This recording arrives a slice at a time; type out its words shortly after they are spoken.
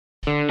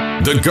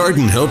the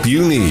garden help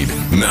you need.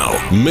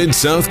 Now,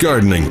 Mid-South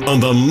Gardening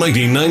on the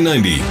Mighty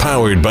 990,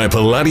 powered by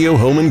Palladio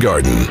Home and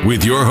Garden,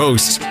 with your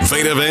hosts,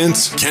 Veda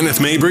Vance, Kenneth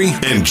Mabry,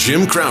 and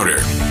Jim Crowder.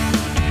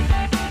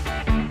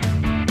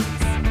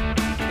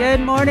 Good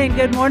morning,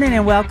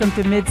 and welcome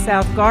to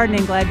Mid-South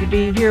Gardening. Glad to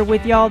be here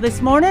with y'all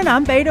this morning.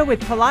 I'm Veda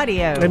with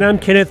Palladio. And I'm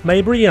Kenneth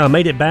Mabry. I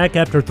made it back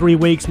after 3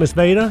 weeks, Miss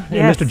Veda.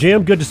 Yes. And Mr.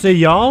 Jim, good to see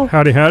y'all.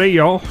 Howdy,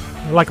 y'all.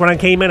 Like when I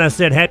came in, I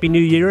said Happy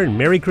New Year and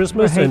Merry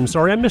Christmas, Right. and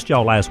sorry I missed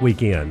y'all last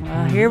weekend.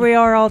 Here we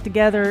are all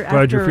together.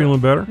 Glad you're feeling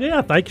better.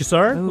 Yeah, thank you,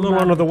 sir. A little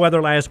under the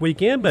weather last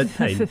weekend, but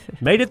hey,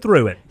 made it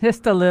through it.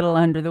 Just a little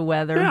under the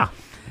weather. Yeah.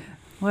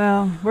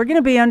 Well, we're going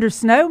to be under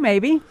snow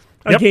maybe.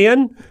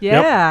 Again?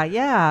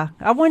 Yeah.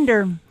 I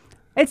wonder,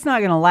 it's not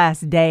going to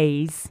last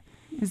days.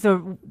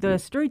 So the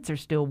streets are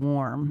still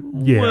warm.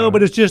 Yeah. Well,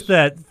 but it's just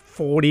that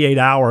 48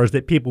 hours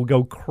that people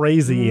go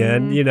crazy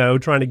in,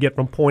 trying to get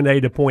from point A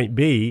to point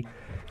B.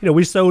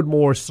 We sold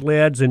more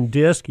sleds and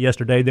discs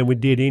yesterday than we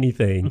did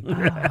anything.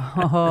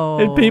 Oh.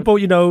 And people,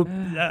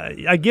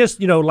 I guess,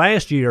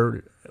 last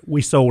year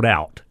we sold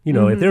out.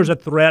 If there's a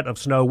threat of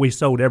snow, we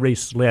sold every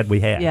sled we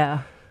had.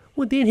 Yeah.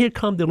 Well, then here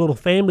come the little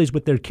families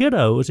with their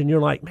kiddos, and you're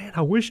like, man,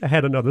 I wish I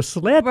had another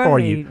sled for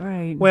you.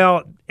 Right.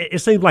 Well, it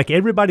seems like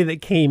everybody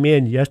that came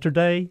in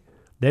yesterday,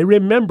 they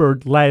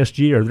remembered last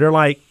year. They're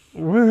like,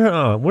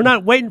 we're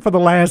not waiting for the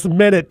last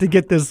minute to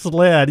get this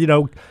sled,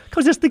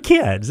 because it's the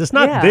kids. It's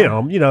not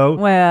them, Well,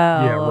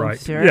 Yeah, right.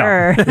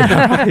 Sure.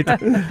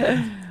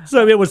 Right.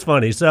 So it was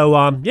funny. So,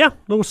 a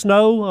little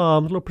snow, a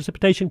little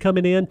precipitation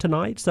coming in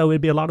tonight, so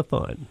it'd be a lot of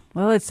fun.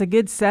 Well, it's a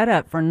good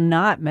setup for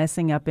not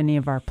messing up any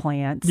of our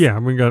plants. Yeah,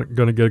 we're going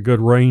to get a good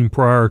rain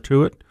prior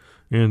to it,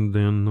 and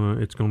then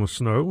it's going to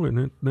snow,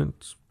 and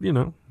it's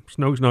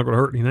snow's not going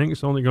to hurt anything.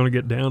 It's only going to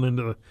get down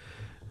into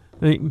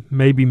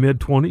maybe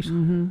mid-20s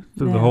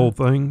through the whole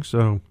thing.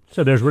 So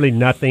there's really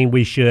nothing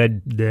we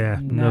should,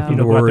 nothing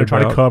to go out worry there, try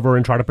to about. cover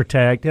and try to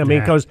protect. I mean,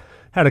 because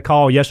had a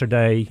call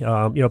yesterday.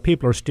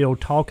 People are still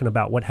talking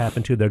about what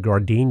happened to their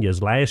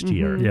gardenias last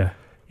year. Yeah.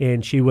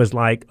 And she was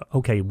like,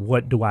 okay,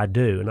 what do I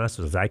do? And I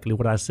said exactly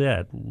what I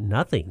said.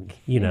 Nothing,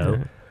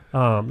 As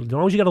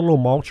long as you got a little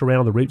mulch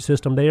around the root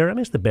system there, I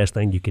mean, it's the best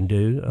thing you can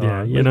do.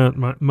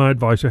 My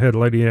advice, I had a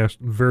lady ask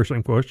the very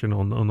same question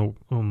on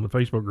the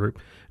Facebook group.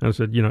 And I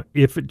said,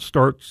 if it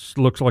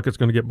looks like it's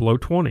going to get below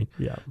 20,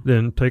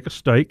 then take a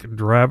stake,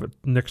 drive it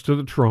next to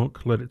the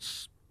trunk, let it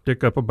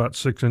stick up about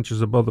 6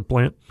 inches above the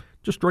plant.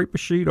 Just drape a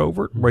sheet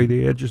over it, lay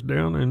the edges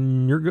down,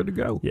 and you're good to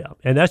go. Yeah,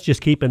 and that's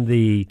just keeps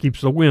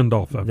the wind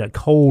off of it. That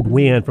cold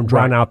wind from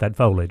drying out that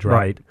foliage,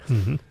 right?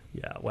 Mm-hmm.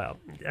 Yeah, well,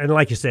 and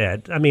like you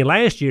said, I mean,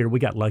 last year we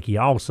got lucky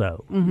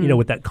also,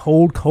 with that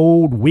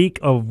cold week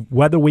of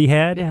weather we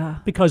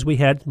had, because we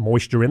had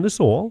moisture in the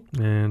soil.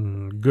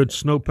 And good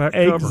snowpack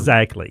cover.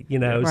 Exactly,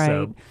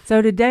 Right.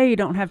 So today you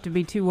don't have to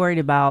be too worried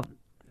about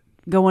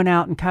going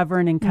out and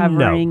covering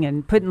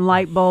and putting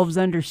light bulbs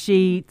under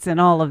sheets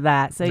and all of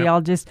that. So y'all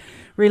just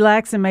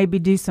relax and maybe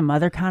do some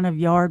other kind of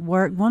yard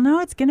work. Well, no,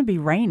 it's going to be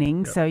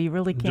raining, so you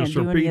really can't Just do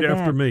any of repeat that.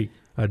 after me.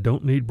 I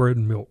don't need bread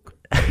and milk.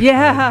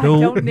 Yeah, I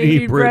don't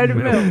need bread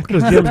and milk.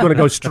 Because Jim's going to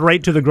go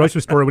straight to the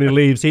grocery store when he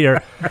leaves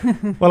here.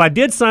 Well, I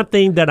did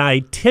something that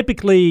I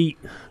typically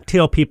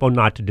tell people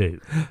not to do.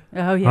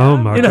 Oh, yeah. Oh,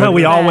 my You know how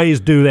we that. always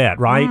do that,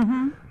 right?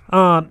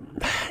 I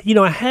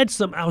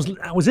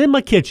was in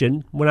my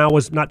kitchen when I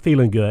was not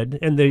feeling good,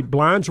 and the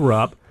blinds were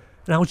up,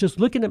 and I was just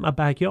looking at my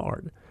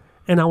backyard,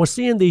 and I was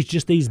seeing these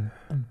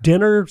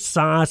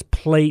dinner-sized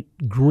plate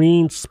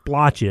green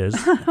splotches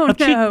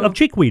of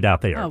chickweed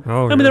out there.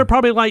 Oh. I mean, there are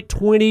probably like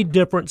 20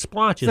 different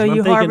splotches. So and I'm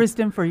you thinking, harvest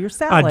them for your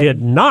salad. I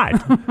did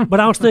not, but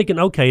I was thinking,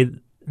 okay,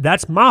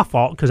 that's my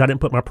fault because I didn't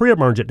put my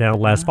pre-emergent down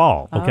last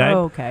fall. Okay.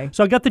 Oh, okay.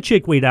 So I got the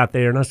chickweed out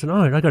there, and I said, all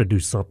right, I got to do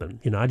something.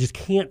 I just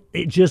can't.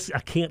 I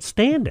can't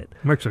stand it.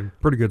 Makes a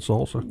pretty good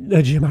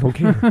salsa. Jim, I don't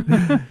care.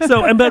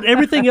 But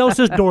everything else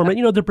is dormant.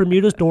 The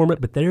Bermuda's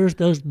dormant, but there's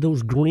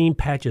those green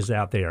patches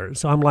out there.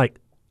 So I'm like,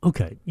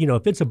 okay,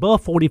 if it's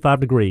above 45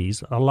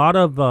 degrees, a lot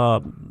of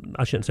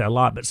I shouldn't say a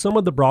lot, but some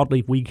of the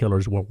broadleaf weed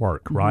killers will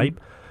work, right?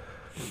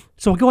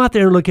 So I go out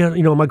there and look at,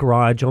 my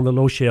garage on the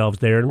little shelves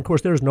there. And, of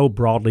course, there's no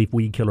broadleaf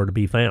weed killer to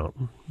be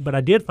found. But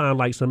I did find,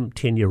 like, some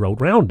 10-year-old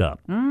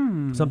Roundup. So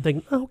I'm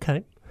thinking,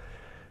 okay.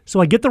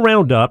 So I get the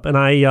Roundup, and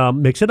I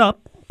mix it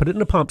up, put it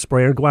in a pump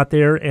sprayer, and go out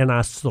there, and I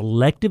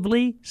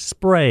selectively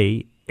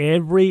spray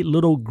every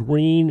little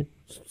green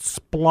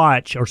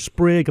splotch or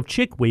sprig of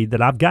chickweed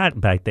that I've got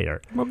back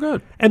there. Well,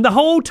 good. And the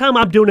whole time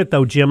I'm doing it,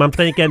 though, Jim, I'm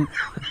thinking,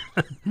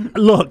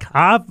 look,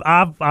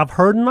 I've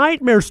heard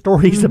nightmare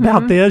stories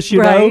about this,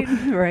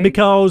 Right.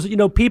 because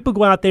people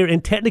go out there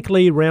and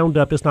technically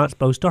Roundup is not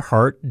supposed to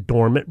hurt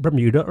dormant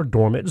Bermuda or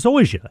dormant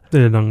zoysia.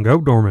 They don't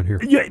go dormant here.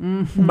 Yeah,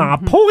 my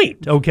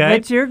point, okay?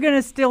 But you're going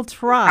to still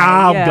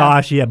try. Oh,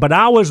 gosh, yeah. But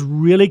I was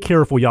really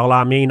careful, y'all.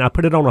 I mean, I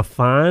put it on a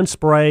fine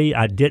spray.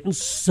 I didn't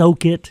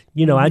soak it.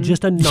 I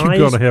just a nice... You're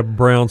going to have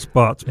brown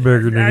spots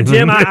bigger than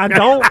Jim,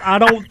 I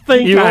don't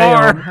think you I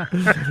are.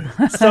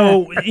 am.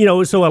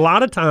 So a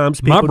lot of times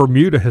people. My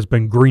Bermuda has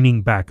been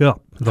greening back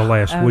up the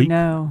last week.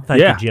 No.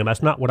 Thank Yeah. you, Jim.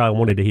 That's not what I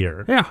wanted to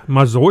hear. Yeah,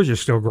 my zoysia's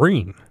still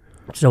green.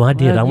 So I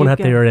did. Well, I went you out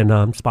can- there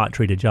and spot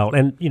treated y'all.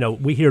 And,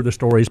 we hear the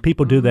stories.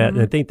 People do that, and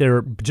they think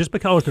just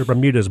because their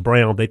Bermuda's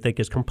brown, they think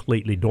it's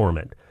completely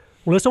dormant.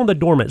 Well, it's on the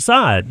dormant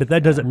side, but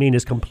that doesn't mean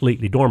it's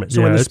completely dormant.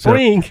 So Yeah, in the it's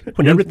spring,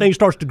 when everything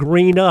starts to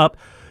green up,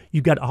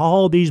 you've got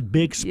all these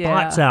big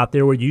spots Yeah. out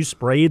there where you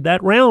sprayed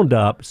that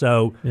Roundup.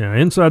 So Yeah,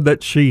 inside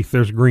that sheath,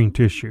 there's green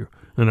tissue.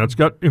 And that's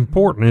got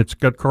important. It's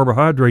got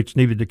carbohydrates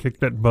needed to kick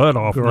that bud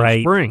off in the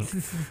Great. spring.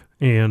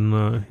 And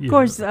Of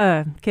course,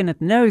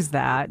 Kenneth knows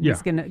that. Yeah.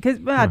 He's gonna, because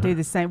I do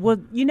the same. Well,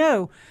 you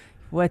know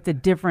what the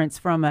difference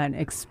from an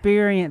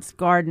experienced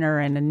gardener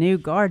and a new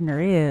gardener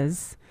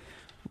is.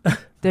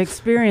 The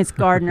experienced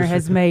gardener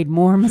has made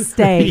more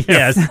mistakes.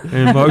 yes.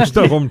 and most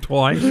of them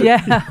twice.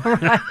 Yeah,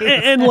 right.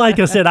 And like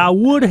I said, I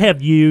would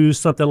have used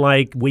something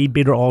like Weed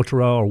Beater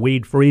Ultra or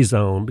Weed Free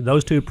Zone.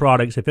 Those two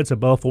products, if it's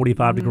above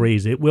 45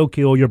 degrees, it will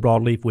kill your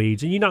broadleaf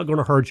weeds, and you're not going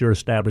to hurt your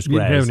established You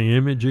grass. didn't have any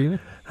image either?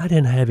 I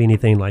didn't have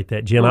anything like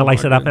that, Jim. Oh, Like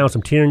I said, I my found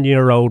some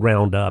 10-year-old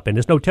Roundup, and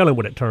there's no telling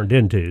what it turned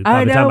into I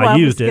by the know. time I I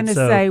was used going it. to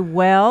So say,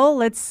 well,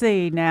 let's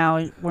see.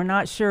 Now we're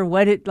not sure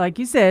what it, like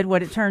you said,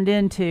 what it turned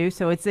into.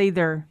 So it's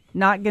either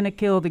not going to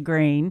kill the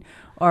green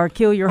or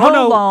kill your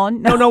whole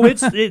lawn. No,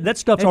 that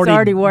stuff's It's already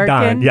already working?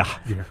 done. Yeah.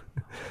 Yeah.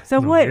 So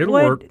No, it'll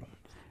work.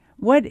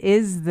 what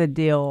is the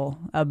deal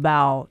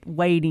about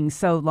waiting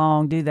so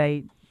long? Do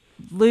they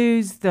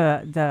lose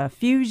the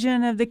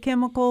fusion of the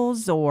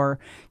chemicals, or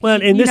Well,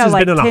 and this has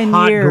like been in a 10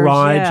 hot years,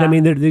 garage. yeah. I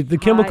mean, the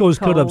chemicals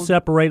could have cold.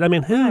 separated. I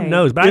mean, who Right.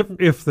 knows? But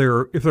If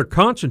they're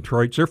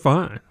concentrates, they're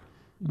fine.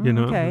 You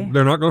know, Okay.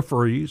 they're not going to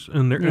freeze,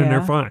 and they're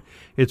Yeah. fine.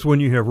 It's when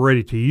you have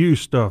ready to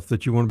use stuff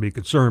that you want to be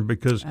concerned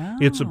because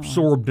it's Oh.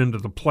 absorbed into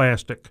the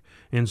plastic,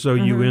 and so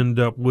Mm-hmm. you end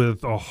up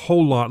with a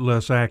whole lot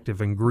less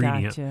active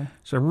ingredient. Gotcha.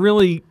 So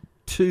really,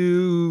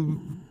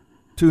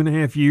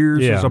 2.5 years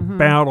Yeah. is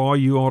about all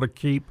you ought to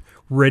keep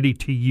ready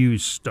to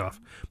use stuff.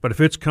 But if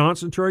it's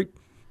concentrate,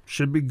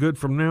 should be good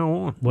from now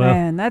on. well,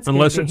 Man, that's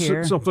Unless good to hear.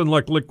 it's something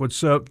like Liquid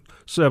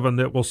 7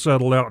 that will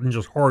settle out and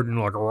just harden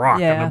like a rock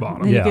in Yeah, the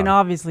bottom. and you Yeah. can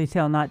obviously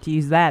tell not to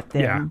use that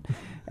then.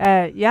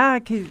 Yeah,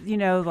 because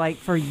like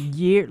for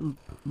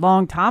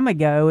long time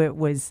ago, it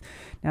was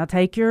now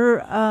take your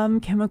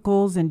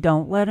chemicals and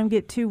don't let them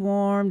get too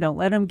warm, don't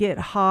let them get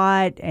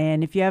hot,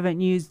 and if you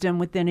haven't used them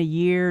within a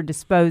year,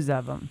 dispose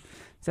of them.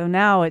 So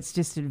now it's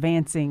just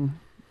advancing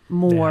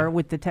more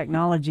with the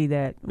technology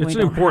that we It's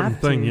an don't important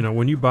have thing, to.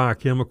 when you buy a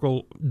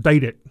chemical,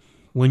 date it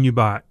when you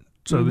buy it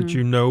so Mm-hmm. that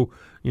you know,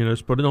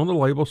 just put it on the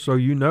label so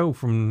you know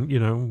from,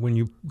 when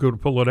you go to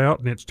pull it out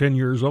and it's 10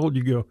 years old,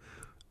 you go,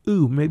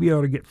 ooh, maybe I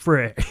ought to get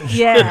fresh.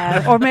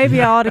 Yeah, or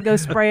maybe I ought to go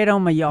spray it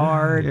on my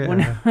yard.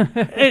 Yeah.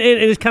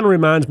 it kind of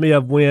reminds me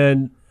of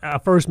when I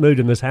first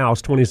moved in this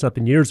house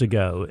 20-something years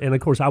ago. And,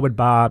 of course, I would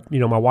buy,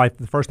 my wife,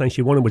 the first thing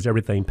she wanted was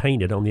everything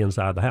painted on the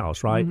inside of the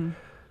house, right? Mm-hmm.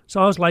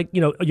 So I was like,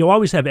 you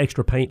always have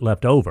extra paint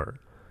left over.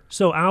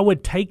 So I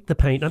would take the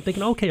paint, and I'm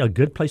thinking, okay, a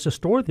good place to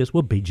store this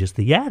will be just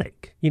the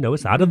attic.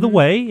 It's out of the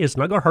way. It's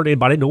not going to hurt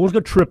anybody. No one's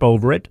going to trip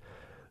over it.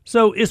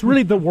 So it's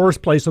really the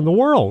worst place in the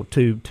world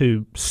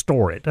to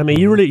store it. I mean,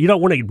 you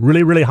don't want it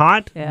really, really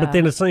hot, but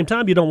then at the same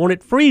time, you don't want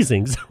it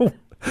freezing. So,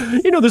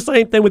 the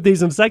same thing with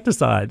these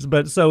insecticides.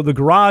 But so the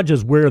garage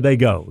is where they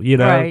go,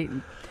 Right,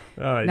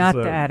 All right, not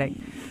so- the attic.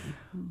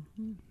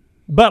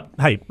 But,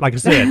 hey, like I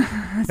said.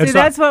 See, it's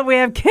that's what we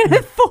have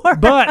Kenneth for.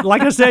 But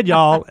like I said,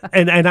 y'all,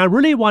 and I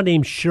really wasn't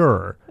even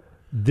sure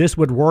this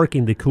would work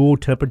in the cool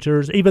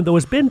temperatures, even though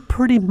it's been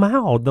pretty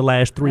mild the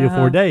last 3 or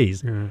 4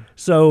 days.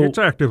 So It's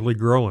actively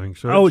growing.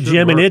 So oh, it should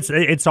Jim, and work.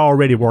 it's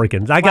already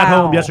working. I got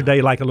Wow. home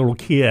yesterday like a little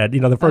kid.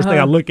 The first thing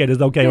I look at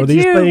is, okay, are Did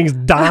these you? things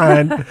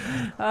dying?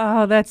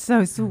 Oh, that's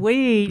so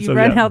sweet. You So,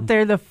 run yeah. out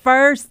there the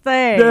first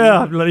thing.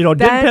 Yeah, didn't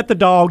That- pet the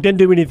dog, didn't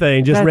do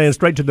anything, just ran That's-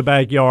 straight to the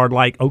backyard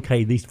like,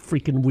 okay, these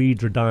freaking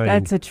weeds are dying.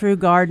 That's a true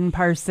garden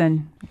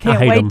person. I Can't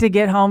hate wait 'em. to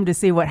get home to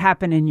see what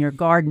happened in your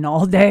garden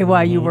all day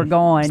while you were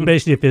gone.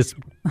 Especially if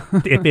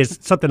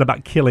it's something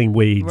about killing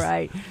weeds.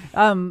 Right.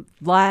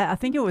 I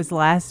think it was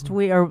last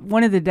week or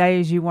one of the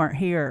days you weren't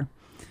here.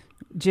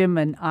 Jim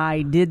and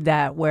I did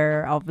that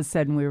where all of a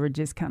sudden we were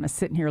just kind of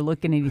sitting here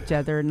looking at each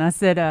other, and I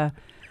said,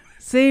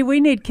 see, we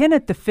need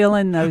Kenneth to fill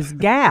in those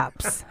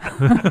gaps.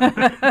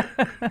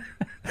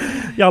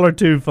 Y'all are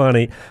too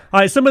funny. All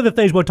right, some of the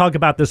things we'll talk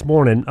about this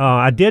morning.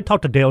 I did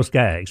talk to Dale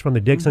Skaggs from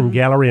the Dixon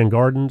Gallery and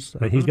Gardens.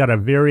 He's got a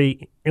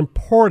very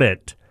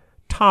important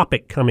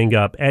topic coming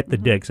up at the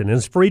Dixon. And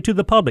it's free to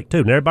the public, too.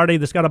 And everybody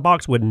that's got a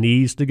boxwood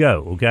needs to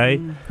go, okay?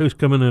 Who's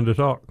coming in to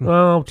talk?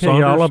 I'll tell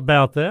you all Saunders?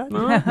 about that.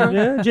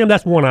 Yeah, Jim,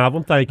 that's one of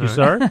them. Thank you,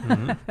 sir.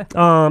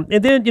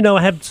 And then,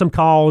 I had some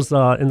calls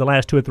in the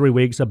last 2 or 3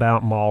 weeks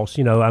about moss.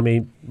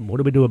 What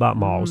do we do about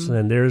moss?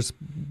 And there's,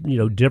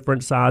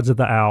 different sides of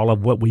the owl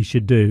of what we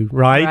should do,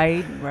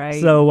 right?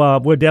 Right. So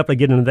we'll definitely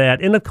get into that.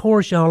 And, of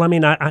course, y'all,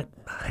 I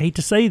hate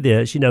to say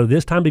this,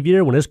 this time of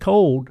year when it's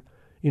cold,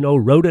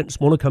 rodents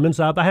want to come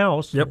inside the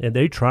house, Yep. and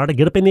they try to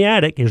get up in the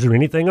attic. Is there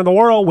anything in the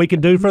world we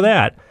can do for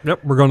that?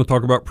 Yep, we're going to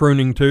talk about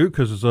pruning too,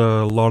 because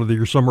a lot of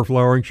your summer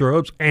flowering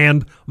shrubs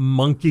and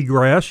monkey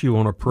grass you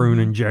want to prune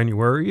in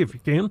January if you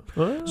can.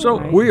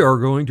 We are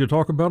going to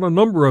talk about a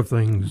number of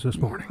things this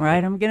morning.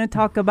 Right, I'm going to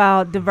talk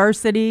about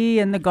diversity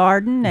in the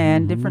garden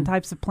and different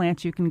types of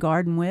plants you can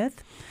garden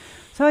with.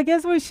 So I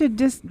guess we should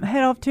just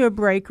head off to a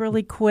break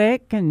really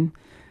quick and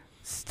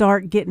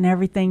start getting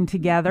everything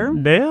together.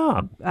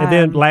 Yeah. And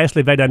then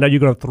lastly, Veda, I know you're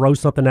going to throw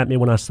something at me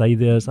when I say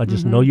this. I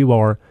just know you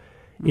are.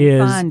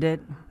 Find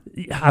it.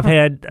 I've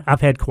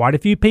had quite a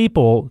few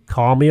people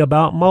call me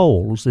about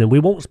moles, and we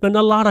won't spend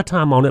a lot of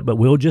time on it, but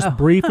we'll just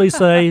briefly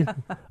say,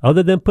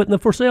 other than putting the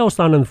for sale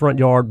sign in the front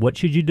yard, what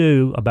should you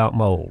do about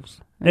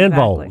moles and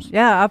voles?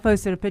 Yeah, I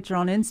posted a picture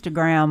on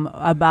Instagram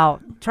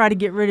about try to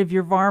get rid of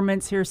your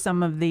varmints. Here's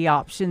some of the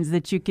options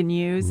that you can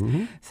use.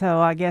 So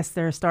I guess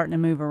they're starting to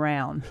move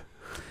around.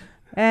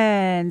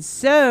 And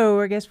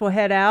so I guess we'll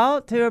head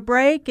out to a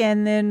break,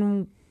 and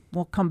then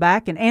we'll come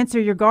back and answer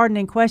your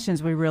gardening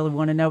questions. We really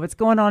want to know what's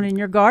going on in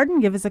your garden.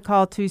 Give us a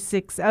call,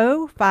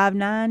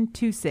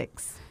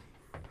 260-5926.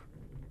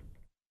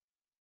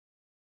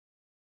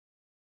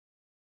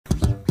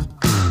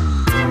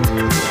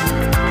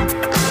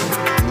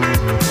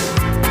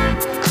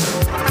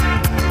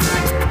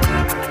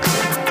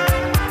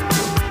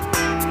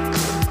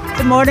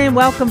 Good morning.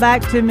 Welcome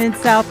back to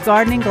Mid-South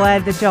Gardening.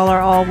 Glad that y'all are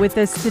all with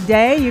us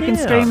today. You can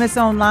stream us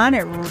online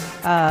at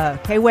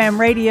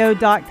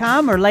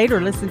kwamradio.com or later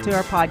listen to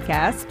our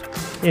podcast.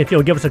 If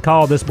you'll give us a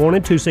call this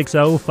morning,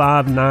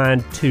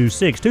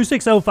 260-5926.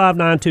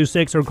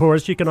 260-5926. Or, of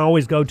course, you can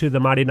always go to the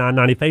Mighty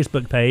 990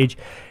 Facebook page.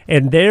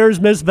 And there's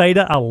Miss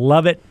Veda. I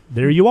love it.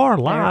 There you are,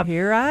 live.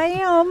 Here I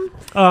am.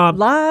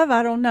 Live,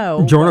 I don't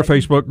know. Join our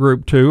Facebook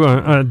group, too.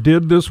 I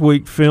did this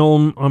week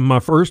film on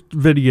my first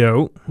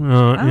video,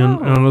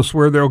 and I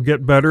swear they'll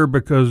get better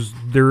because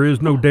there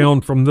is no down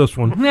from this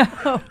one.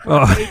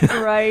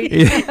 Right.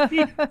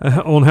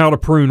 On how to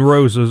prune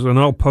roses, and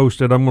I'll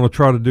post it. I'm going to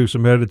try to do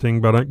some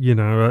editing, but I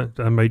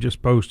may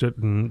just post it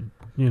and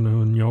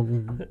y'all.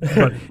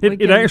 But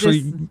it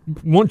actually,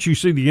 once you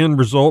see the end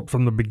result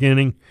from the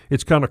beginning,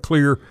 it's kind of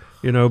clear,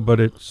 But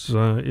it's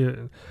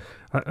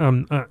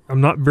I'm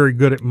not very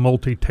good at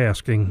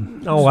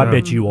multitasking. Oh, I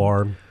bet you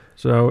are.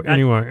 So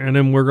anyway, and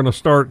then we're going to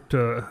start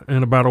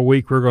in about a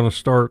week. We're going to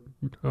start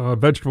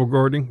vegetable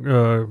gardening,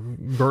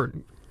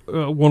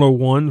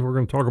 101. We're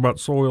going to talk about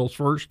soils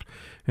first,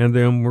 and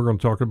then we're going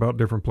to talk about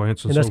different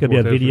plants. And that's going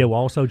to be a video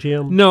also,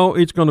 Jim? No,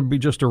 it's going to be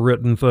just a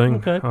written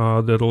thing. Okay.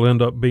 That'll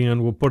end up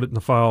being, we'll put it in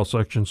the file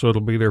section, so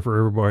it'll be there for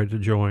everybody to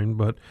join,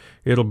 but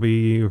it'll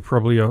be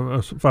probably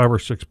a 5 or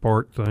 6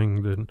 part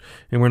thing.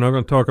 And we're not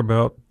going to talk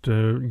about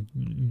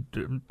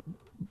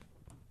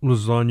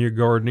lasagna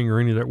gardening or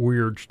any of that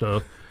weird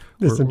stuff.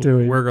 Listen to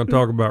it. We're going to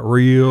talk about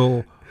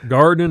real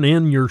garden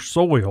in your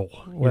soil.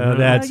 Well,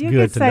 that's you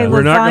good could to say know.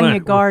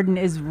 lasagna garden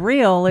is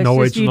real. It's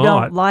just you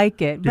don't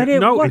like it. But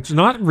it's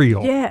not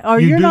real. Yeah, or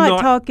you're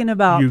not talking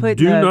about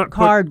putting the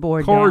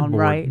cardboard down,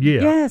 right?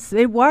 Yeah. Yes,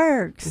 it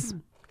works.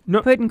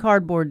 No, putting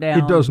cardboard down.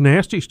 It does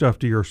nasty stuff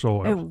to your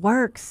soil. It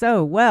works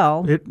so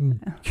well. It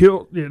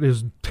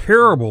is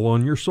terrible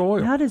on your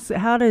soil. How does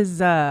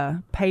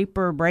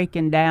paper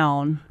breaking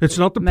down? It's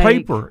not the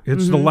paper.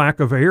 It's the lack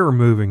of air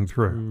moving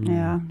through.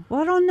 Yeah.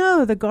 Well, I don't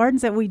know. The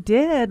gardens that we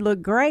did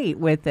look great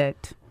with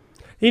it.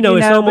 It's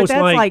almost but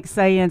that's like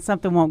saying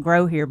something won't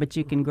grow here, but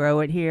you can grow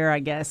it here. I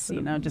guess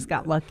just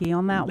got lucky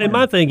on that one. And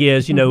my thing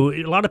is, a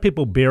lot of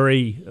people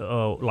bury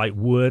like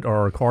wood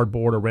or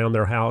cardboard around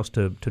their house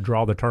to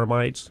draw the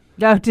termites.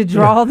 Oh, to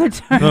draw the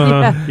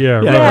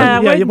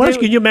termites.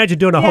 Can you imagine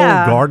doing a whole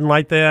garden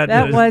like that?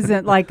 That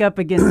wasn't like up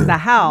against the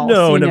house.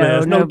 No,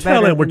 there's no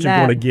telling what you're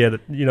going to get.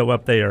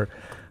 Up there.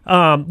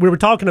 We were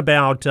talking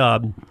about.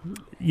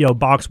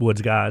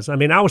 Boxwoods, guys. I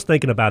mean, I was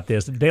thinking about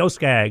this. Dale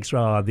Skaggs,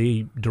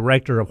 the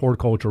director of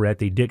horticulture at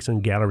the Dixon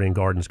Gallery and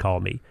Gardens,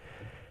 called me.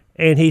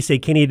 And he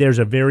said, Kenny, there's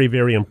a very,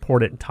 very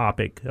important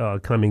topic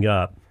coming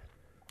up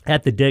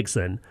at the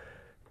Dixon.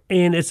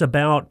 And it's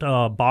about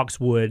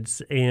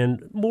boxwoods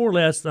and more or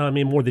less,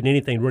 more than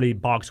anything, really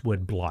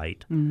boxwood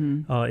blight.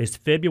 It's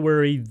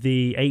February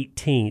the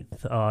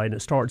 18th, and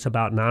it starts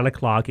about 9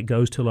 o'clock. It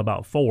goes till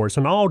about 4. It's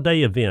an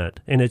all-day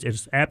event, and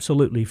it's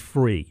absolutely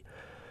free.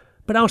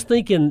 But I was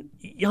thinking,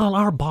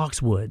 our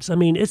boxwoods,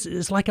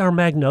 it's like our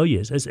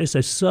magnolias. It's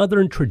a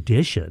southern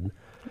tradition.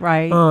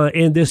 Right.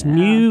 And this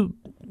I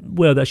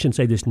shouldn't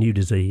say this new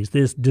disease,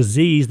 this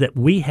disease that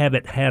we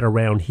haven't had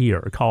around here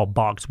called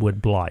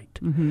boxwood blight.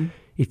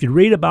 If you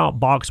read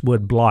about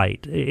boxwood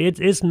blight,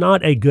 it's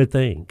not a good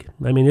thing.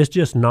 It's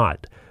just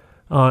not.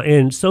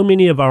 And so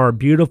many of our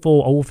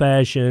beautiful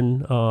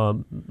old-fashioned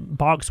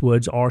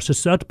boxwoods are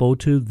susceptible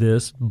to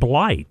this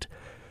blight.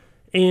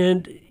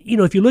 And,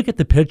 if you look at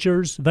the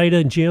pictures, Veda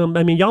and Jim,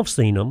 y'all have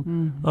seen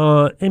them.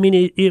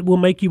 It will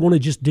make you want to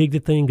just dig the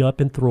thing up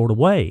and throw it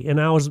away. And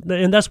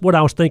that's what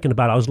I was thinking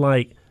about. I was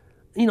like,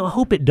 I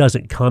hope it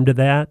doesn't come to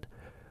that.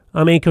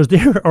 I mean, because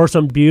there are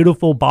some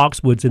beautiful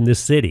boxwoods in this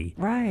city.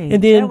 Right.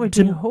 And then that would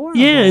be horrible.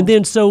 Yeah, and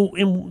then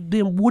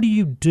then what do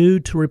you do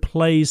to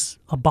replace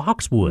a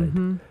boxwood?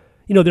 Mm-hmm.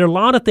 You know, there are a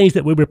lot of things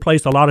that we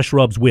replace a lot of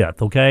shrubs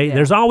with, okay? Yeah.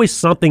 There's always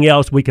something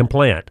else we can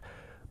plant.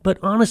 But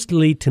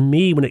honestly, to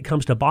me, when it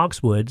comes to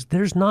boxwoods,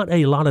 there's not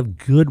a lot of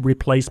good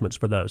replacements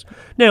for those.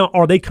 Now,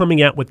 are they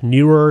coming out with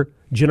newer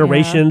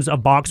generations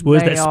of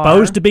boxwoods that's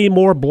supposed to be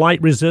more blight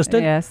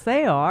resistant? Yes,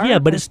 they are. Yeah,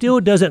 but it still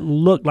doesn't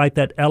look like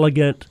that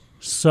elegant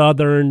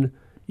Southern,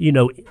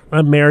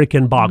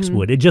 American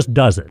boxwood. It just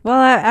doesn't. Well,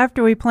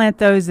 after we plant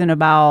those in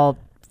about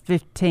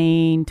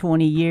 15,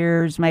 20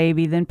 years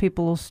maybe, then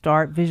people will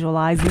start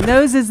visualizing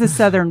those as the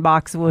Southern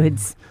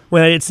boxwoods.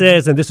 Well, it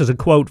says, and this is a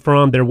quote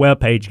from their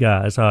webpage,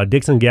 guys,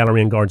 Dixon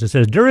Gallery and Gardens. It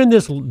says, during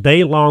this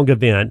day-long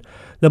event,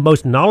 the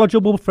most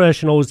knowledgeable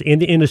professionals in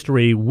the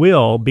industry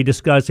will be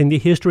discussing the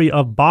history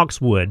of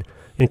boxwood,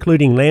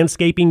 including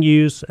landscaping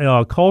use,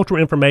 cultural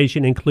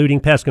information,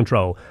 including pest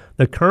control,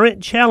 the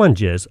current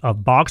challenges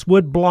of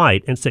boxwood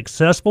blight, and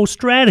successful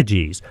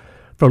strategies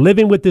for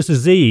living with this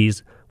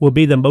disease will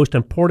be the most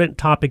important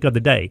topic of the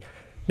day.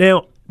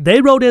 Now,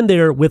 they wrote in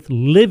there with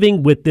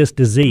living with this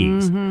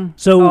disease.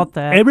 So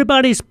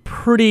everybody's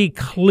pretty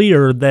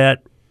clear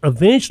that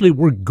eventually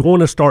we're going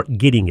to start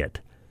getting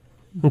it.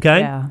 Okay?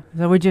 Yeah.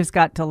 So we just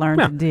got to learn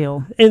to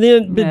deal. And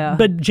then,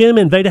 but Jim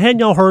and Veda, hadn't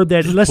y'all heard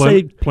that? Let's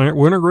say plant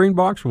wintergreen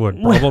boxwood.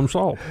 Problem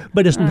solved.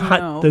 But it's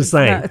not the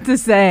same. It's not the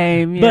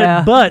same.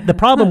 Yeah. But the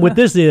problem with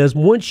this is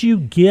once you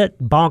get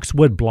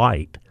boxwood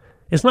blight,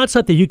 it's not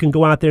something you can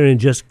go out there and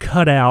just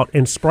cut out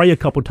and spray a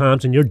couple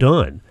times and you're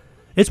done.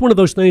 It's one of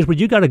those things where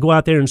you got to go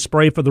out there and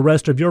spray for the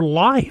rest of your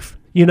life,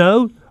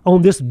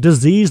 on this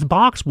diseased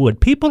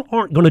boxwood. People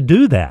aren't going to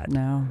do that.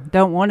 No,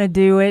 don't want to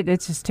do it.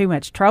 It's just too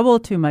much trouble,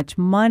 too much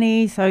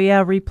money. So,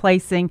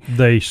 replacing.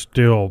 They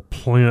still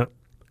plant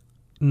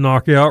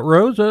knockout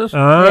roses.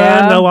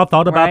 No, I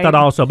thought about that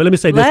also. But let me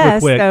say this real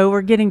quick. Though,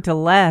 we're getting to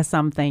less,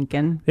 I'm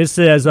thinking. It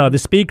says the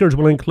speakers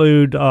will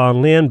include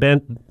Lynn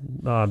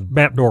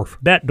Batdorf,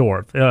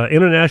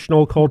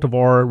 International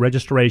Cultivar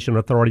Registration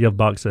Authority of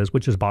Boxes,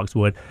 which is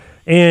boxwood,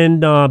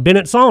 and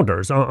Bennett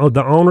Saunders,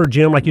 the owner,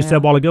 Jim, like you said a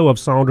while ago, of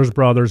Saunders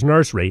Brothers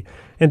Nursery.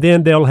 And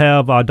then they'll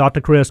have Dr.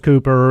 Chris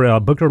Cooper,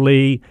 Booker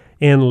Lee,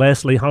 and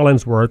Leslie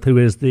Hollingsworth, who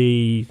is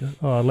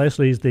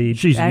Leslie's the...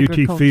 She's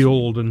the UT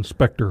field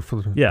inspector for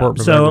the Department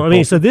of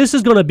Agriculture. So this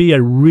is going to be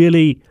a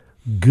really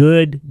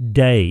good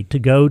day to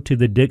go to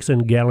the Dixon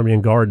Gallery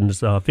and Gardens,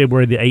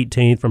 February the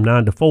 18th from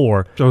 9 to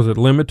 4. So is it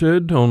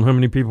limited on how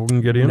many people can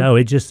get in? No,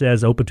 it just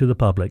says open to the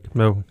public.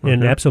 No. Okay.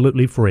 And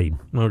absolutely free.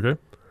 Okay,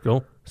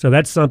 cool. So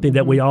that's something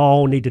that we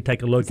all need to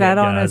take a look at. Is that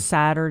on guys. a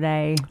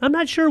Saturday? I'm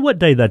not sure what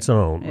day that's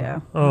on. Yeah,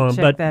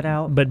 check that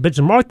out. But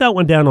just mark that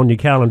one down on your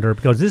calendar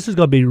because this is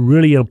going to be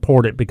really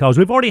important because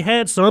we've already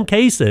had some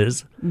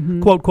cases,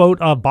 quote,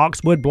 quote, of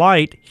boxwood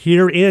blight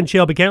here in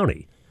Shelby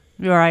County.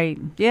 Right.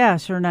 Yeah,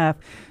 sure enough.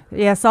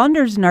 Yeah,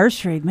 Saunders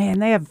Nursery, man,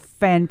 they have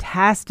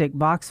fantastic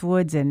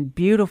boxwoods and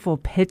beautiful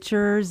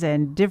pictures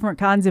and different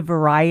kinds of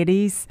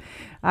varieties.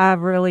 I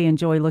really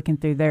enjoy looking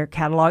through their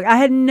catalog. I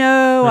had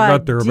no idea. I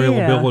got their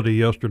availability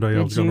yesterday.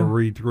 I was going to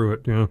read through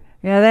it, Yeah,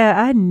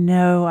 I had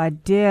no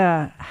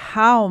idea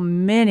how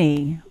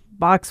many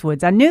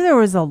boxwoods. I knew there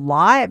was a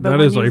lot, but that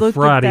when is you a looked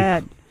Friday.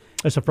 at that...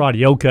 It's a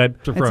Friday, okay.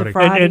 It's a Friday.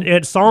 And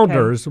at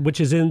Saunders, which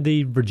is in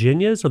the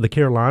Virginias or the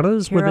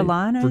Carolinas?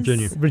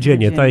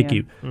 Virginia, thank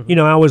you. Mm-hmm.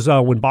 I was,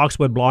 when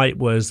boxwood blight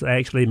was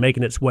actually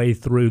making its way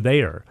through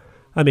there,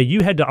 I mean, you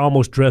had to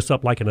almost dress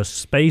up like in a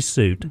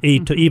spacesuit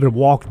to even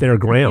walk their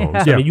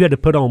grounds. Yeah. I mean, you had to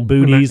put on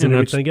booties and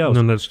everything else.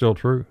 And that's still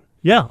true.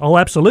 Yeah,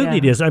 absolutely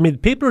it is. I mean,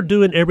 people are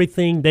doing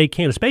everything they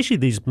can, especially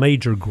these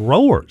major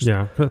growers.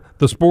 Yeah,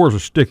 the spores are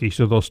sticky,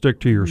 so they'll stick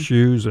to your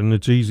shoes, and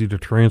it's easy to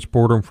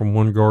transport them from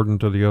one garden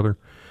to the other.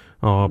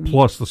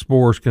 Plus, the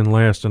spores can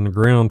last in the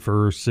ground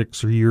for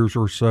 6 years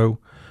or so.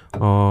 You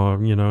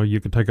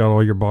can take out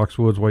all your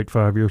boxwoods, wait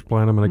 5 years,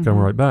 plant them, and they come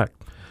right back.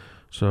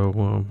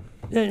 So...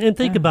 And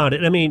think about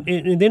it. I mean,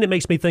 and then it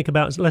makes me think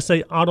about, let's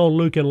say,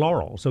 autoleucon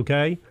laurels,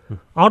 okay?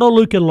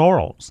 Autoleucon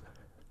laurels.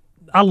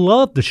 I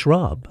love the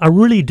shrub. I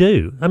really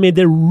do. I mean,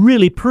 they're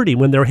really pretty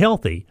when they're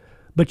healthy.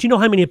 But you know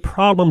how many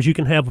problems you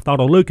can have with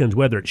autoleucons,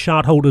 whether it's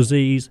shot hole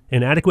disease,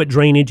 inadequate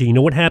drainage, and you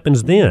know what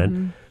happens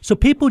then. So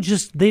people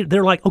just,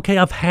 they're like, okay,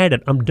 I've had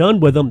it. I'm done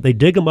with them. They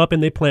dig them up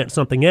and they plant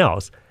something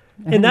else.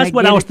 And that's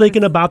what I was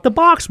thinking about the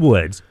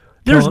boxwoods.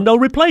 There's no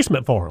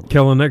replacement for them.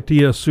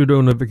 Callinectia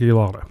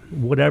pseudonaviculata.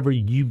 Whatever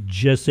you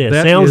just said.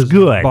 That sounds is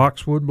good.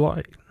 Boxwood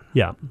blight.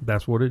 Yeah.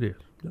 That's what it is.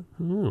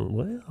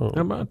 Well.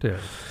 How about that?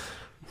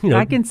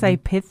 I can say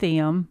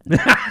Pythium.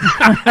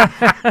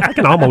 I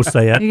can almost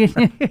say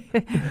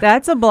it.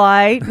 That's a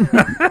blight.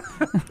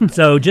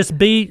 So just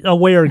be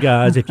aware,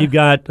 guys, if you've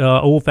got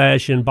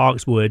old-fashioned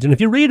boxwoods. And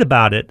if you read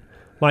about it,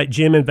 like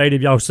Jim and Veda,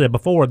 y'all said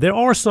before, there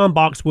are some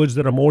boxwoods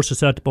that are more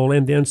susceptible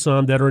and then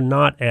some that are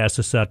not as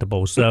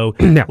susceptible. So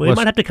we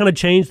might have to kind of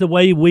change the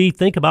way we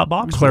think about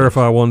boxwoods.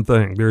 Clarify one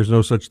thing. There's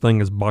no such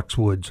thing as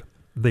boxwoods.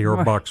 they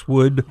are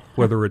boxwood,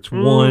 whether it's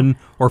 1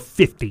 or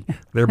 50.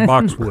 They're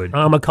boxwood.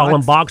 I'm going to call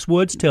them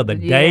boxwoods till the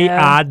day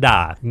I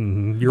die.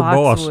 Your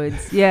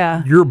boss.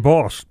 Yeah. Your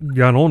boss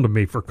got on to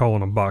me for calling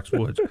them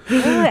boxwoods.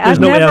 There's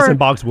no S in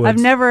boxwoods. I've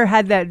never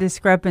had that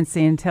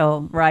discrepancy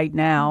until right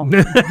now.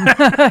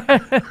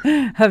 I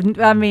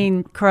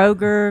mean,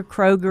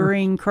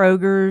 Krogering,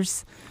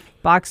 Krogers,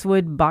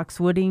 boxwood,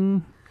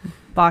 boxwooding,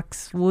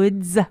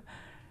 boxwoods.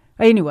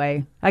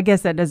 Anyway, I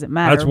guess that doesn't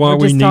matter. That's why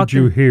we need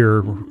you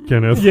here,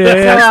 Kenneth.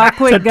 Yeah, so I'll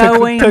quit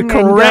going to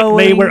correct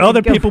me where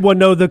other people would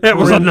know the. It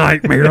was a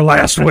nightmare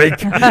last week.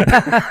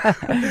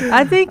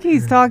 I think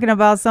he's talking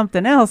about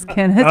something else,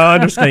 Kenneth. I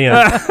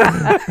understand.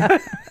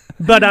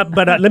 But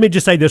let me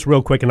just say this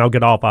real quick, and I'll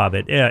get off of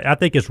it. I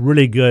think it's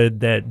really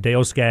good that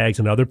Dale Skaggs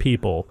and other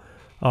people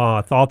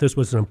thought this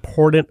was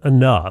important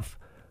enough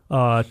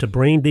to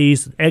bring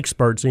these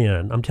experts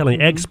in. I'm telling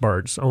you,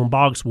 experts on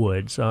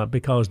boxwoods,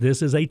 because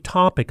this is a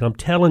topic, I'm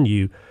telling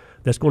you,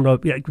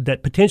 that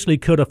potentially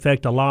could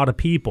affect a lot of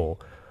people.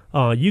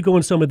 You go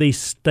in some of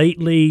these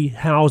stately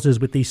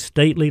houses with these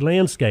stately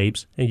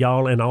landscapes,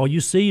 and all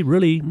you see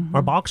really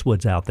are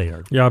boxwoods out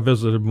there. Yeah, I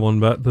visited one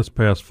this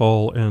past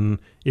fall, and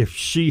if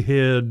she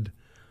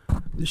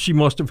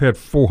must have had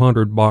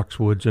 400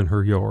 boxwoods in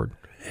her yard.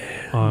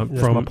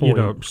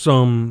 From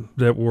some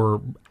that were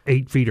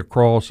 8 feet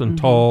across and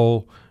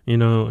tall,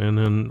 and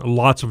then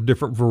lots of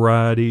different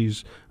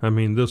varieties. I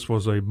mean, this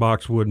was a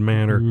boxwood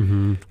manor,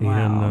 and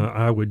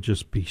I would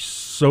just be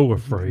so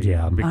afraid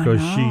because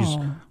she's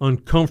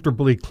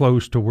uncomfortably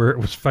close to where it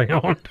was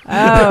found.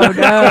 Oh,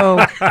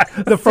 no.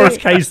 The first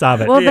case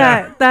of it. Well,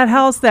 that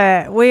house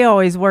that we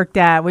always worked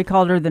at, we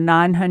called her the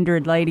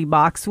 900 Lady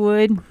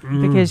Boxwood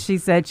because she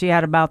said she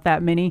had about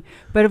that many.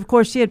 But, of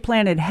course, she had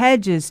planted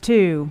hedges,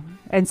 too.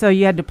 And so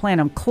you had to plant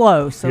them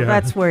close. So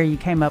that's where you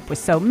came up with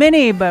so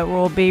many. But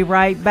we'll be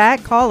right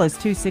back. Call us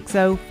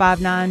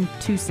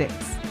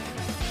 260-5926.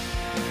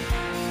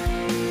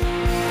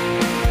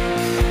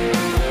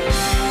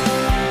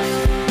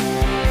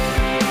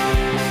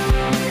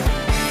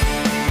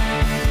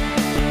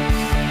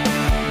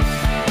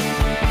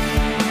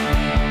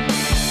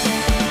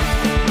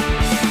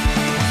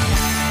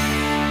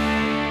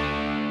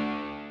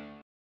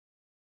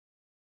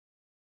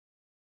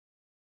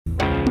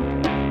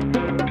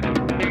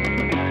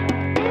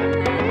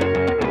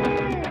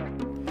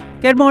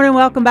 Good morning.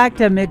 Welcome back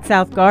to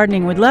Mid-South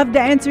Gardening. We'd love to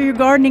answer your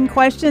gardening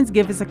questions.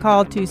 Give us a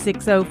call,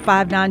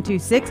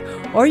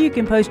 260-5926, or you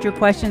can post your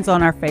questions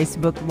on our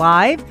Facebook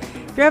Live.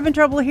 If you're having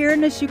trouble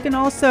hearing us, you can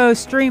also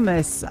stream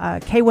us,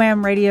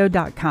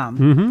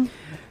 kwamradio.com.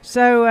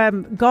 So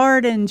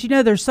gardens,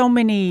 there's so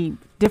many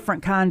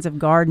different kinds of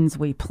gardens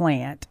we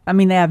plant. I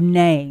mean, they have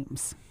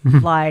names.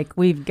 Like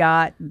we've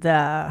got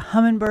the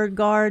hummingbird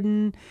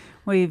garden.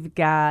 We've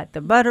got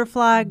the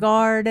butterfly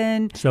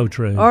garden. So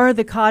true. Or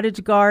the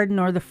cottage garden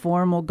or the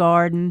formal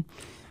garden.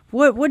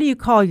 What do you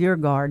call your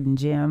garden,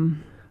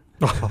 Jim?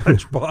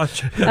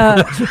 Hodgepodge.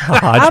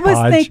 I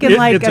was thinking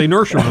it's a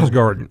nurseryman's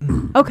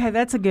garden. Okay,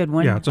 that's a good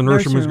one. Yeah, it's a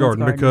nurseryman's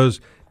garden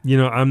because,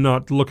 I'm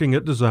not looking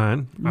at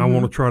design. I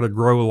want to try to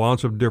grow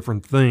lots of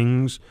different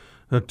things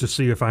to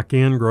see if I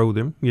can grow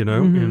them,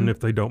 and if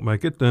they don't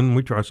make it, then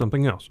we try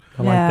something else.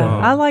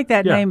 I like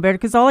that name better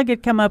because all I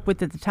could come up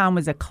with at the time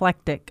was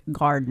eclectic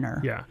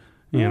gardener. Yeah.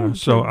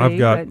 So I've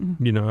got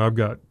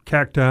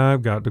cacti,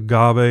 I've got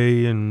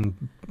agave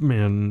and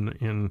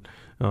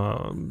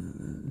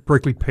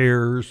prickly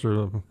pears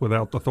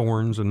without the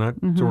thorns and that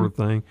sort of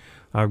thing.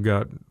 I've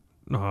got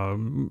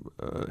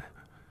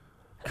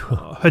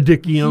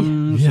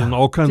hedychiums and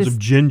all kinds of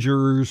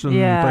gingers and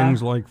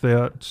things like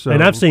that. So.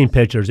 And I've seen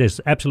pictures. It's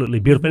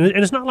absolutely beautiful. And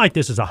it's not like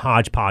this is a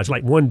hodgepodge,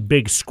 like one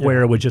big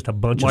square with just a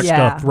bunch of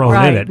stuff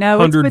thrown in it. No,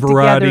 100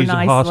 varieties of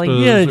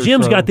hostas. Yeah,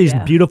 Jim's got these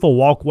beautiful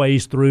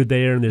walkways through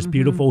there and this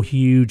beautiful,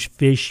 huge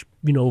fish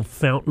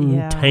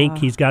fountain tank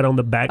he's got on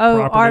the back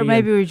property. Or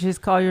maybe we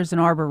just call yours an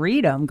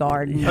arboretum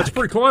garden. That's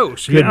pretty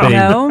close. Could be.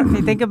 If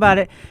you think about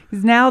it,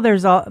 because now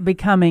there's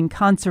becoming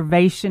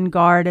conservation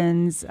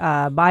gardens,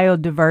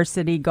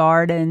 biodiversity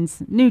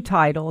gardens, new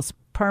titles,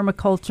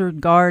 permaculture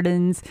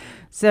gardens.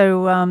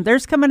 So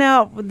there's coming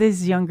out with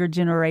this younger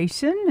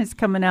generation is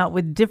coming out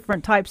with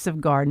different types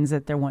of gardens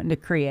that they're wanting to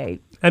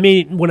create. I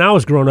mean, when I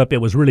was growing up, it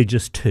was really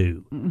just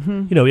two.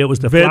 It was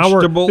the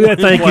vegetable. Flower.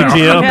 Thank you,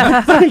 Jim.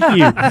 Thank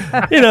you.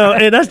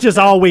 And that's just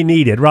all we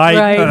needed,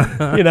 right?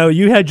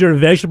 You had your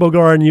vegetable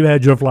garden, you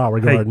had your flower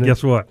garden. Hey,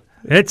 guess what?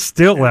 It's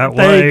still that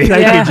way.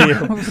 Thank you,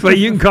 Jim. But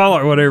you can call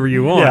it whatever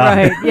you want. Yeah.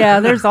 Right. Yeah,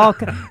 there's all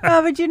but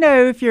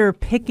if you're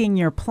picking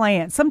your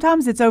plants,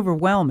 sometimes it's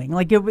overwhelming.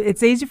 Like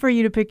it's easy for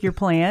you to pick your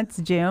plants,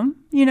 Jim.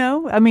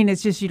 I mean,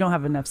 it's just you don't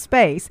have enough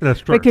space.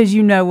 That's true. Because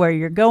you know where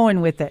you're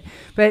going with it.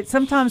 But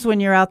sometimes when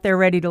you're out there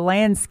ready to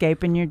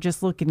landscape and you're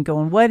just looking,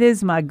 going, what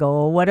is my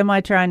goal? What am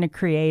I trying to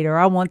create? Or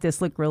I want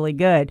this look really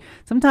good.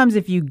 Sometimes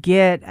if you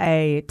get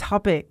a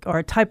topic or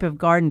a type of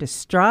garden to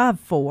strive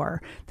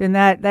for, then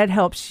that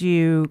helps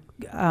you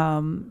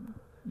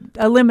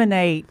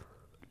eliminate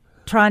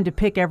trying to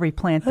pick every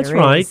plant That's there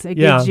right. is. It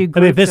gives you I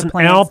mean, if groups it's of an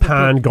plants to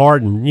alpine pick.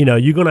 garden,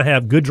 you're going to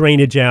have good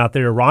drainage out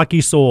there,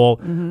 rocky soil,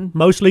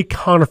 mostly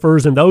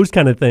conifers and those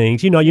kind of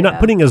things. You're not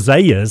putting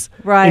azaleas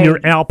in your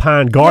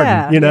alpine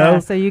garden, Yeah,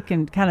 so you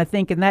can kind of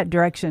think in that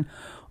direction.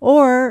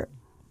 Or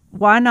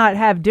why not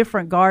have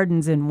different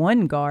gardens in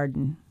one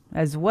garden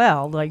as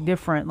well? Like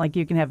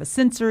you can have a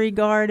sensory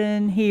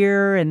garden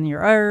here and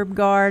your herb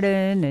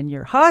garden and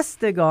your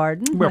hosta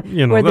garden.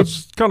 Well,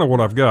 that's kind of what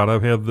I've got.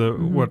 I've had the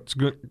what's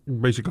good,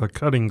 basically a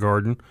cutting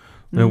garden,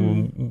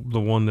 and the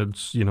one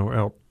that's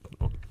out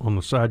on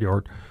the side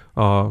yard.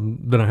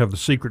 Then I have the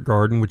secret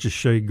garden, which is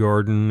shade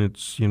garden.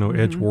 It's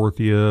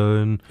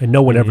Edgeworthia and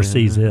no one ever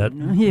sees it.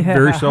 Yeah,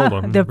 very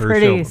seldom. the very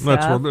pretty seldom.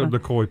 That's stuff. where the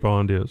koi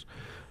pond is.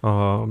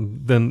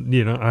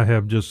 Then I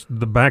have just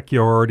the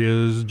backyard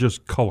is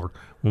just color.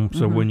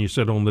 So when you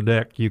sit on the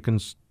deck, you can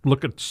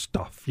look at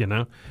stuff,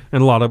 and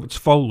a lot of it's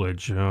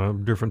foliage,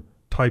 different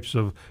types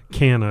of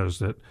cannas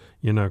that,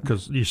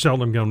 because you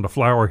seldom get them to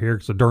flower here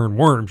because the darn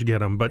worms get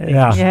them, but you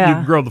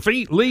can grow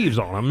the leaves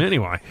on them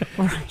anyway.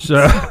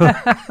 So,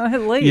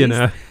 at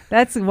least.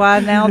 That's why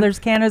now there's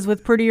cannas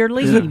with prettier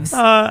leaves.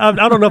 I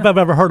don't know if I've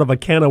ever heard of a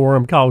canna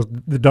worm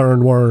called the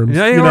darn worms.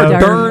 Yeah, they are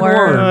darn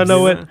worms. worms. I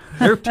know it.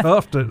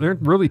 They're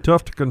really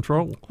tough to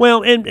control.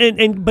 Well,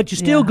 but you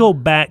still go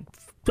back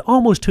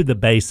almost to the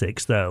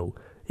basics, though.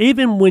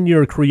 Even when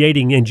you're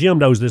creating, and Jim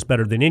knows this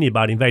better than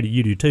anybody, and Veda,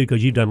 you do too,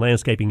 because you've done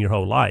landscaping your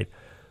whole life.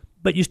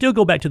 But you still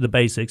go back to the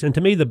basics, and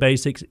to me, the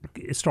basics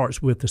it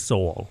starts with the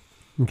soil.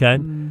 Okay.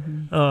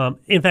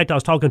 In fact, I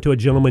was talking to a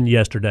gentleman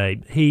yesterday.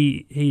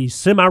 He's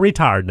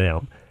semi-retired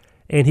now,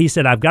 and he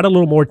said, I've got a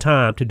little more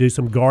time to do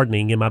some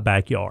gardening in my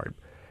backyard.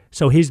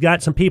 So he's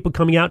got some people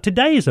coming out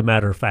today, as a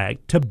matter of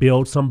fact, to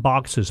build some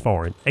boxes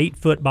for him,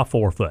 8-foot by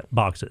 4-foot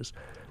boxes.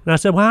 And I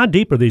said, well, how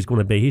deep are these going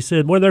to be? He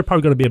said, well, they're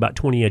probably going to be about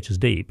 20 inches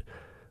deep.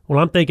 Well,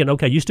 I'm thinking,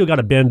 okay, you still got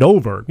to bend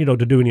over,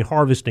 to do any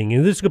harvesting,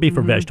 and this is going to be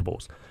for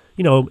vegetables.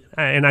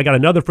 And I got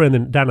another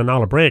friend down in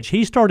Olive Branch.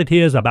 He started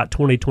his about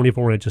 20,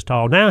 24 inches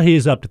tall. Now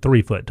he's up to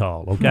 3 foot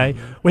tall, okay?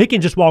 Well, he can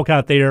just walk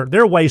out there.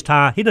 They're waist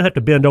high. He doesn't have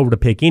to bend over to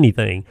pick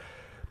anything.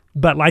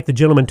 But like the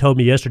gentleman told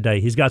me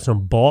yesterday, he's got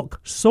some bulk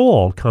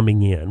soil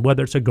coming in,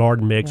 whether it's a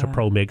garden mix or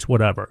pro mix,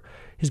 whatever.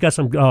 He's got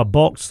some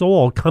bulk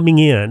soil coming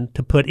in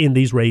to put in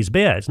these raised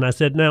beds. And I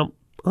said, now,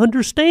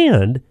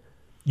 understand,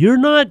 you're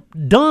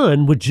not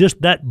done with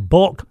just that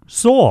bulk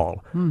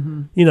soil.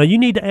 You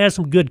need to add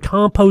some good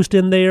compost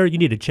in there. You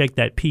need to check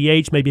that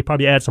pH, maybe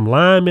probably add some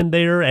lime in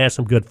there, add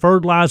some good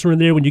fertilizer in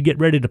there when you get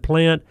ready to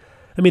plant.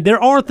 I mean,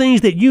 there are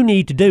things that you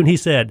need to do. And he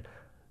said,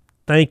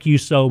 thank you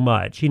so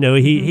much.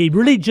 He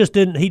really just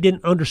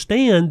didn't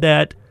understand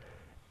that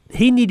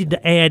he needed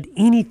to add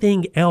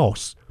anything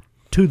else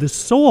to the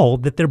soil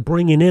that they're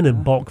bringing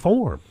in bulk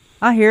form.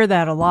 I hear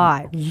that a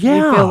lot. Yeah.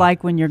 You feel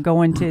like when you're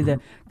going to the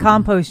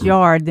compost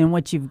yard, then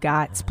what you've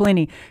got is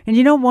plenty. And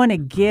you don't want to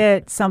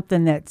get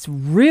something that's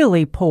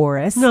really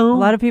porous. No. A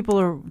lot of people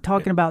are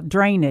talking about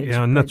drainage.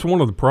 Yeah, and that's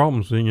one of the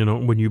problems,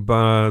 when you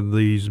buy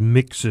these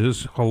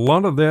mixes, a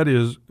lot of that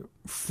is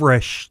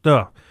fresh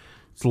stuff.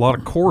 It's a lot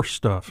of coarse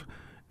stuff.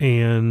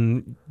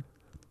 And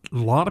a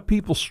lot of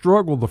people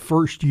struggle the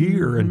first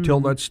year until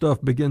that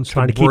stuff begins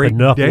Trying to break keep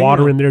enough down.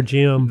 water in there,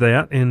 Jim.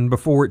 And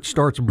before it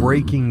starts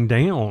breaking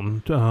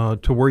down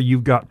to where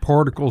you've got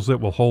particles that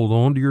will hold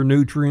on to your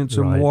nutrients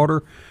and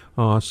water.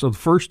 So the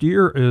first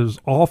year is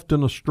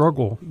often a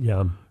struggle.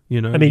 Yeah.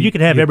 I mean, you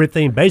could have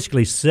everything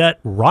basically set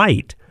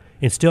right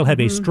and still have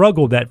a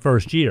struggle that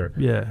first year.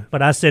 Yeah.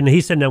 But he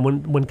said, now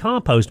when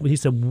compost, he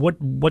said, what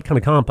kind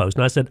of compost?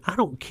 And I said, I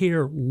don't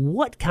care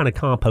what kind of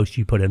compost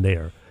you put in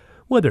there.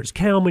 Whether it's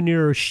cow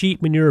manure,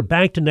 sheep manure,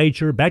 back to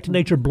nature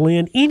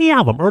blend, any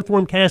of them,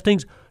 earthworm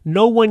castings,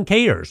 no one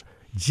cares.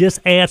 Just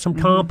add some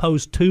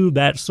compost to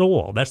that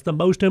soil. That's the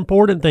most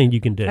important thing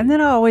you can do. And then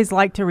I always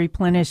like to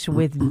replenish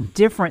with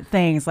different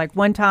things. Like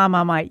one time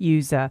I might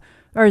use a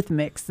earth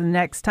mix. The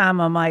next time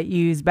I might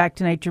use back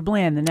to nature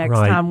blend. The next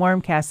time worm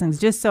castings,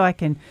 just so I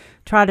can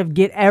try to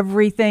get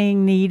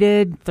everything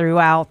needed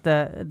throughout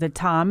the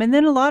time. And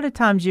then a lot of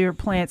times your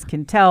plants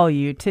can tell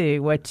you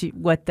too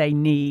what they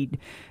need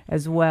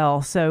as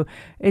well. So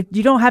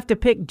you don't have to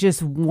pick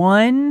just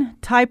one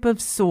type of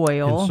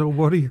soil. And so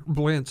what are your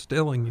plants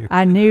telling you?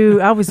 I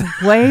knew I was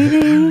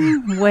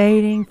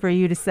waiting for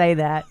you to say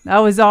that. I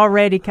was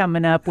already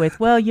coming up with,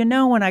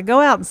 when I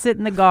go out and sit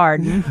in the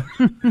garden,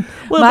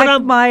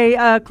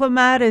 my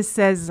clematis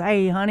says,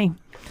 hey, honey,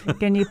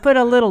 can you put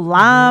a little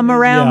lime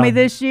around me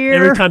this year?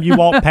 Every time you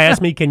walk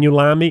past me, can you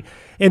lime me?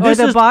 And or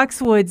the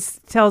boxwoods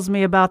tells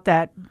me about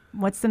that.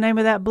 What's the name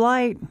of that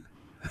blight?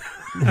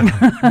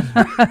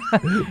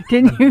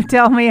 Can you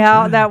tell me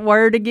how that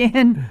word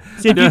again?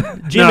 See, if you,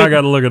 Jim, I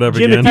got to look it up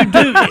Jim,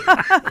 again.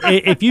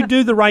 if you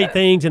do the right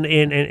things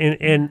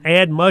and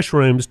add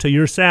mushrooms to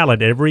your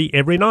salad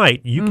every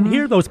night, you can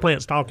hear those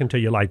plants talking to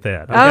you like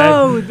that. Okay?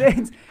 Oh,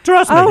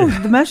 Trust me. Oh,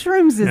 the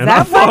mushrooms, is And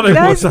that what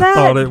does I that?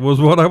 thought it was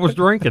what I was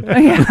drinking.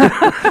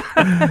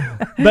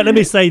 But let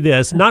me say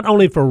this, not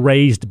only for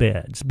raised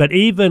beds, but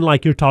even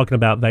like you're talking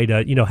about,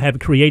 Veda,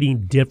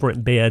 creating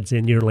different beds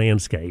in your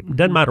landscape.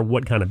 Doesn't matter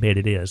what kind of bed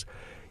it is.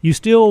 You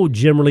still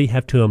generally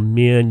have to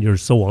amend your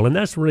soil. And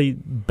that's really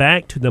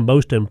back to the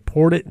most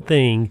important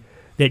thing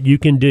that you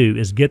can do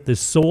is get the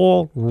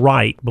soil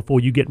right before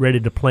you get ready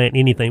to plant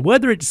anything,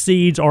 whether it's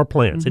seeds or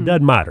plants. It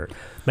doesn't matter.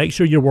 Make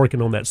sure you're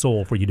working on that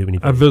soil before you do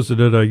anything. I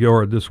visited a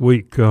yard this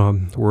week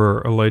where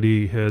a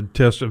lady had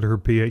tested her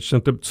pH,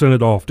 sent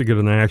it off to get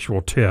an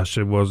actual test.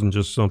 It wasn't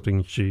just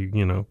something she,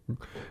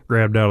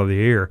 grabbed out of the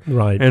air.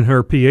 Right. And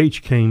her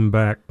pH came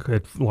back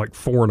at like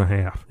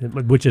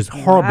 4.5, which is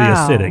horribly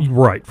acidic.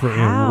 Right.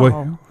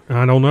 How?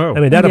 I don't know. I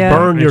mean, that'll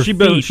burn your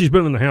feet. She's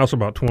been in the house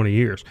about 20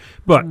 years,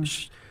 but.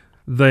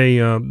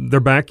 Their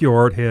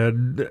backyard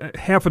had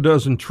half a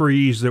dozen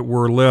trees that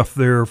were left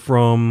there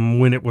from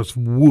when it was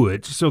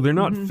woods, so they're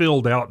not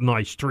filled out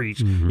nice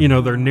trees.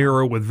 They're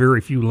narrow with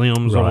very few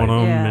limbs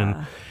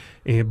on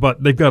them,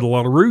 but they've got a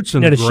lot of roots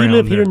in the ground. Does she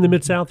live here in the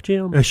Mid-South,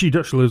 Jim? She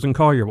lives in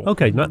Collierville.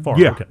 Okay, not far.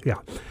 Yeah, okay. yeah.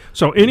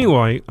 So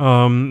anyway,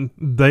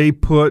 they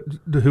put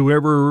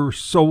whoever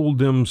sold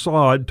them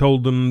sod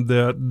told them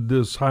that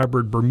this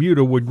hybrid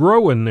Bermuda would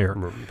grow in there.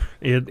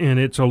 And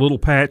it's a little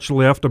patch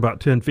left about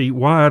 10 feet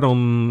wide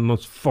on the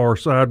far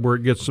side where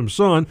it gets some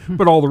sun,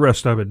 but all the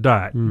rest of it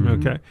died.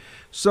 Okay.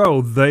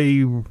 So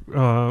they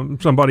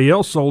somebody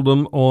else sold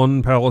them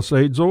on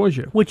Palisade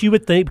zoysia. Which you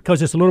would think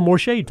because it's a little more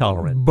shade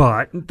tolerant.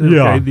 But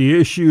the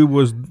issue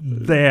was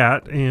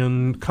that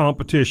and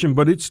competition,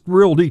 but it's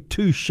really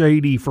too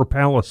shady for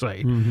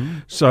Palisade.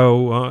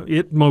 So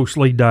it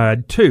mostly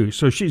died too.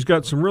 So she's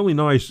got some really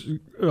nice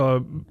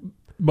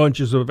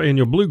bunches of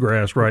annual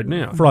bluegrass right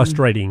now.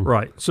 Frustrating.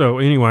 Right. So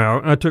anyway,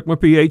 I took my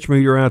pH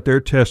meter out there,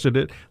 tested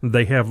it.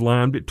 They have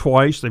limed it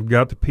twice. They've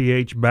got the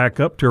pH back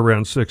up to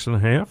around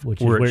 6.5,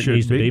 which is where it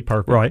needs to be.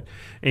 Perfect. Right.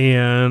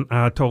 And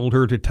I told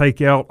her to take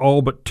out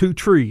all but 2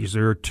 trees.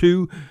 There are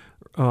 2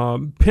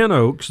 pin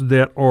oaks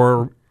that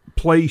are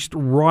placed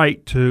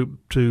right to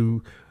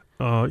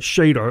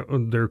shade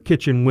their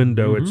kitchen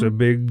window. It's a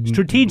big...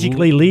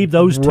 Strategically leave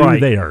those 2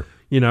 there.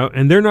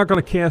 And they're not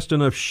going to cast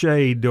enough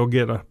shade. They'll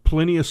get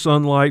plenty of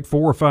sunlight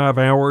 4 or 5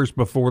 hours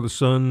before the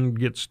sun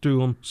gets to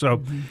them.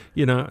 So,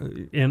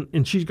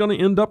 and she's going to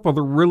end up with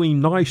a really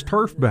nice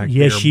turf back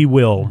there. Yes, she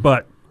will.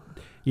 But,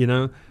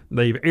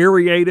 they've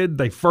aerated,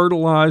 they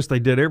fertilized, they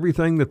did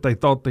everything that they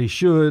thought they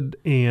should,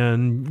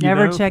 and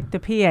never checked the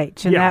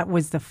pH, and that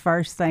was the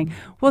first thing.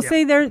 Well,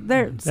 see, her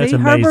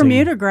amazing.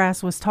 Bermuda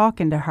grass was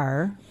talking to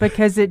her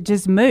because it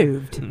just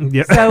moved.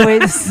 Yeah. So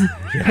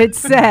it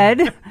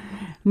said,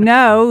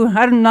 no,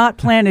 I'm not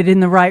planted in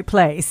the right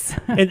place.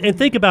 and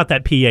think about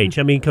that pH.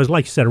 I mean, because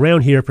like you said,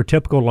 around here for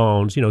typical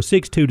lawns,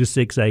 6.2 to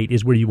 6.8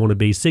 is where you want to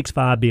be.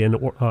 6.5 being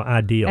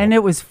ideal. And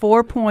it was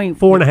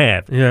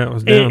 4.5. Yeah, it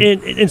was down.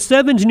 And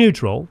 7's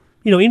neutral.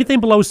 Anything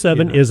below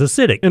 7 is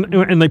acidic.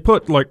 And they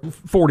put like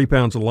 40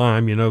 pounds of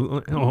lime,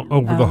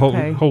 over the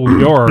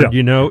whole yard,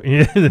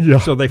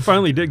 And so they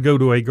finally did go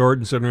to a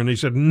garden center and they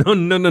said, no,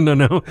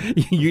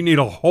 you need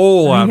a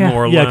whole lot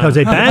more lime. Yeah, because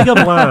a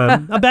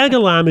bag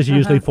of lime is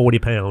usually 40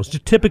 pounds,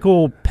 just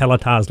typical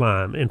pelletized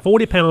lime. And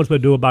 40 pounds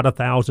would do about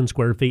 1,000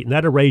 square feet, and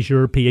that'll raise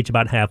your pH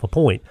about half a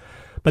point.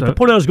 But the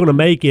point I was going to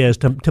make is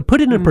to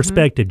put it in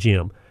perspective,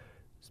 Jim,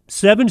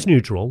 7's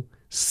neutral.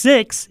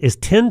 6 is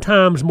 10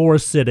 times more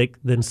acidic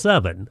than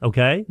 7,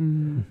 okay?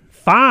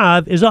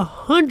 5 is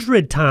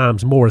 100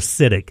 times more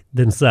acidic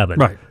than 7.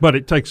 Right, but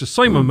it takes the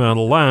same amount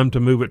of lime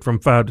to move it from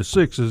 5 to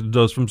 6 as it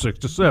does from 6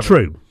 to 7.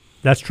 True.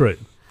 That's true.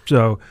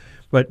 So,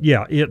 but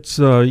yeah, it's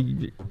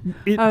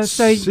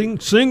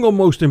single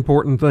most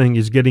important thing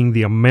is getting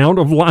the amount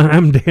of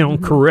lime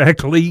down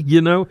correctly,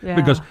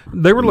 because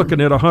they were looking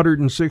at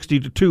 160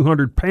 to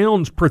 200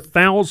 pounds per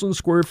 1,000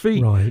 square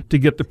feet to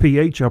get the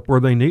pH up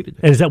where they needed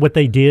it. And is that what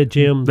they did,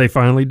 Jim? They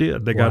finally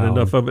did. They got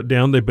enough of it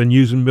down. They've been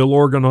using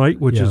Milorganite,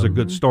 which is a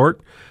good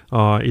start.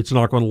 It's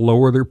not going to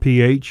lower their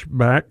pH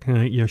back.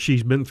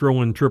 She's been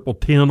throwing triple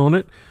 10 on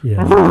it.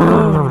 Yeah.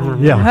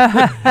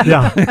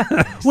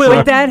 Well,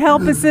 would that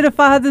help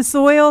acidify the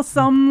soil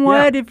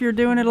somewhat if you're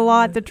doing it a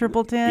lot, the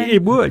triple 10?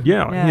 It would,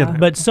 yeah.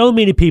 But so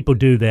many people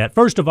do that.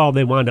 First of all,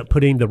 they wind up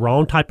putting the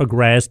wrong type of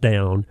grass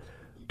down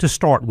to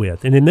start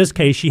with. And in this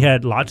case, she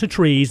had lots of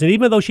trees. And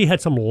even though she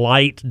had some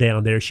light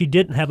down there, she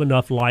didn't have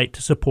enough light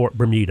to support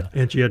Bermuda.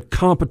 And she had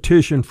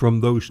competition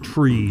from those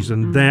trees,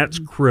 and that's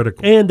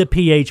critical. And the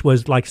pH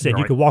was, like I said,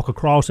 you could walk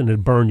across and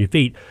it'd burn your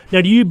feet. Now,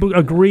 do you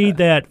agree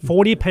that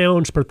 40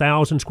 pounds per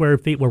 1,000 square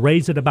feet will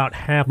raise it about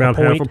half a point?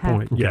 About half a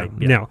point, yeah.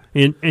 Now,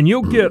 and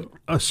you'll get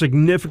a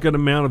significant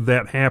amount of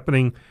that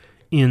happening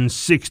in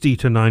 60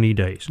 to 90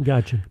 days.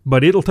 Gotcha.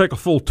 But it'll take a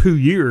full 2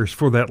 years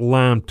for that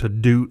lime to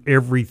do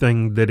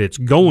everything that it's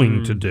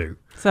going to do.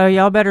 So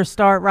y'all better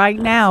start right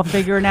now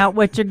figuring out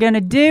what you're going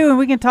to do, and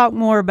we can talk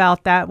more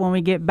about that when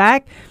we get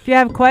back. If you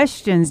have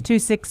questions,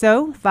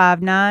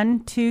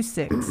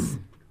 260-5926.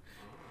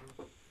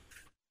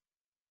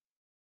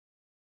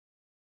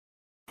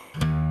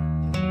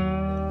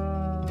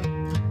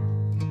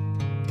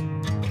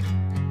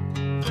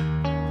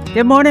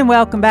 Good morning.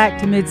 Welcome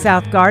back to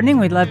Mid-South Gardening.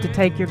 We'd love to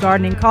take your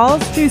gardening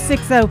calls,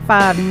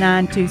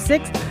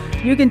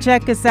 260-5926. You can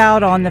check us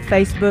out on the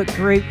Facebook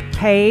group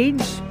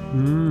page,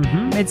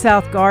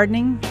 Mid-South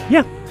Gardening.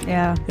 Yeah.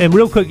 Yeah. And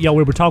real quick, y'all,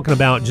 we were talking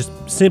about just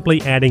simply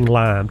adding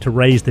lime to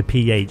raise the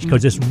pH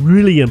because it's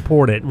really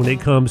important when it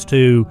comes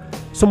to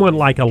someone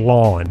like a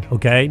lawn,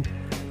 okay?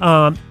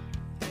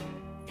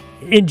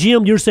 And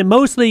Jim, you're saying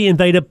mostly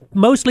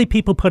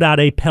people put out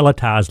a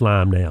pelletized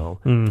lime now.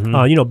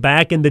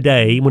 Back in the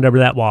day, whenever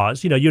that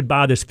was, you'd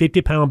buy this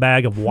 50-pound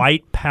bag of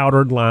white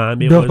powdered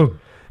lime.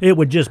 It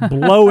would just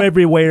blow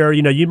everywhere.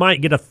 You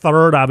might get a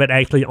third of it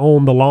actually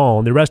on the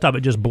lawn. The rest of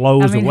it just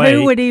blows away.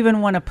 Who would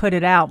even want to put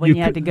it out when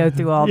you had to go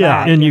through all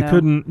that? And you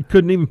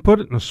couldn't even put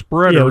it in a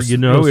spreader. It was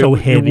so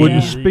heavy. It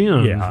wouldn't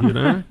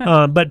spin.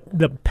 But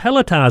the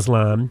pelletized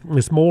lime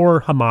is more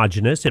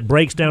homogeneous. It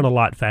breaks down a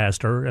lot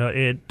faster.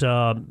 It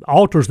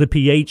alters the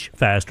pH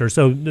faster.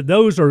 So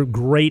those are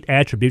great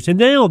attributes. And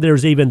now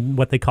there's even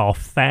what they call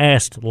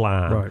fast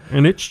lime. Right.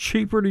 And it's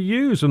cheaper to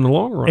use in the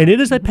long run. And it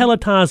is a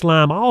pelletized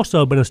lime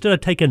also, but instead of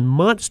taking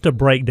months to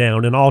break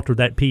down and alter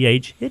that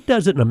pH, it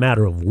does it in a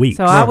matter of weeks.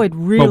 So I would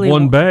really... But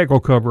one bag will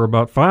cover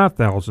about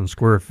 5,000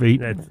 square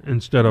feet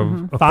instead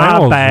of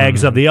 5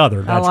 bags of the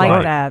other. That's I like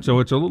right. that. So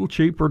it's a little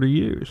cheaper to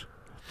use.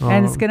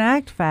 And it's going to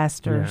act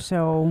faster. Yeah.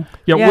 So,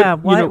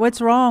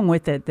 what's wrong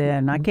with it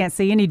then? I can't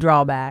see any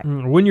drawback.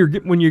 When you're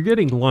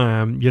getting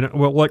lime,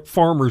 like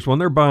farmers, when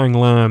they're buying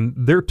lime,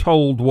 they're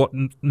told what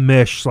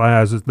mesh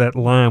sizes that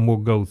lime will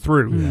go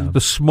through. Yeah. The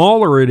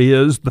smaller it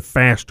is, the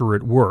faster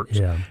it works.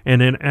 Yeah.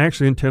 And then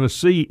actually in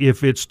Tennessee,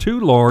 if it's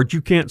too large,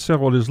 you can't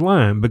sell it as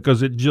lime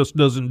because it just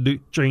doesn't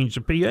change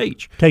the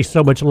pH. Takes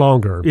so much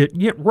longer.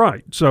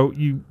 Right. So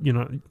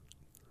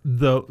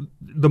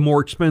the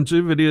more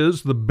expensive it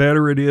is, the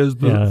better it is,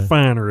 the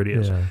finer it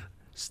is. Yeah.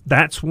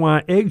 That's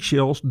why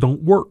eggshells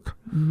don't work,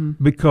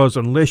 because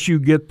unless you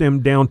get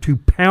them down to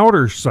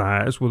powder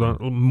size with a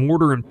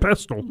mortar and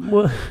pestle,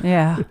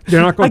 they're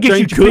not going to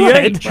change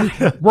pH.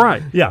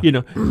 Right. Yeah.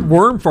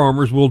 Worm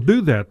farmers will do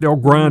that. They'll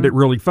grind it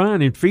really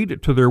fine and feed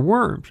it to their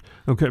worms.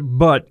 Okay.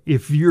 But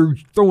if you're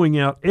throwing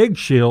out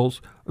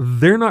eggshells,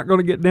 they're not going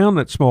to get down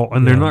that small,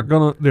 and they're not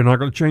going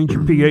to change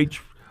your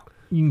pH.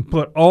 You can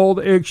put all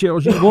the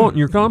eggshells you want in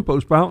your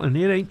compost pile, and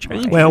it ain't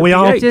changing. Well,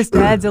 it just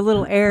adds a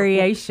little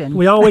aeration.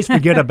 We always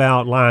forget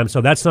about lime, so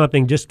that's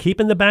something just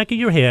keep in the back of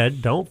your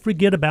head. Don't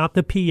forget about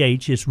the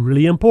pH. It's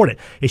really important.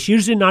 It's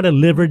usually not a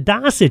live or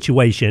die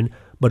situation,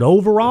 but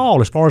overall,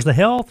 as far as the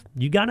health,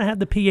 you got to have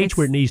the pH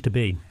where it needs to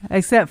be.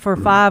 Except for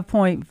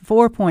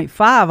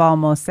 4.5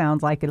 almost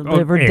sounds like a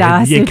live or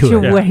die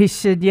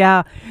situation.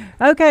 Yeah.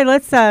 Okay,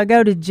 let's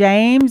go to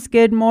James.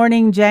 Good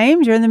morning,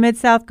 James. You're in the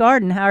Mid-South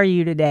Garden. How are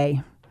you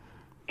today?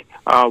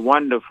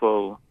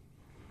 Wonderful.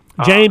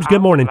 James,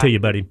 good morning to you,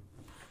 buddy.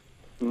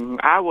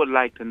 I would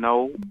like to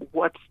know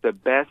what's the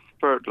best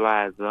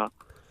fertilizer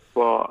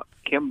for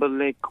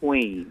Kimberly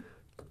Queen,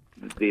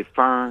 the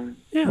fern.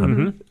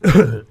 Yeah.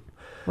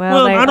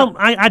 Well,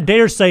 I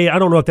dare say I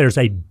don't know if there's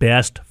a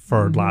best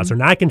fertilizer.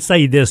 And I can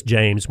say this,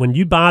 James, when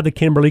you buy the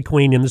Kimberly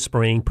Queen in the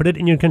spring, put it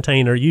in your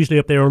container, usually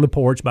up there on the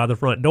porch by the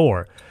front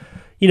door.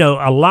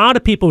 A lot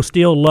of people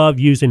still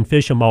love using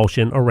fish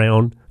emulsion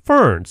around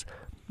ferns.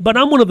 But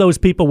I'm one of those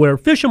people where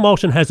fish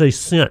emulsion has a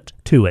scent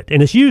to it,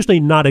 and it's usually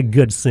not a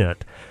good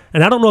scent.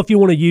 And I don't know if you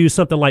want to use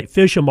something like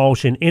fish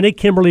emulsion in a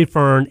Kimberly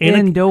fern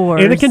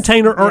indoors in a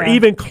container or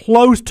even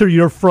close to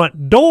your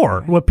front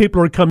door when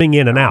people are coming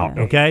in and out,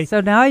 okay?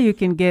 So now you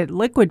can get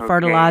liquid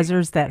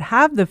fertilizers that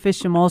have the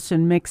fish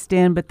emulsion mixed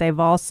in, but they've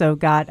also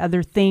got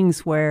other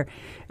things where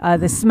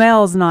the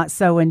smell's not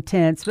so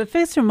intense. But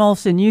fish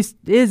emulsion used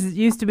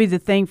to be the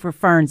thing for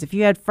ferns. If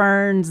you had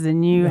ferns,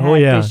 then you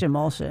had fish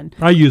emulsion.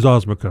 I use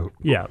Osmocote.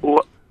 Yeah.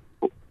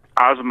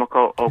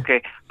 Osmocote,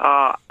 okay.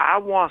 I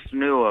once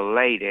knew a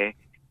lady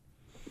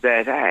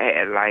that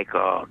had like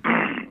a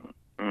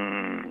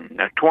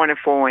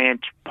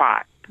 24-inch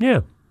pot. Yeah.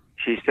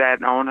 She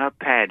sat on her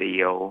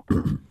patio.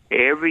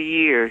 Every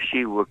year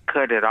she would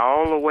cut it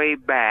all the way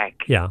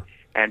back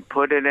and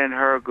put it in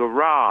her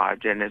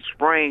garage. And in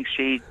spring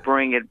she'd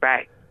bring it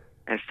back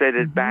and set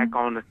it back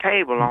on the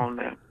table on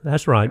the.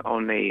 That's right.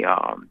 On the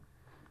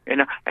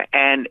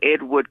and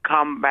it would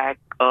come back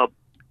up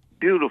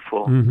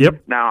beautiful.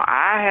 Yep. Now,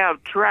 I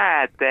have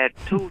tried that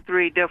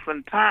 2-3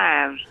 different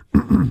times,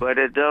 but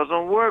it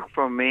doesn't work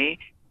for me.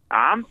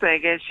 I'm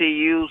thinking she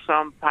used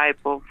some type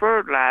of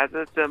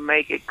fertilizer to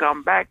make it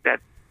come back.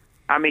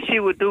 She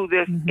would do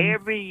this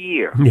every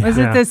year. Was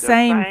it the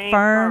same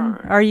fern?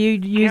 Are you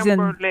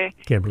using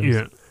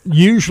Kimberly?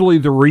 Usually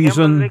the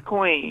reason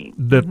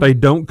that they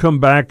don't come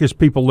back is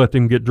people let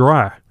them get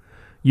dry.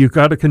 You've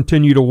got to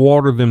continue to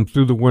water them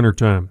through the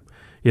wintertime.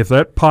 If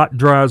that pot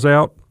dries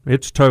out,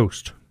 it's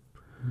toast.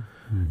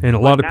 And a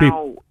lot of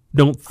people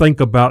don't think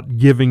about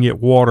giving it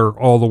water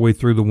all the way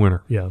through the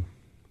winter. Yeah.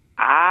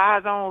 I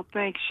don't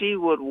think she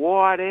would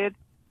water it.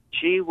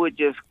 She would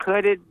just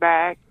cut it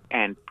back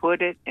and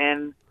put it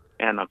in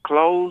a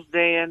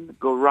closed-in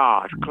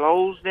garage,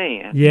 closed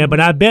in. Yeah, but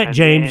I bet,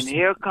 James. And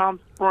here comes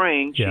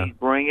spring. She'd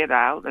bring it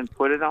out and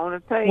put it on the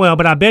table. Well,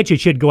 but I bet you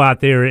she'd go out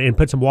there and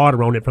put some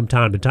water on it from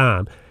time to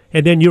time.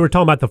 And then you were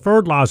talking about the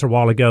fertilizer a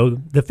while ago.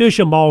 The fish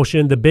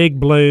emulsion, the Big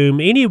Bloom,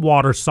 any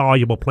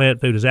water-soluble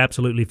plant food is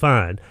absolutely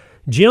fine.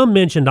 Jim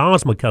mentioned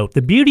Osmocote.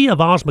 The beauty of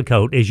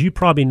Osmocote, as you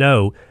probably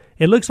know,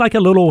 it looks like a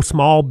little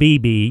small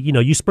BB. You know,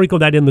 you sprinkle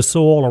that in the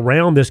soil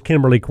around this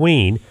Kimberly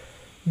Queen.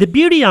 The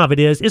beauty of it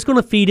is it's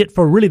going to feed it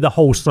for really the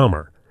whole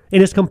summer.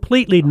 And it's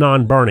completely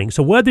non-burning.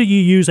 So whether you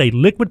use a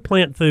liquid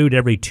plant food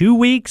every 2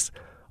 weeks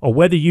or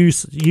whether you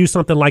use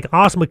something like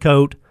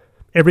Osmocote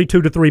every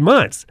 2 to 3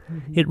 months,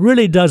 it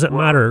really doesn't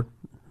matter.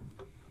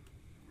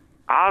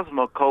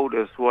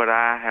 Osmocote is what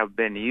I have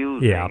been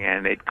using,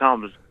 and it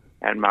comes,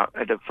 and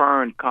the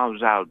fern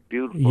comes out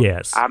beautiful.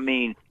 Yes. I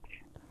mean,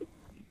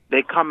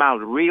 they come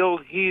out real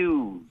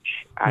huge.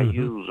 I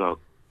use a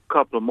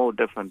couple of more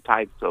different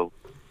types of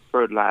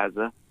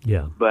fertilizer.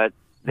 Yeah. But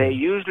they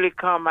usually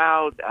come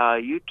out,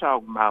 you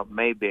talking about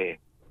maybe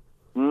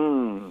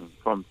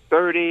from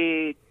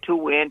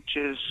 32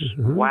 inches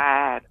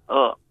wide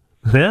up.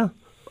 Yeah.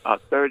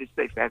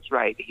 36, that's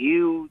right.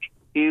 Huge.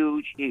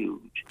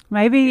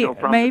 Maybe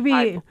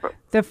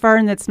the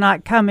fern that's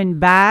not coming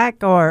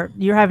back or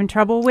you're having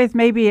trouble with,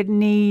 maybe it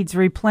needs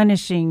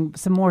replenishing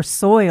some more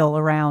soil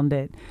around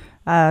it.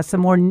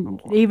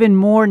 Even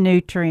more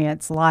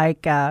nutrients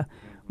like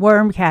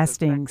worm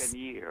castings.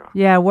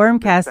 Yeah, worm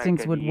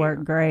castings would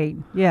work great.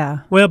 Yeah.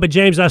 Well, but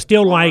James, I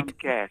still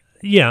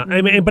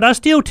but I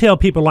still tell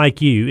people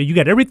like you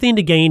got everything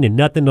to gain and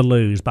nothing to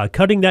lose by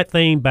cutting that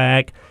thing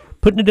back,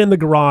 putting it in the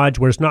garage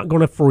where it's not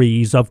going to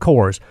freeze, of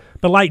course.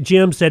 But like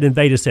Jim said and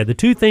Veda said, the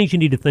two things you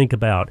need to think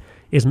about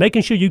is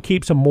making sure you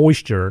keep some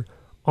moisture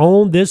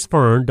on this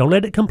fern. Don't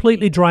let it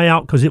completely dry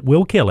out because it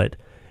will kill it.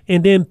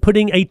 And then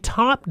putting a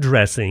top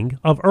dressing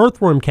of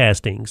earthworm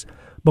castings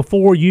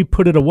before you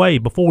put it away,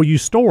 before you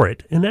store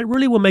it. And that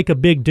really will make a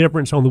big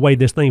difference on the way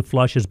this thing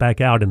flushes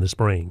back out in the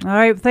spring. All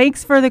right.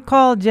 Thanks for the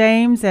call,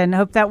 James, and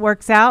hope that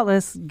works out.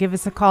 Give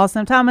us a call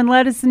sometime and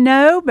let us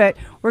know. But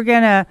we're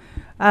going to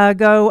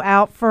go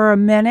out for a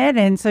minute,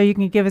 and so you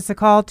can give us a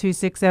call,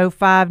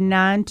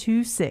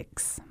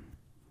 260-5926.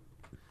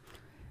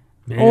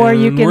 Or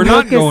you can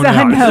look us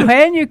up. No,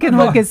 and you can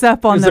look us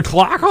up on the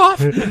clock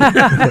off?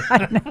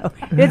 I know.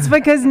 It's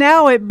because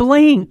now it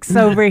blinks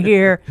over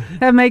here.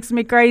 That makes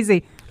me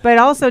crazy. But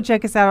also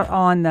check us out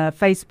on the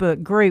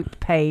Facebook group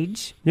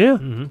page. Yeah.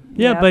 Mm-hmm.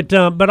 Yeah,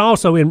 yep. But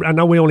also, I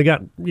know we only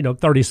got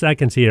 30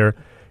 seconds here,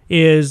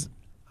 is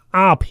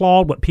I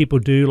applaud what people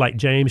do, like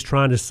James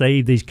trying to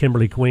save these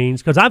Kimberly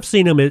Queens, because I've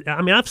seen them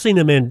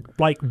in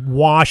like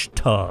wash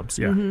tubs,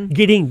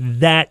 getting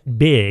that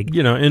big.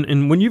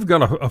 And when you've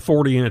got a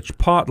 40-inch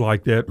pot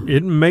like that,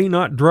 it may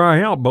not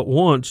dry out but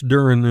once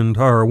during the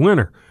entire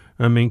winter.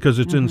 I mean, because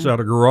it's inside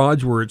a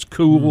garage where it's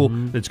cool,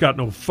 it's got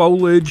no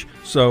foliage,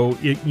 so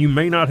you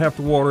may not have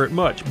to water it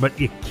much, but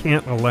you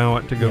can't allow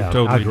it to go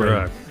totally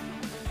dry.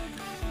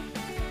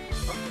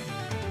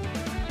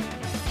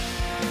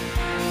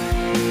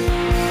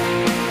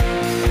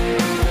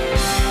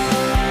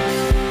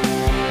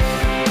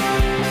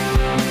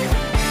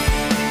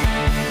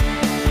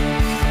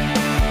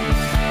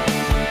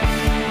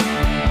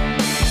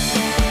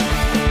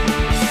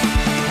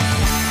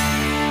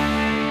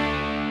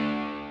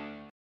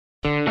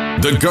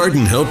 The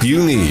garden help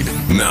you need.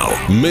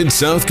 Now,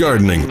 Mid-South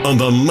Gardening on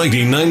the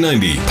Mighty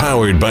 990,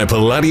 powered by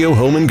Palladio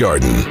Home and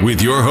Garden,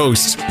 with your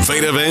hosts,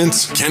 Veda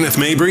Vance, Kenneth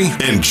Mabry,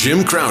 and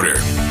Jim Crowder.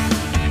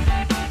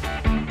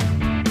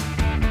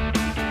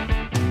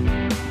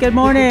 Good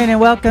morning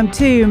and welcome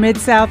to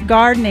Mid-South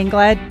Gardening.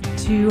 Glad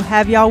to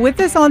have y'all with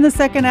us on the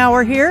second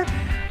hour here.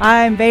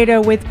 I'm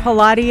Veda with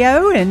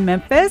Palladio in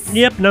Memphis.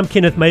 Yep, and I'm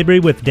Kenneth Mabry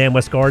with Dan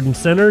West Garden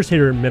Centers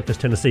here in Memphis,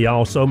 Tennessee.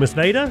 Also, Miss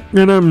Veda.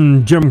 And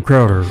I'm Jim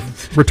Crowder,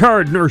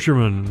 retired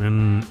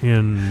nurseryman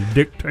and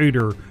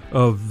dictator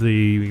of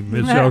the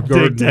Mid-South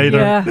Garden.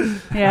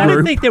 Yeah. I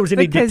didn't think there was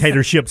any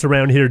dictatorships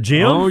around here,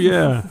 Jim. Oh,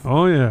 yeah.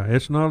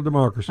 It's not a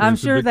democracy. I'm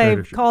sure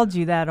they've called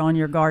you that on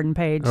your garden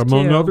page,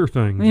 among other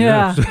things.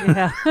 Yeah.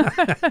 Yes.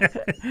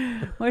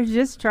 Yeah. We're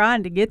just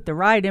trying to get the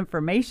right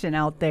information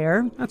out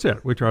there. That's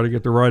it. We try to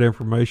get the right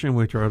information.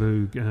 We try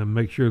to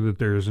make sure that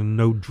there's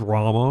no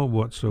drama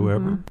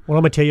whatsoever. Well,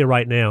 I'm going to tell you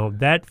right now,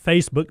 that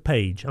Facebook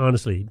page,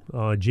 honestly,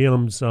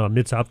 Jim's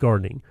Mid-South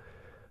Gardening,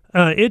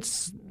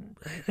 it's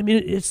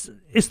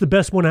the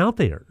best one out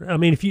there. I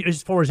mean,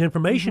 as far as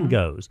information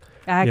goes.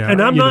 And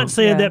I'm not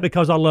saying that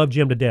because I love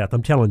Jim to death.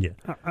 I'm telling you.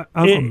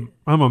 I'm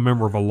a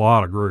member of a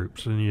lot of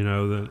groups, and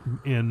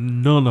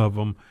and none of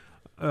them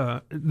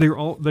they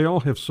all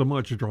have so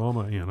much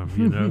drama in them,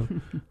 you know.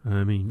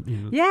 I mean, you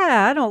know,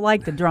 yeah, I don't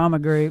like the drama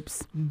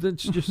groups.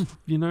 That's just,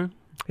 you know.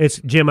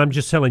 It's Jim. I'm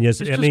just telling you. It's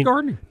just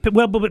gardening.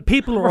 Well, but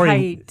people are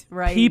right.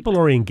 People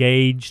are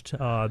engaged.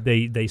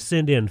 They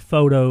send in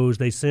photos.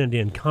 They send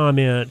in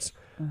comments.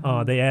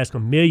 They ask a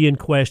million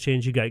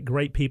questions. You got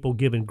great people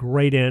giving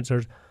great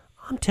answers.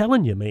 I'm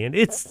telling you, man.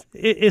 It's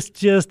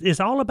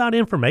all about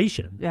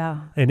information.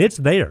 Yeah, and it's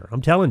there.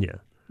 I'm telling you.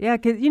 Yeah,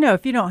 because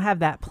if you don't have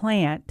that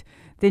plant,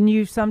 then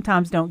you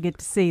sometimes don't get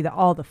to see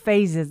all the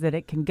phases that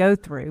it can go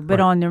through. But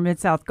on your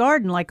Mid-South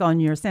garden, like on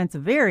your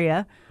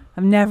Sansevieria,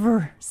 I've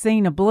never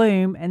seen a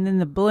bloom, and then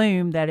the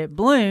bloom that it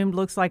bloomed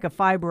looks like a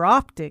fiber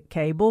optic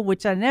cable,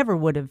 which I never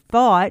would have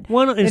thought.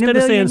 Well, instead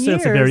of saying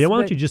Sansevieria, why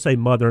don't you just say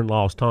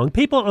mother-in-law's tongue?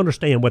 People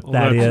understand what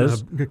that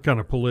is. Kind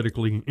of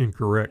politically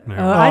incorrect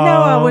now. I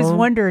know. I was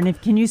wondering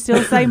can you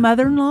still say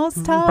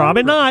mother-in-law's tongue?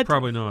 Probably not.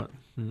 Probably not.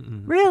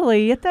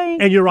 Really, you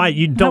think? And you're right.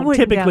 You don't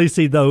typically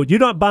see those. You're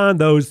not buying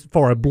those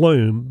for a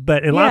bloom,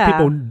 but a lot of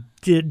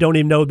people don't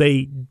even know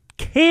they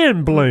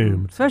can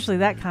bloom. Especially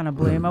that kind of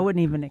bloom. I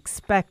wouldn't even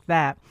expect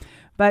that.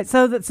 But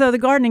so the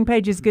gardening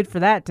page is good for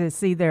that, to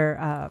see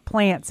their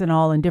plants and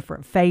all in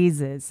different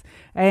phases,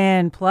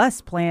 and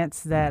plus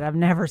plants that I've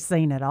never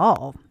seen at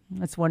all.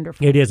 That's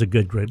wonderful. It is a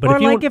good group.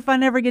 But if I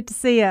never get to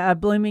see a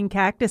blooming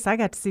cactus, I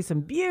got to see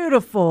some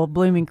beautiful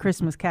blooming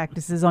Christmas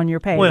cactuses on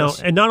your page. Well,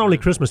 and not only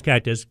Christmas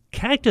cactus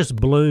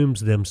blooms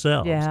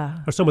themselves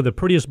are some of the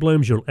prettiest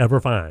blooms you'll ever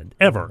find,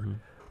 ever.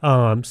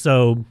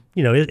 So,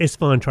 it's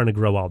fun trying to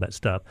grow all that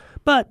stuff.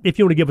 But if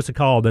you want to give us a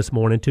call this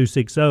morning,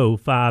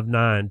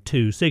 260-5926,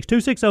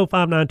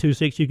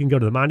 260-5926, you can go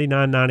to the Mighty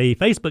 990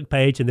 Facebook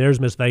page, and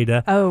there's Miss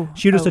Veda.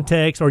 Shoot us a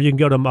text, or you can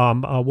go to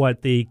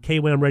the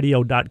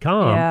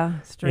KWAMradio.com. Yeah,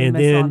 stream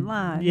us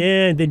online.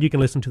 Yeah, and then you can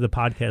listen to the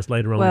podcast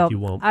later on if you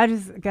want. I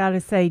just got to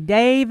say,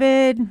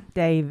 David,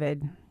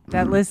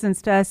 that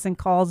listens to us and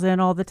calls in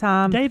all the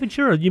time. David,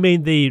 sure. You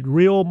mean the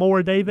real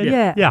more David?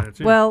 Yeah.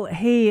 Well,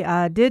 he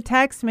did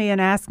text me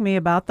and ask me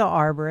about the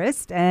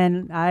arborist,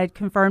 and I had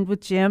confirmed with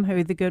Jim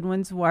who the good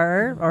ones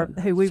were, or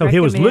who we recommend. So he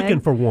was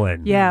looking for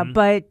one. Yeah,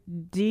 but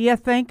do you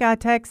think I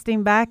texted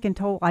him back and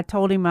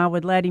told him I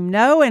would let him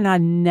know, and I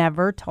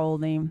never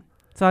told him.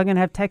 So I'm going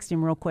to have to text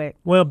him real quick.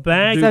 Well,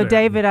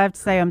 David, I have to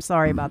say I'm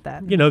sorry about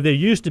that. There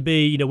used to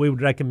be, we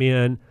would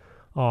recommend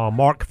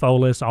Mark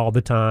Folis all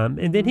the time,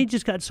 and then he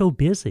just got so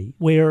busy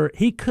where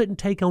he couldn't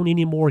take on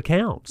any more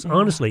accounts,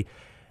 honestly.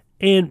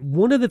 And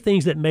one of the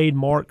things that made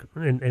Mark,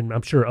 and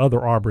I'm sure other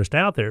arborists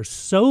out there,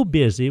 so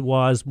busy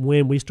was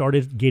when we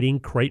started getting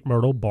crepe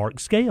myrtle bark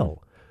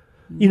scale.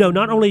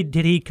 Not only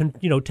did he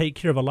take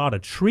care of a lot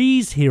of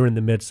trees here in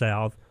the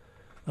Mid-South,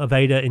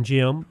 Veda and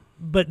Jim,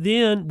 but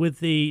then with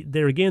the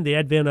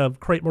advent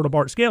of crepe myrtle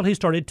bark scale, he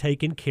started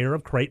taking care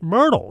of crepe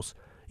myrtles.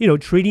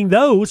 Treating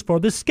those for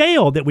the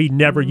scale that we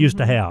never used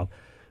to have.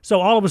 So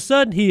all of a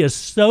sudden, he is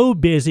so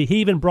busy. He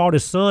even brought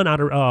his son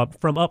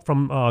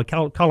from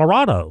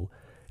Colorado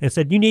and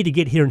said, "You need to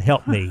get here and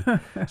help me."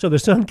 So the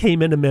son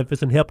came into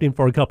Memphis and helped him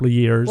for a couple of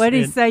years. What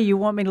did he say? You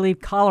want me to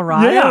leave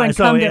Colorado and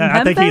come to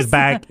Memphis? I think he's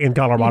back in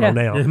Colorado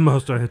now. It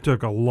must have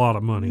took a lot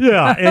of money.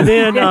 Yeah, and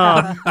then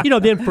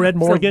then Fred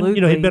Morgan,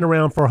 he'd been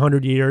around for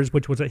 100 years,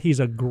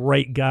 he's a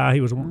great guy. He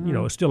was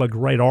still a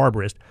great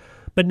arborist.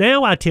 But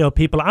now I tell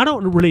people I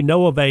don't really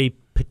know of a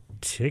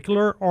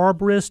particular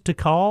arborist to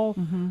call.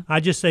 I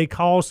just say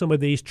call some of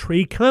these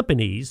tree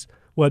companies,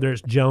 whether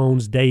it's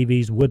Jones,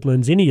 Davies,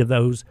 Woodlands, any of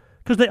those,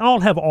 because they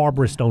all have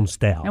arborists on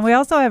staff. And we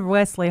also have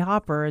Wesley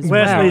Hopper as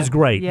well. Wesley's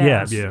great,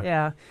 yes.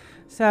 Yeah.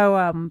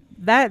 So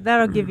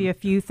that'll give you a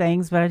few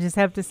things, but I just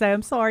have to say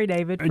I'm sorry,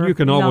 David. And you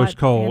can always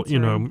call,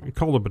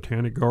 call the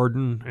Botanic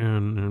Garden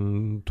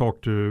and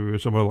talk to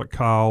somebody like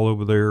Kyle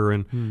over there,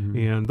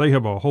 and they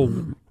have a whole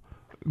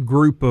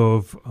group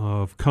of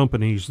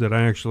companies that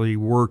actually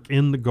work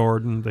in the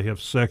garden. They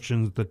have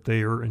sections that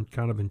they are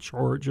kind of in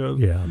charge of.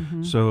 Yeah.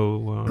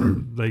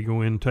 So they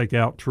go in, take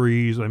out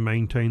trees. They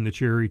maintain the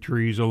cherry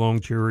trees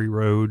along Cherry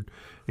Road,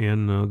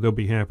 and they'll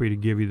be happy to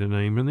give you the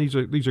name. And these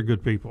are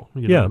good people.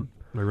 You know,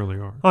 they really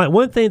are. All right.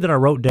 One thing that I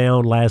wrote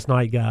down last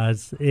night,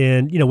 guys,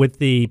 and with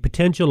the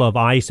potential of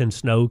ice and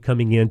snow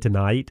coming in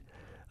tonight,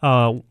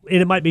 and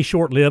it might be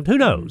short-lived. Who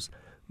knows?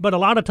 But a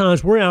lot of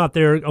times we're out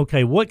there.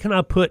 Okay, what can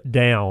I put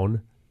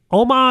down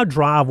on my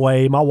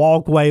driveway, my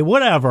walkway,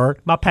 whatever,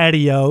 my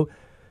patio,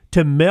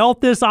 to melt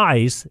this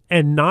ice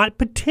and not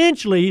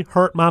potentially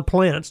hurt my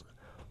plants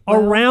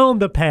around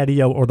the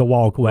patio or the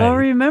walkway? Well,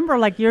 remember,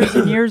 like years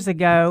and years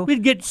ago,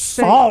 we'd get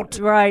salt.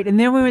 Right, and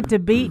then we went to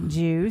beet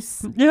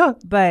juice. Yeah.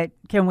 But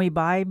can we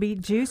buy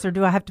beet juice, or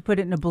do I have to put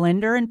it in a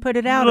blender and put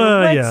it out?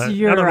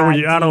 Your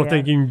idea? I don't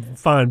think you can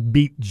find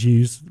beet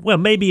juice. Well,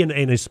 maybe in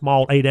a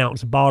small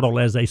 8-ounce bottle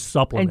as a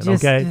supplement, and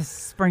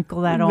just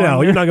sprinkle that on.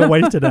 No, you're not going to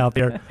waste it out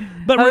there.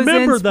 But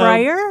remember,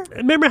 sprayer?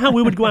 Remember how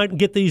we would go out and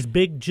get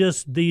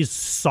these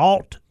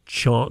salt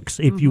chunks,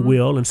 if you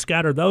will, and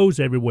scatter those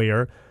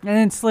everywhere. And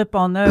then slip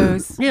on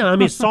those. Yeah, I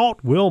mean,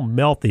 salt will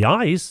melt the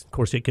ice. Of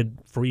course, it could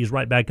freeze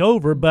right back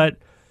over, but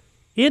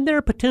Isn't there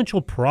a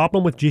potential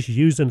problem with just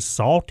using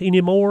salt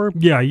anymore?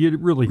 Yeah, you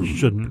really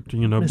shouldn't,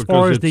 as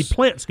far as the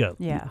plants go.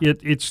 Yeah.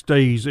 It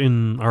stays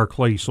in our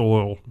clay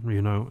soil,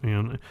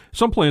 and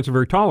some plants are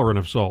very tolerant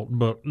of salt,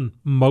 but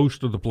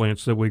most of the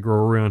plants that we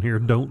grow around here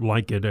don't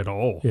like it at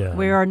all. Yeah.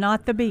 We are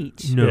not the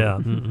beach. No. Yeah.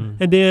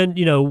 And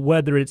then,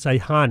 whether it's a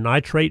high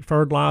nitrate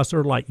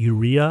fertilizer like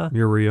urea,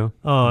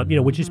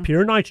 which is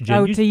pure nitrogen.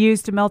 Oh, to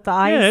use to melt the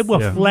ice? Yeah, it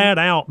will flat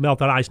out melt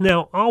that ice.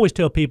 Now, I always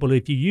tell people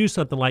if you use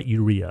something like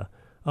urea,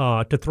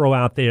 to throw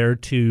out there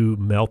to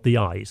melt the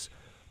ice.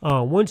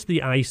 Once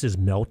the ice is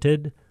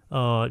melted,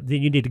 then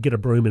you need to get a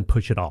broom and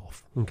push it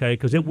off, okay?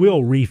 Because it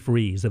will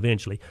refreeze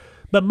eventually.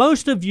 But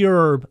most of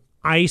your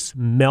ice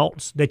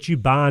melts that you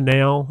buy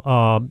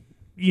now,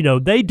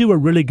 they do a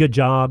really good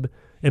job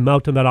in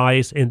melting that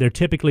ice, and they're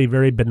typically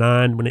very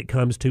benign when it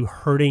comes to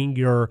hurting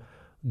your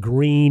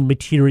green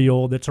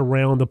material that's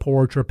around the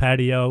porch or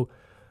patio.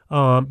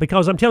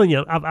 Because I'm telling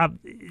you,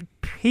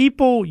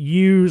 people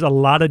use a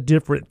lot of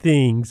different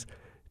things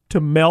to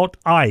melt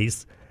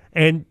ice.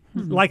 And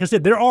like I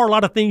said, there are a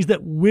lot of things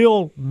that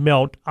will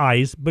melt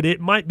ice, but it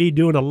might be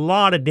doing a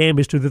lot of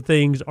damage to the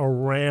things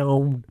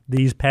around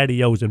these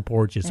patios and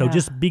porches. So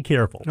just be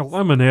careful. Well,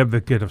 I'm an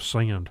advocate of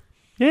sand.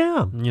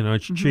 Yeah.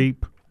 It's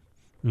cheap.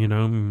 If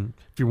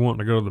you're wanting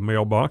to go to the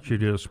mailbox, you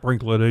just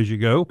sprinkle it as you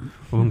go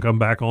and come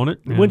back on it.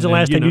 When's the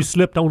last time you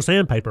slipped on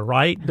sandpaper,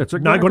 right? That's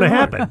not going to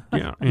happen.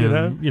 Yeah.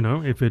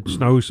 And, if it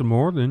snows some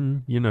more,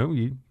 then,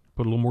 you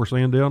put a little more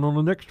sand down on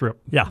the next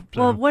trip. Yeah.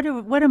 So.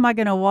 Well, what am I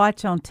going to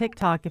watch on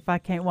TikTok if I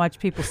can't watch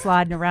people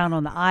sliding around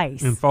on the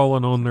ice? And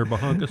falling on their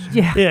bahunkus.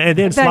 Yeah, and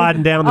then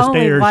sliding down the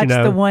stairs, watch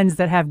the ones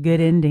that have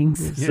good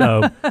endings.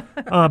 So,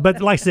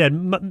 but like I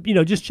said,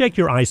 just check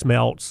your ice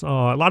melts. A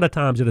lot of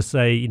times it'll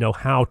say,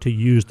 how to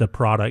use the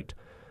product.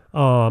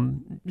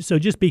 So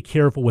just be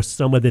careful with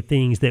some of the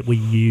things that we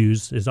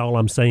use is all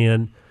I'm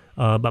saying.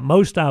 But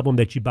most of them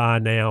that you buy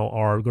now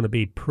are going to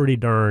be pretty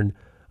darn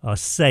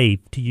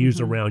safe to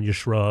use around your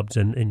shrubs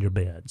and your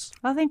beds.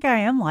 I think I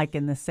am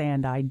liking the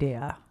sand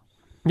idea.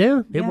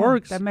 Yeah, it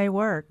works. That may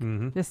work.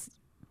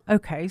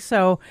 Okay,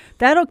 so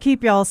that'll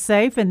keep y'all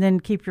safe and then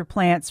keep your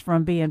plants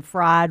from being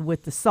fried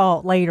with the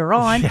salt later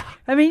on. Yeah.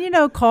 I mean,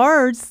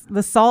 cars,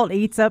 the salt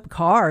eats up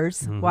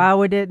cars. Why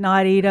would it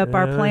not eat up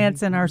our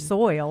plants and our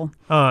soil?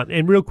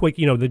 And real quick,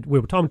 we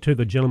were talking to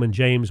the gentleman,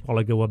 James, a while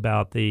ago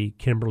about the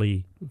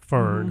Kimberly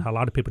fern. How a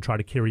lot of people try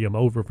to carry them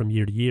over from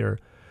year to year.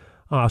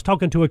 I was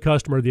talking to a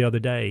customer the other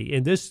day,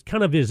 and this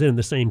kind of is in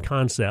the same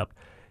concept,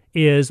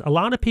 is a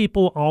lot of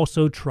people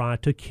also try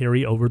to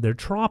carry over their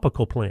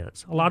tropical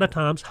plants. A lot of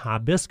times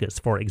hibiscus,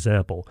 for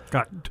example.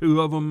 Got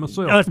 2 of them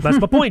myself. That's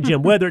my point,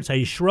 Jim. Whether it's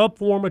a shrub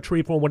form, a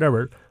tree form,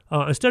 whatever,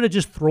 instead of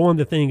just throwing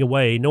the thing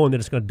away, knowing that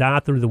it's going to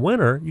die through the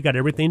winter, you got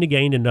everything to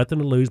gain and nothing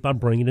to lose by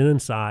bringing it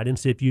inside and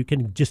see if you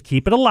can just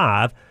keep it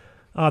alive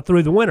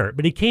through the winter.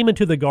 But he came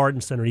into the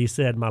garden center. He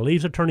said, my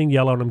leaves are turning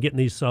yellow and I'm getting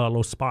these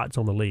little spots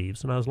on the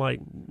leaves. And I was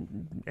like,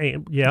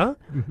 yeah?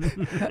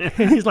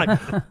 And he's like,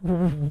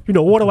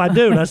 what do I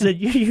do? And I said,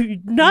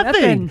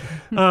 nothing.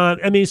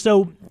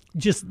 So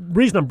just the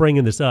reason I'm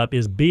bringing this up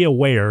is be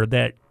aware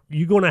that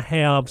you're going to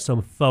have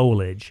some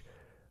foliage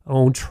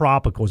on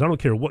tropicals. I don't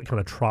care what kind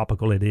of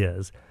tropical it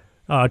is.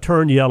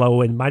 Turn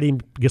yellow and might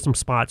even get some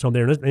spots on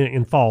there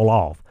and fall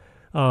off.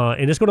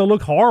 And it's going to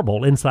look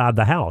horrible inside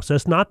the house.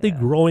 That's not the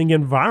growing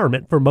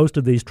environment for most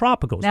of these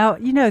tropicals.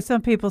 Now,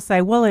 some people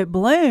say, well, it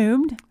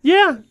bloomed.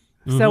 Yeah.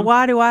 So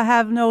why do I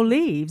have no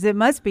leaves? It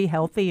must be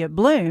healthy. It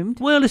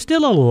bloomed. Well, it's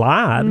still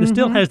alive. It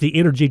still has the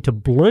energy to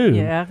bloom.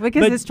 Yeah,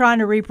 because it's trying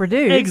to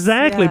reproduce.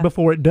 Exactly,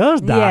 before it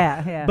does die.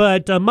 Yeah.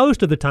 But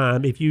most of the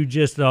time, if you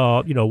just,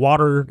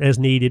 water as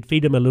needed,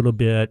 feed them a little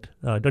bit,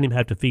 don't even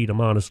have to feed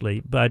them,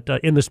 honestly. But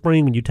in the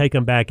spring, when you take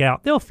them back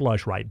out, they'll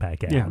flush right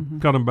back out. Yeah,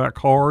 cut them back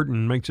hard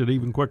and makes it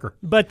even quicker.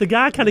 But the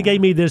guy kind of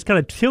gave me this, kind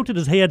of tilted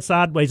his head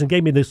sideways and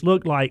gave me this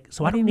look like,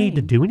 so I don't need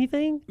to do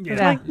anything? Yeah.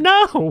 It's like,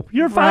 no,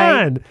 you're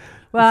fine.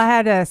 Well, I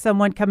had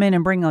someone come in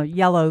and bring a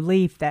yellow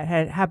leaf that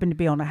had happened to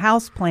be on a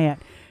house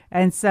plant.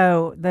 And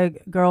so the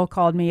girl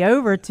called me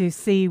over to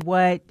see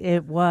what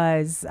it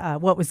was,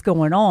 what was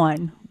going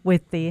on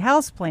with the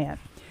house plant.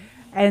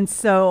 And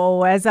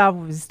so as I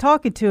was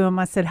talking to him,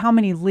 I said, how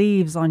many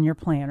leaves on your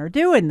plant are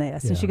doing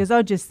this? And she goes,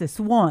 oh, just this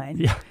one.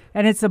 Yeah.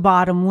 And it's a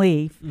bottom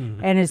leaf.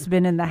 And it's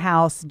been in the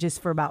house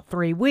just for about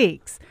 3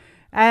 weeks.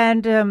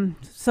 And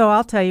so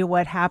I'll tell you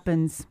what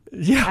happens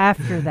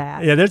after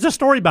that. Yeah, there's a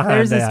story behind that.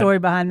 There's a story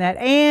behind that.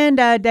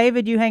 And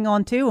David, you hang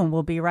on too, and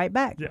we'll be right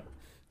back. Yeah.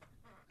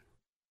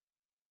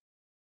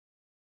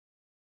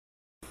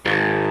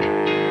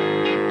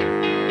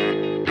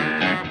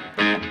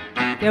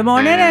 Good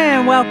morning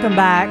and welcome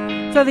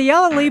back. So the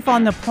yellow leaf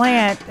on the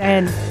plant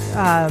and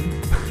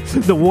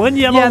the one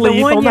yellow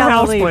leaf on the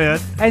house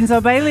plant. And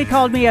so Bailey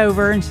called me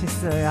over and she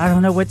said, I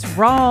don't know what's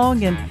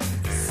wrong. And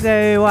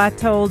so I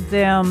told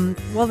them,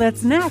 well,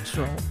 that's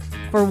natural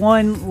for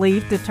one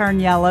leaf to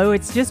turn yellow.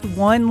 It's just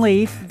one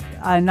leaf,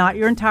 not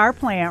your entire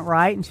plant,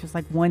 right? And she was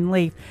like, one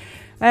leaf.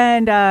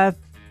 And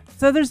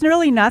So there's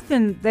really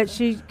nothing that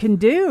she can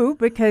do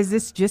because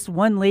it's just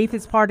one leaf.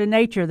 It's part of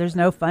nature. There's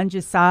no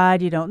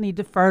fungicide. You don't need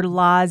to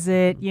fertilize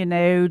it.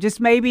 Just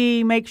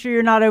maybe make sure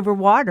you're not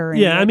overwatering.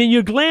 Yeah, I mean,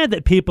 you're glad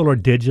that people are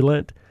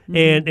vigilant.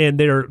 And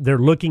they're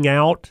looking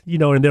out,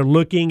 and they're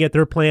looking at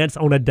their plants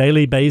on a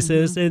daily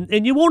basis,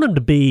 and you want them to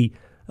be,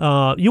 you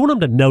want them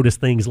to notice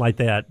things like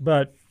that.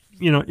 But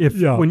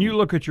when you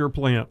look at your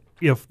plant,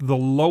 if the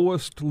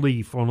lowest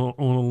leaf on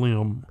a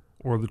limb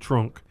or the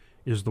trunk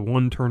is the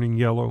one turning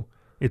yellow,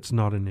 it's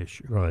not an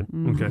issue. Right.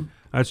 Okay.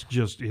 That's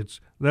just it's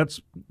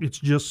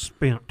just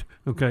spent.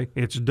 Okay.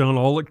 It's done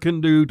all it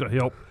can do to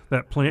help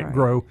that plant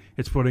grow.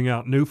 It's putting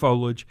out new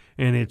foliage,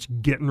 and it's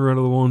getting rid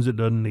of the ones it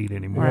doesn't need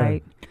anymore.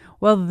 Right.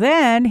 Well,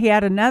 then he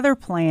had another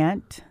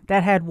plant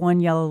that had one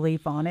yellow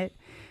leaf on it.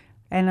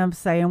 And I'm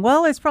saying,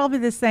 well, it's probably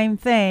the same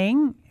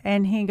thing.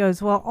 And he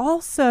goes, well,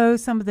 also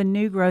some of the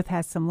new growth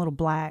has some little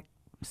black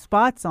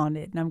spots on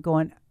it. And I'm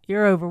going,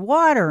 you're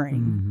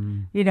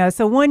overwatering.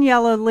 So one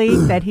yellow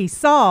leaf that he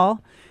saw,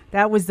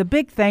 that was the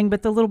big thing,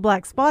 but the little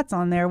black spots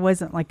on there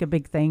wasn't like a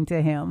big thing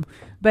to him.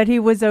 But he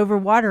was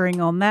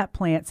overwatering on that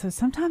plant. So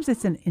sometimes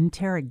it's an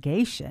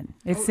interrogation,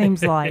 it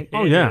seems like.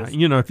 Oh, yeah.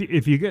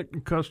 If you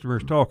get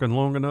customers talking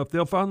long enough,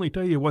 they'll finally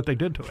tell you what they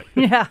did to it.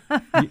 Yeah.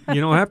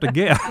 You don't have to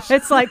guess.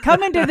 It's like,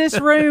 come into this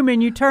room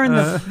and you turn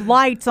the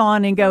lights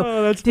on and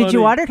go, did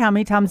you water it? How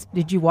many times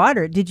did you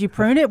water it? Did you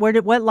prune it?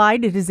 What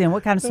light it is in?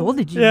 What kind of soil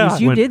did you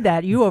use? You did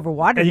that. You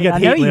overwatered it. And you got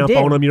heat lamp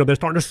on them. They're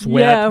starting to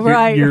sweat. Yeah,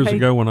 right. Years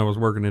ago when I was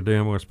working at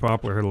Dan West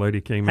Poplar, a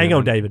lady came in. Hang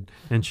on, David.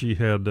 And she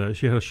had a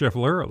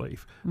Schefflera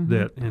leaf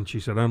and she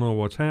said, I don't know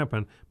what's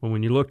happened, but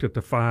when you looked at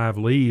the 5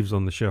 leaves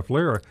on the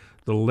Schefflera,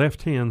 the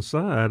left-hand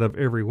side of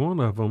every one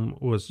of them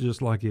was just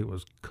like it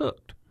was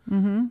cooked.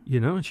 And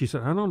she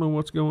said, I don't know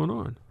what's going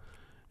on.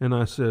 And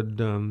I said,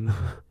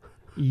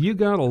 you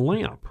got a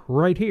lamp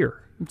right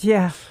here.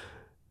 Yeah.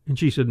 And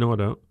she said, no, I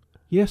don't.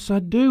 Yes, I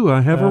do. I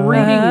have a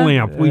reading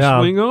lamp. We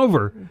swing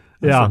over.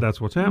 I said,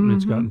 that's what's happening.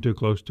 It's gotten too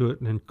close to it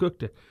and then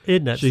cooked it.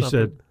 Isn't that She something?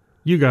 said,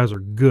 you guys are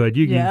good.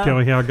 You can tell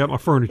me how I got my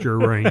furniture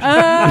arranged.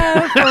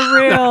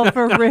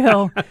 For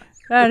real.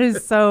 That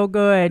is so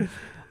good.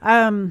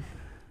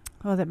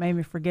 That made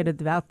me forget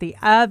about the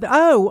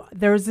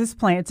there's this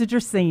plant. It's a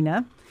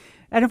Dracaena.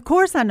 And of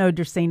course I know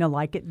Dracaena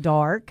like it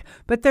dark,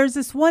 but there's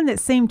this one that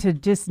seemed to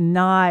just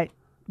not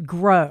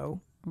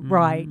grow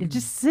right. It's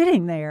just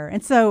sitting there.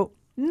 And so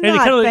and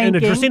the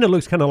Dracaena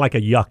looks kind of like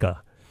a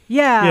yucca.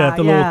 Yeah.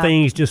 The little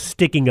things just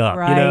sticking up,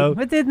 right.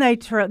 But then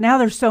now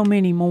there's so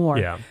many more.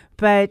 Yeah.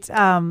 But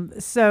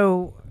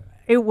so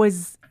it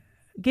was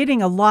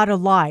getting a lot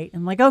of light.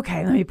 I'm like,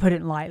 okay, let me put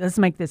it in light. Let's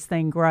make this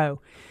thing grow.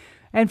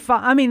 And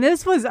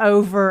this was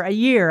over a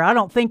year. I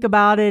don't think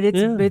about it.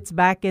 It's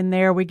back in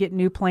there. We get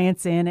new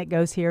plants in. It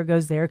goes here,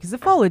 goes there, because the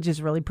foliage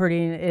is really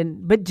pretty,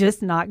 but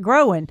just not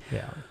growing.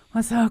 Yeah.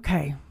 I said,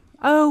 okay.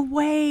 Oh,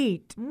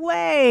 wait.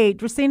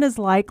 Dracaena's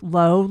like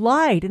low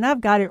light, and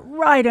I've got it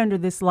right under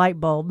this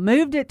light bulb.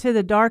 Moved it to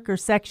the darker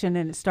section,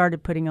 and it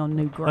started putting on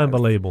new growth.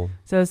 Unbelievable.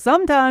 So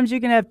sometimes you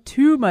can have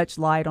too much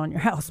light on your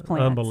house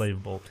plants.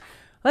 Unbelievable.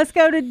 Let's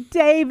go to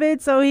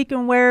David so he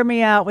can wear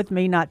me out with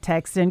me not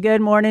texting.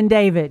 Good morning,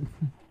 David.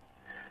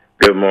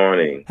 Good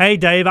morning. Hey,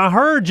 Dave, I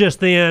heard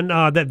just then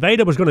that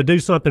Veda was going to do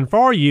something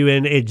for you,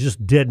 and it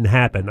just didn't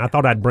happen. I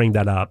thought I'd bring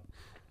that up.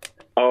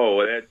 Oh,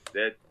 well,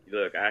 that's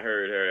look, I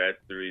heard her.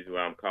 That's the reason why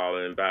I'm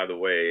calling. And by the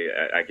way,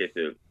 I get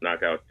to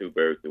knock out 2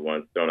 birds with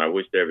 1 stone. I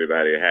wished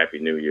everybody a Happy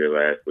New Year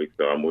last week,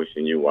 so I'm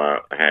wishing you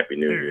a Happy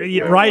New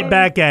Year. Right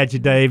back at you,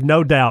 Dave.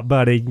 No doubt,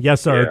 buddy. Yes,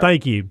 sir. Yeah.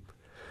 Thank you.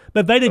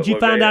 But Veda, did you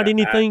find out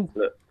anything?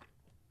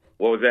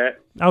 What was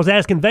that? I was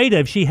asking Veda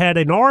if she had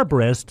an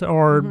arborist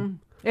or... Mm-hmm.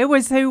 It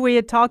was who we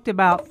had talked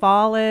about,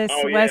 Follis,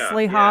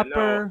 Wesley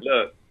Hopper. No,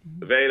 look,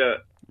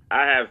 Veda,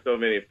 I have so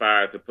many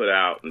fires to put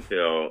out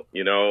until,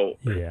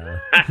 Yeah.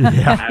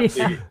 I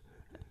figured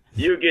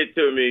you get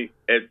to me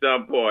at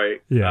some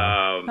point.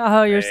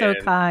 Yeah. You're so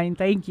kind.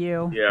 Thank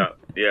you. Yeah.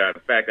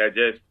 In fact, I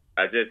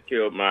just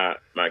killed my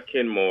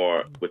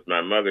Kenmore, which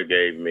my mother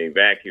gave me,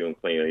 vacuum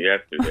cleaner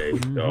yesterday.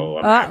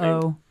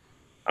 So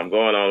I'm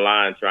going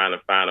online trying to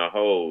find a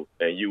hose,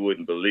 and you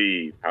wouldn't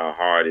believe how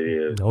hard it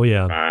is. Oh,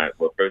 yeah.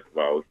 Well, first of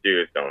all,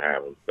 Sears don't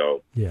have them,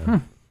 so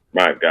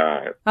my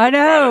God. I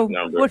know.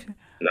 None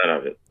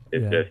of it.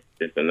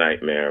 It's a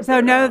nightmare.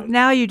 So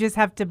now you just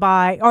have to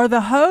buy, or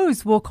the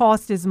hose will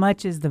cost as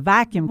much as the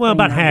vacuum cleaner. Well,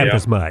 about half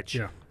as much.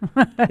 Yeah.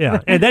 Yeah,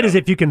 and that is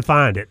if you can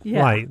find it,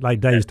 like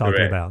Dave's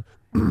talking about.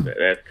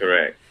 That's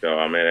correct. So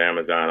I'm at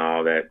Amazon,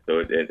 all that. So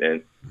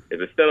and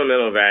it's a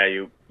sentimental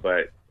value,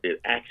 but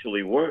it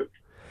actually works.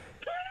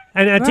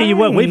 And I tell you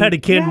what, we've had a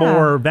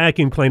Kenmore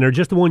vacuum cleaner,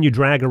 just the one you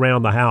drag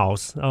around the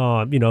house,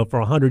 for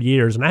 100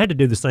 years. And I had to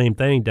do the same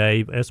thing,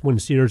 Dave. That's when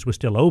Sears was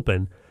still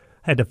open.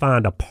 I had to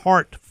find a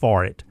part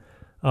for it,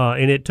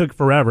 and it took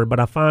forever, but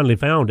I finally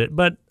found it.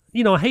 But,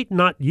 I hate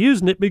not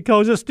using it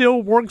because it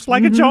still works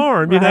like a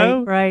charm, you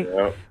know? Right.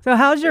 So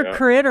how's your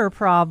critter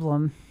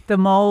problem? The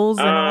moles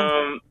and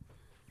all?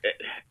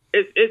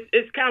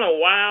 it's kind of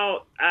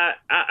wild.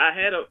 I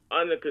had them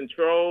under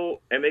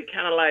control, and they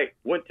kind of like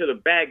went to the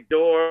back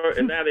door,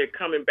 and now they're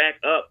coming back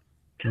up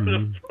to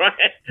the front.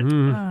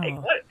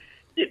 Like, what?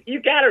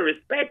 You gotta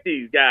respect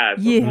these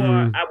guys.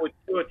 Before I would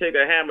sure take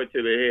a hammer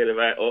to the head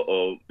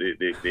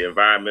if the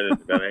environment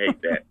is gonna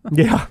hate that.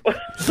 Yeah.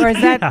 Or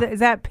is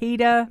that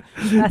PETA?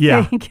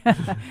 I think.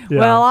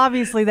 Well,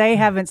 obviously they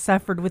haven't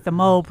suffered with the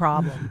mole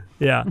problem.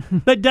 Yeah.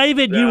 But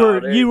David,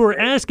 you were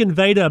asking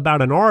Veda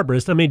about an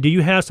arborist. I mean, do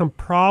you have some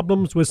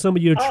problems with some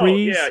of your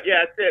trees?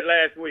 Yeah. I said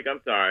last week.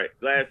 I'm sorry.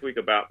 Last week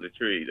about the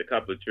trees. A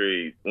couple of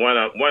trees. One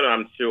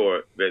I'm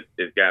sure that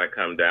it's got to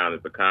come down.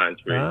 Is pecan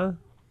tree.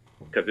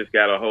 Because it's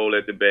got a hole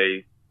at the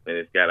base, and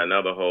it's got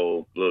another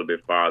hole a little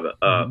bit farther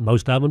up.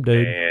 Most of them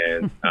do.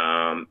 And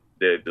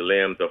the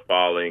limbs are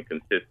falling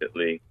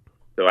consistently.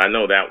 So I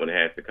know that one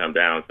has to come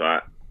down.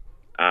 So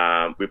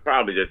we're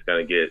probably just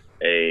going to get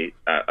a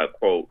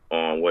quote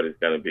on what it's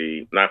going to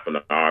be, not from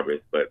the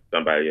arborist, but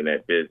somebody in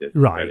that business.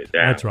 Right,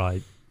 that's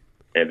right.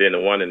 And then the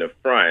one in the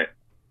front,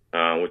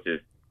 which is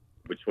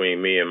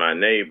between me and my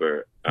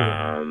neighbor,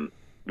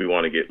 we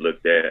want to get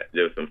looked at.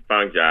 There's some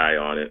fungi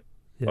on it.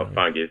 Or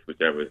fungus,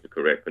 whichever is the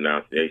correct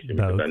pronunciation,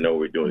 because I know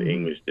we're doing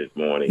English this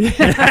morning. Leave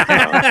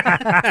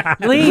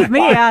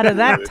me out of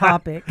that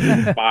topic.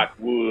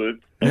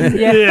 Boxwood.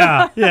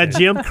 Yeah.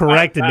 Jim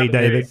corrected me,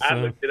 David. I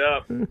looked it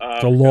up.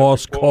 It's a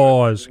lost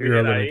cause here.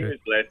 In our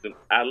English lesson,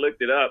 I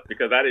looked it up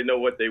because I didn't know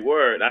what they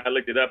were, and I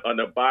looked it up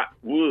under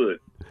boxwood.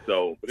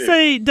 So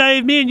see,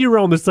 Dave, me and you were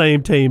on the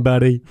same team,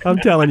 buddy. I'm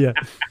telling you.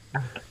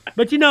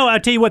 But, I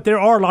tell you what, there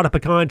are a lot of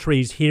pecan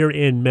trees here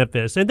in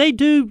Memphis, and they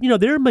do,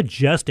 they're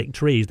majestic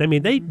trees. I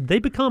mean, they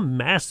become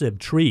massive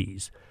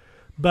trees.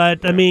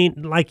 But, I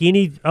mean, like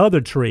any other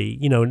tree,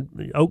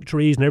 oak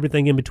trees and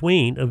everything in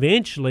between,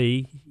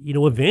 eventually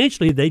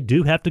they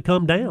do have to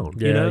come down.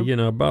 Yeah,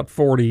 about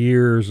 40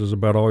 years is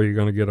about all you're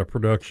going to get a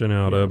production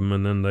out of them,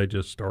 and then they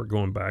just start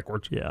going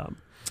backwards. Yeah.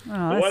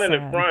 Oh, the one in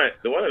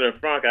the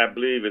front, I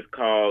believe, is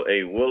called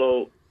a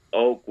willow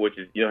oak, which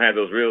is have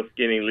those real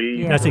skinny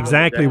leaves. That's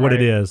exactly what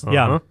it is.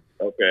 Yeah.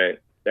 Okay.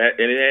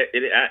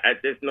 I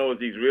just know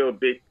these real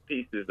big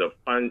pieces of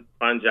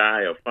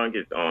fungi or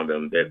fungus on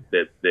them that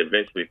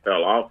eventually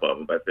fell off of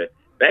them. But that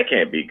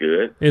can't be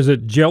good. Is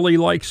it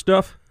jelly-like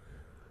stuff?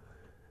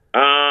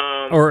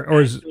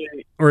 Or is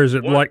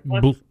it like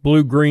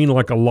blue green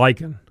like a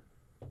lichen?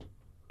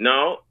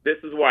 No, this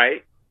is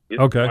white. It's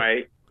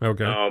white.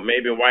 Okay.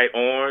 Maybe white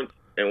orange,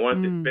 and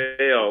once it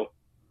fell.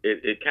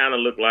 It kind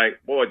of looked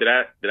like, boy, did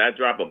I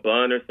drop a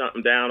bun or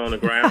something down on the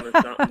ground or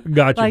something?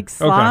 Gotcha. Like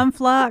slime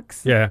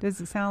flux? Yeah.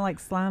 Does it sound like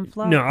slime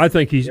flux? No, I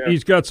think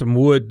he's got some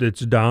wood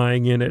that's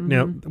dying in it.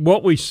 Now,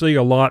 what we see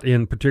a lot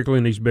particularly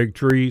in these big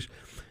trees,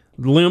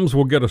 the limbs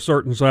will get a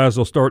certain size,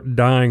 they'll start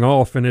dying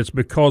off, and it's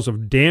because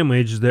of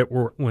damage that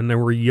were when they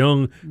were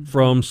young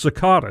from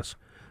cicadas.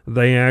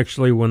 They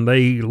actually, when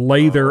they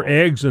lay their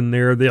eggs in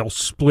there, they'll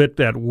split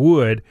that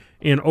wood,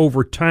 and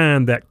over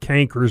time that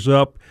cankers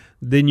up.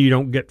 Then you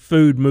don't get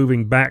food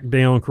moving back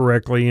down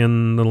correctly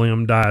and the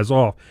limb dies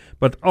off.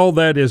 But all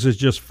that is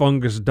just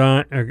fungus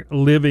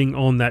living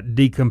on that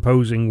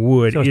decomposing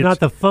wood. So it's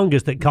not the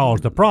fungus that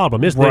caused the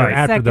problem. It's there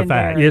after the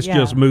fact. It's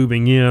just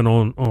moving in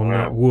on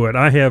that wood.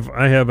 I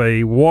have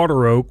a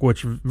water oak,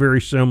 which is very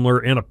similar,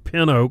 and a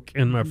pin oak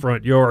in my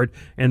front yard,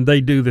 and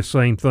they do the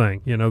same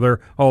thing.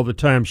 They're all the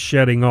time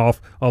shedding off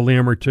a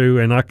limb or two,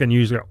 and I can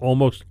usually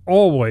almost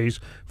always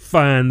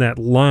find that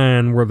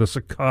line where the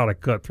cicada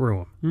cut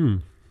through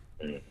them.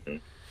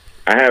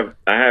 I have.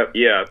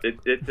 Yeah.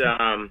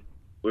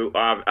 We're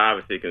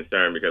obviously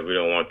concerned because we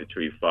don't want the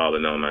tree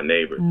falling on my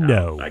neighbor's house.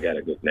 No. I got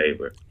a good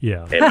neighbor.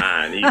 Yeah. And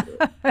mine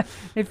either.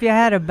 If you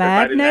had a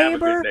bad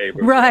neighbor,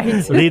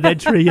 right? Leave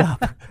that tree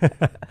up.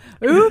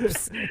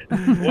 Oops.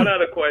 One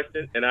other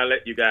question, and I'll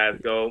let you guys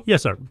go.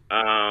 Yes, sir.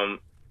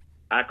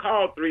 I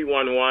called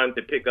 311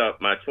 to pick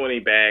up my 20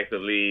 bags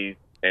of leaves.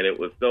 And it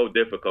was so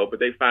difficult, but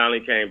they finally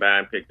came by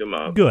and picked them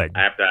up. Good.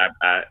 After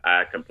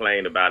I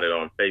complained about it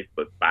on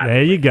Facebook.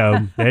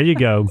 There you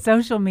go.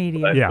 Social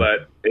media.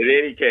 But in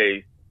any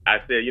case, I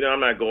said, I'm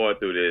not going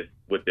through this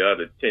with the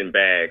other 10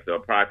 bags or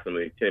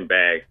approximately 10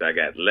 bags I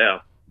got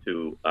left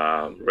to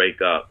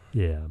rake up.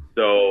 Yeah.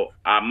 So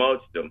I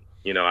mulched them.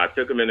 I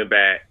took them in the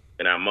back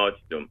and I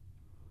mulched them.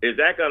 Is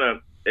that going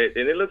to... And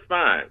it looks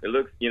fine. It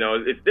looks,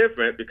 it's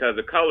different because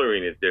the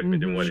coloring is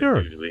different than what it's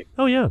usually.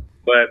 Oh, yeah.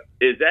 But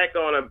is that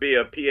going to be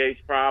a pH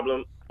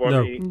problem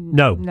for me?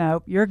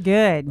 No, you're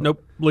good.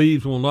 Nope.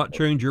 Leaves will not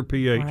change your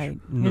pH. Right.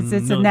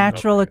 It's a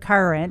natural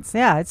occurrence.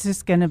 Yeah, it's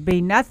just going to be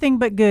nothing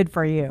but good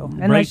for you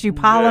unless you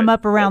pile them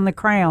up around the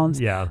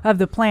crowns of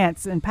the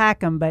plants and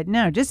pack them. But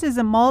no, just as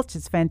a mulch,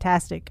 it's a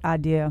fantastic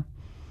idea.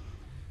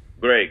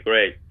 Great.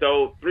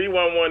 So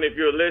 311, if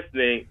you're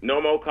listening, no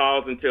more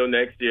calls until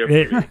next year.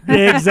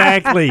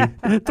 Exactly.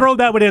 Throw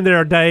that one in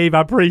there, Dave.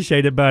 I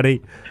appreciate it,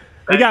 buddy.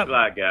 Thanks a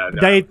lot, guys.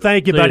 Dave,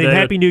 thank you, buddy.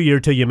 Happy New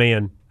Year to you,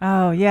 man.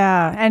 Oh,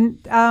 yeah.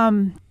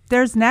 And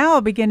there's now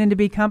beginning to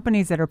be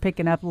companies that are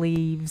picking up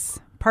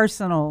leaves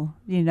personal,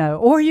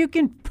 or you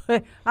can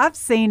put, I've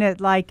seen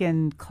it like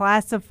in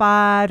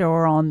Classified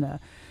or on the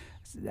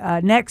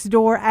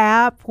Nextdoor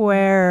app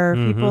where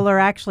people are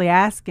actually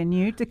asking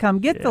you to come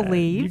get the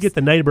leaves. You get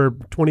the neighbor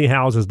 20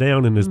 houses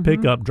down in his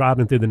pickup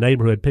driving through the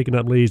neighborhood picking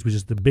up leaves with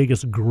just the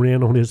biggest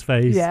grin on his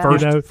face.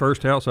 Yeah.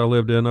 First house I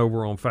lived in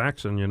over on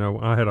Faxon,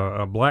 I had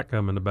a black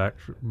gum in the back,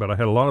 but I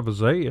had a lot of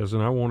azaleas,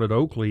 and I wanted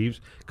oak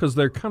leaves because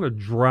they're kind of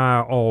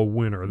dry all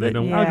winter. They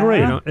don't. I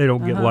agree. They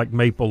don't get like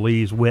maple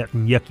leaves wet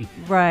and yucky.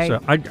 Right.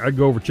 So I'd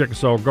go over to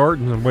Chickasaw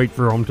Gardens and wait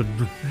for them to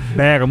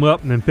bag them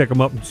up and then pick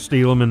them up and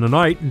steal them in the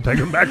night and take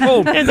them back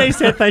home. And they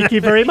said thank you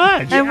very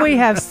much. And we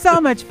have so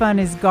much fun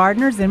as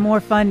gardeners and more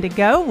fun to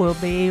go. We'll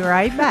be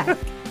right back.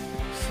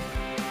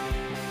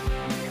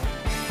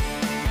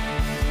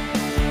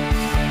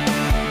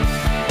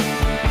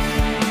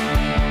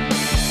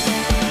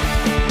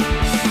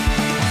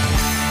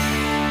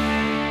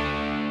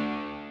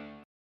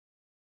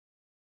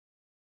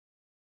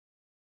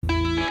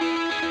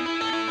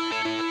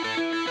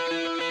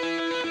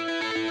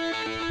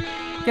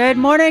 Good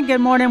morning.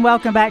 Good morning.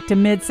 Welcome back to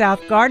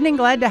Mid-South Gardening.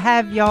 Glad to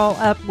have y'all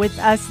up with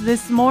us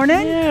this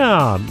morning.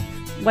 Yeah.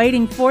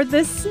 Waiting for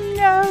the snow.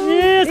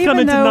 Yeah, it's Even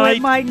coming though tonight.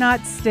 It might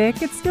not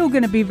stick, it's still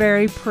going to be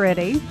very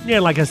pretty. Yeah,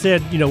 like I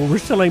said, we're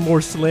selling more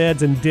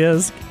sleds and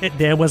discs at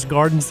Dan West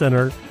Garden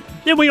Center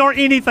than we are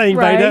anything,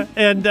 Right. Veda.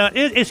 And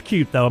it's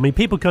cute, though. I mean,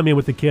 people come in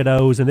with the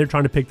kiddos, and they're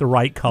trying to pick the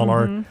right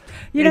color.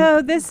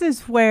 This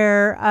is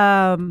where,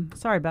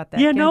 sorry about that.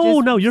 Yeah, Ken.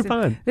 no, you're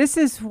fine. This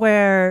is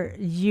where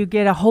you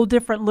get a whole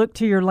different look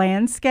to your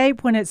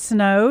landscape when it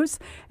snows.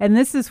 And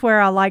this is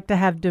where I like to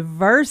have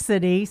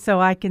diversity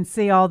so I can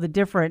see all the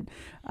different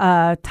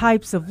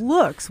types of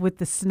looks with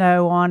the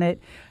snow on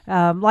it.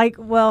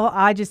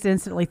 I just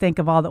instantly think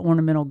of all the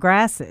ornamental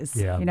grasses.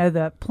 Yeah.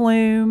 The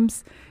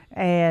plumes.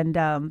 And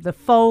the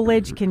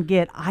foliage can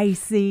get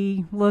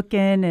icy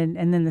looking,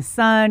 and then the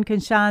sun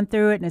can shine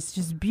through it, and it's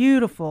just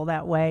beautiful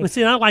that way. Well,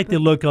 see, I like the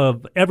look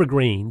of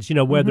evergreens,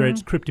 whether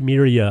it's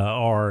Cryptomeria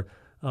or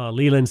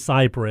Leland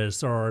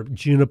cypress or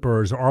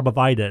junipers or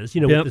arborvitaes,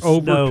 Bent with the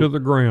over snow. to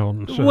the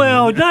ground. So.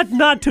 Well,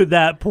 not to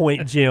that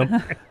point,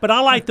 Jim. But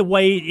I like the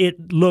way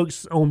it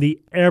looks on the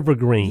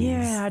evergreens.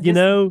 Yeah,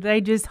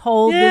 they just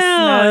hold the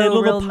snow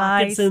little real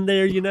pockets nice in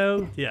there.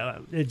 Yeah,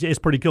 it's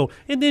pretty cool.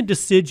 And then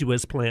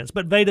deciduous plants.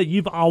 But Veda,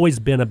 you've always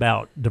been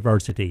about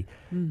diversity.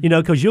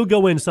 Because you'll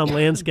go in some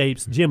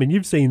landscapes, Jim, and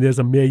you've seen this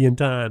a million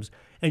times,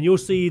 and you'll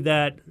see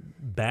that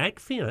back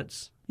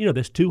fence,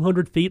 that's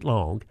 200 feet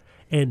long.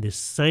 And the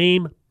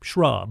same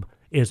shrub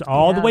is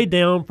all the way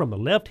down from the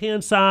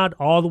left-hand side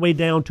all the way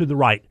down to the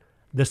right,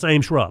 the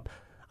same shrub.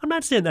 I'm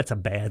not saying that's a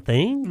bad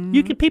thing.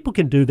 People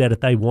can do that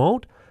if they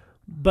want,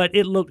 but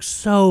it looks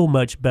so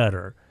much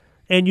better.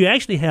 And you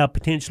actually have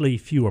potentially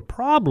fewer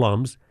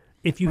problems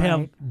if you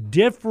have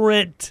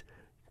different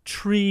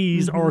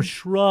trees or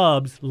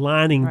shrubs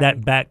lining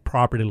that back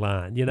property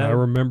line. I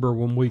remember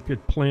when we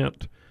could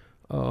plant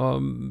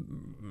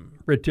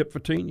red tip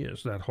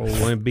photinias, that whole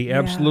land be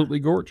absolutely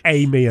gorgeous.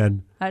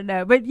 Amen. I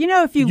know, but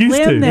if you limb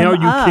them now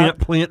up, you can't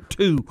plant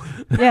two.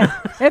 Yeah,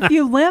 if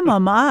you limb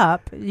them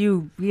up,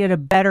 you get a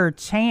better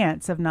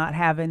chance of not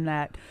having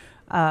that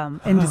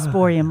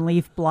endosporium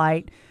leaf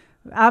blight.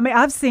 I mean,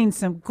 I've seen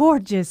some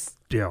gorgeous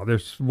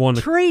there's one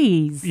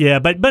trees. Yeah,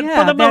 but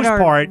for the most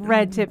part,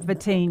 red tip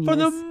photinias. For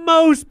the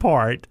most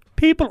part,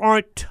 people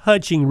aren't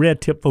touching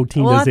red tip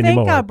photinias well, I think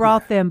anymore. I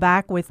brought them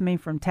back with me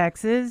from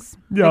Texas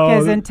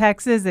because in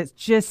Texas it's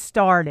just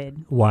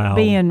started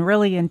being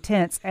really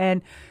intense.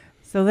 And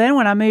so then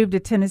when I moved to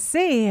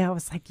Tennessee, I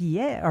was like,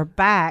 or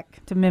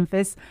back to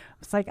Memphis,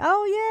 I was like,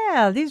 oh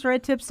yeah, these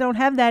red tips don't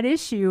have that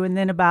issue. And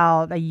then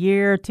about a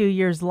year, 2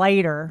 years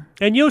later,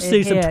 and you'll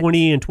see some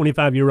 20 and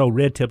 25-year-old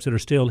red tips that are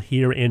still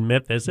here in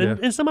Memphis,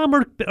 and some of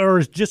them are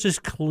just as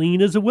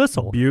clean as a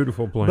whistle.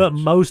 Beautiful plants. But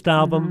most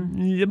of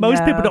them,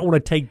 most people don't want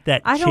to take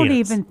that chance. I don't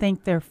even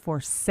think they're for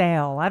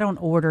sale. I don't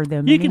order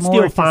them You anymore.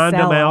 can still find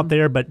them out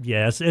there, but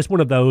yes, it's one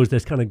of those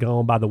that's kind of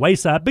gone by the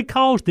wayside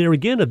because they're,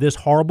 again, of this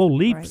horrible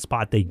leaf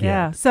spot they get.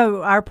 Yeah,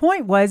 so our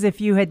point was if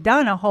you had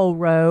done a whole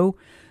row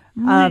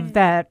of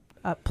that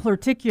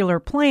particular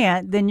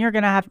plant, then you're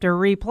going to have to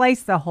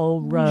replace the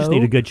whole row. You just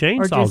need a good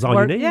chainsaw is all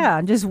you need.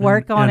 Yeah, just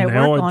work on it,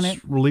 work on it.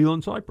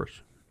 Leland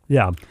cypress.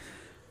 Yeah.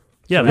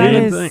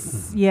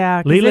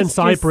 Yeah, Leland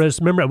cypress.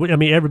 Remember, I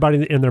mean,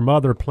 everybody and their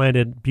mother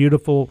planted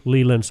beautiful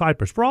Leland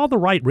cypress for all the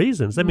right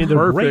reasons. I mean,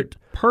 they're great.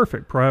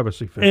 Perfect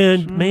privacy fence.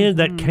 And man,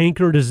 that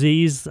canker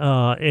disease,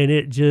 and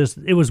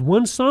it was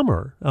one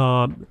summer.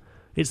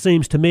 It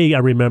seems to me, I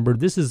remember,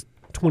 this is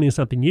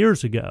 20-something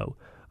years ago,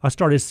 I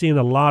started seeing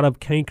a lot of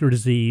canker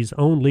disease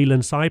on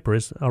Leland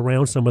cypress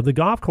around some of the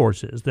golf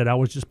courses that I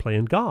was just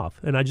playing golf.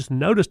 And I just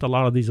noticed a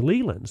lot of these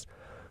Lelands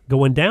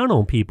going down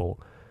on people.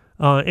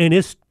 And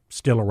it's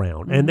still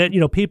around. And that,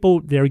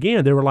 people there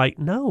again, they were like,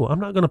 no, I'm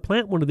not going to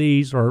plant one of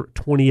these or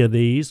 20 of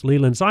these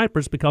Leland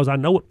cypress because I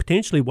know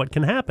potentially what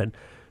can happen.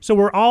 So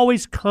we're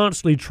always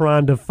constantly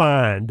trying to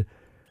find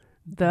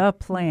the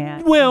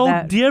plant.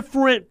 Well,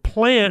 different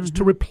plants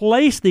to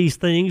replace these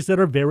things that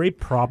are very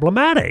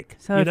problematic.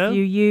 So if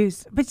you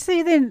use, but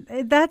see, then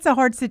that's a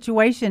hard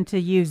situation to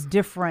use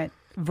different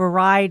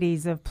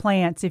varieties of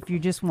plants if you're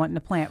just wanting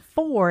to plant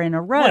 4 in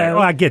a row. Well,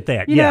 I get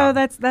that. You know,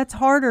 that's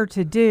harder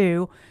to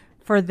do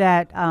for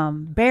that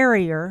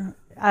barrier.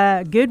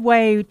 A good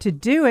way to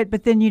do it,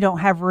 but then you don't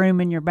have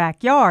room in your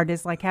backyard.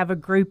 It's like have a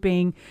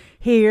grouping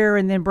here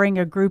and then bring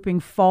a grouping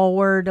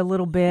forward a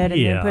little bit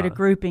and then put a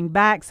grouping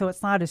back so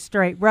it's not a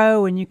straight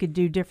row and you could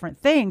do different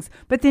things,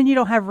 but then you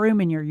don't have room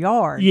in your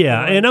yard.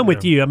 Yeah, and I'm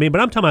with you. I mean, but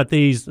I'm talking about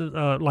these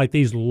like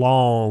these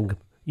long,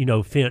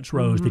 fence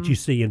rows that you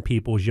see in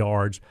people's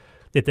yards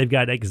that they've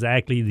got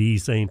exactly the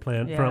same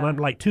plant from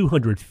like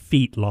 200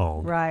 feet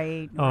long.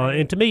 Right.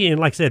 And to me, and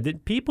like I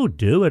said, people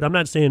do it. I'm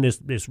not saying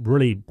it's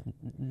really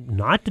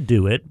not to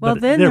do it, well,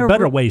 but then there are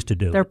better ways to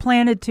do it. They're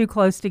planted too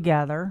close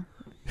together,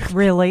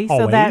 really.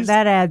 So that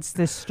adds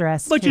the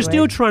stress But you're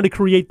still trying to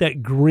create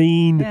that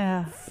green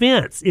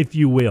fence, if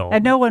you will.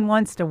 And no one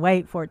wants to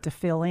wait for it to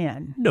fill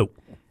in. No.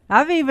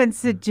 I've even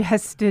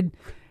suggested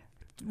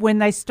when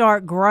they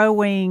start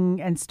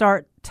growing and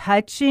start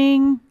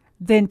touching,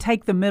 then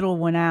take the middle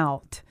one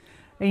out.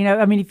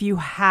 If you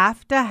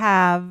have to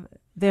have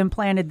them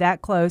planted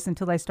that close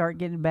until they start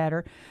getting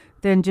better,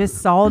 then just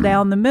saw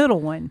down the middle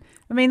one.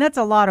 That's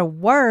a lot of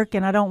work,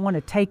 and I don't want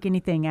to take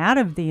anything out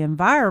of the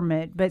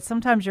environment, but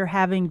sometimes you're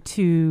having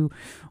to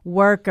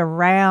work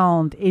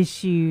around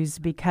issues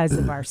because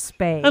of our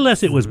space.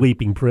 Unless it was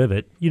weeping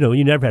privet.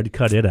 You never had to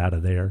cut it out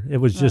of there. It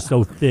was just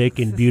so thick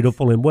and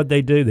beautiful, and what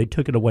they do, they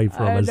took it away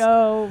from us. I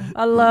know.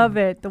 I love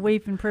it. The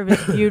weeping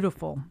privet's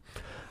beautiful.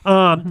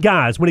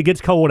 Guys, when it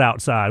gets cold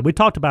outside, we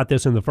talked about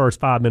this in the first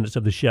 5 minutes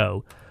of the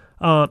show.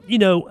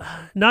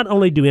 Not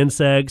only do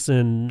insects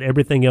and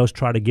everything else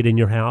try to get in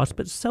your house,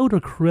 but so do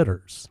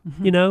critters,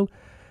 And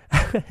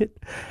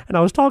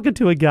I was talking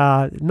to a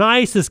guy,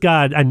 nicest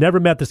guy. I never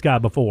met this guy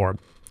before.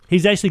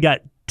 He's actually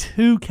got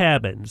 2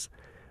 cabins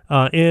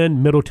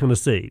in Middle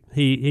Tennessee.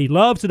 He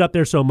loves it up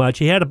there so much.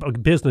 He had a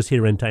business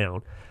here in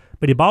town.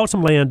 But he bought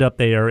some land up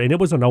there, and it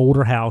was an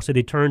older house that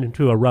he turned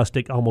into a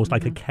rustic, almost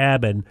like a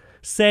cabin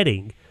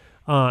setting.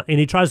 And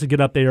he tries to get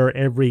up there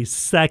every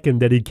second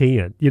that he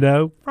can,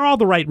 for all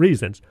the right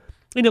reasons.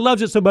 And he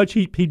loves it so much,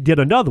 he did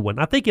another one.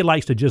 I think he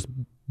likes to just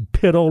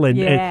piddle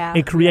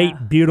and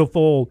create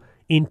beautiful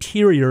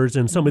interiors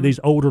in some of these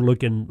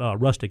older-looking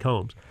rustic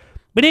homes.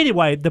 But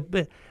anyway,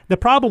 the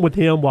problem with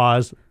him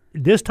was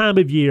this time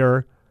of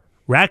year,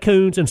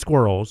 raccoons and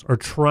squirrels are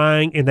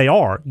trying, and they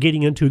are,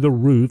 getting into the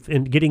roof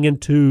and getting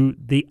into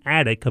the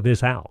attic of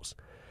his house.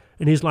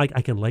 And he's like,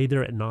 I can lay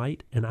there at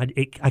night, and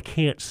I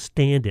can't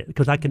stand it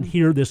because I can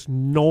hear this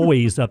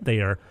noise up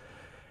there.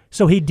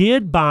 So he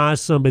did buy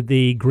some of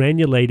the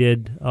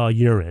granulated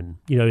urine.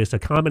 It's a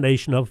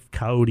combination of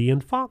coyote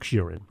and fox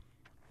urine.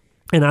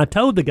 And I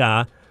told the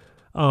guy,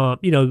 out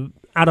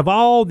of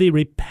all the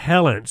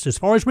repellents, as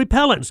far as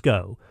repellents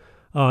go,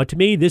 to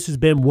me, this has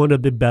been one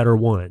of the better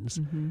ones.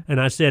 And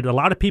I said a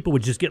lot of people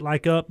would just get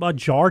like a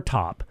jar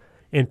top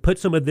and put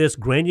some of this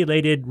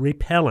granulated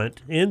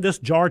repellent in this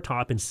jar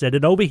top and set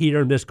it over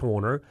here in this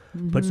corner,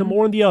 put some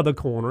more in the other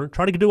corner,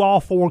 try to do all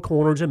 4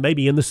 corners and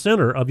maybe in the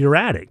center of your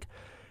attic.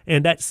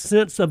 And that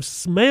sense of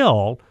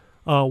smell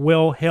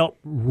will help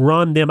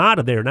run them out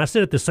of there. And I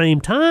said at the same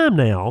time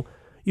now,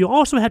 you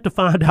also have to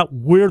find out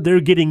where they're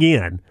getting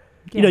in.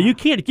 Yeah. You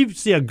can't, if you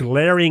see a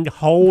glaring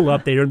hole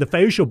up there in the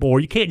facial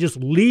board, you can't just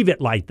leave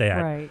it like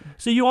that. Right.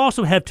 So you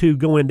also have to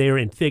go in there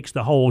and fix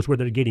the holes where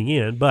they're getting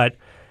in. But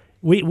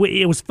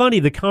it was funny,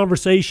 the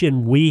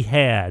conversation we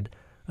had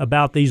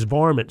about these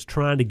varmints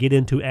trying to get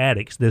into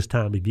attics this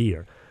time of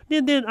year.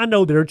 And then I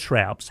know there are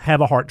traps,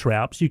 have-a-heart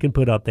traps you can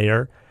put up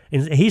there.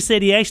 And he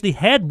said he actually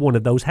had one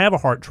of those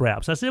have-a-heart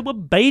traps. I said, well,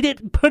 bait it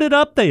and put it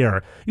up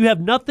there. You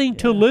have nothing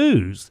to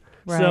lose.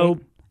 Right.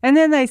 So, and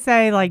then they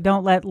say,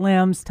 don't let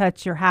limbs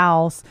touch your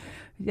house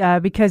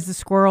because the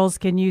squirrels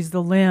can use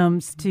the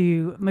limbs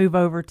to move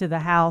over to the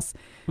house.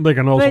 They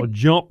can also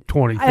jump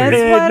 20 feet.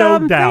 That's what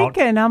I'm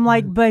thinking. I'm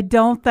like, but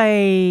don't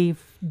they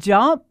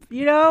jump,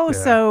 Yeah.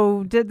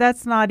 So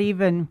that's not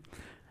even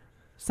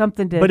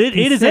something to But it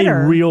is a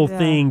real yeah.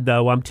 thing,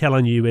 though. I'm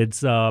telling you,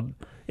 it's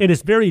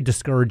very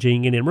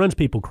discouraging, and it runs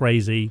people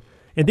crazy.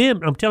 And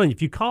then I'm telling you,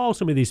 if you call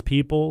some of these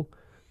people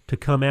to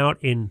come out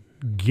and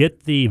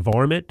get the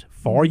varmint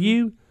for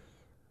you,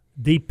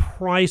 the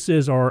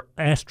prices are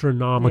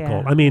astronomical.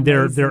 Yeah, I mean,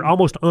 they're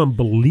almost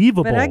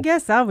unbelievable. But I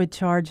guess I would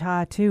charge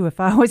high too if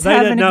I was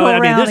having to go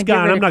around this and guy,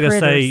 get rid I'm not of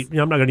going to critters. say,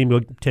 I'm not going to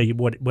even tell you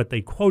what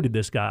they quoted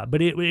this guy,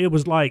 but it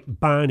was like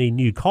buying a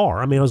new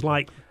car. I mean, it was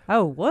like,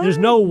 oh, what? There's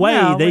no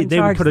way they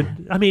would put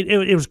that. I mean,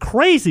 it was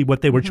crazy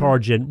what they were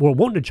charging,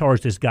 wanting to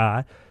charge this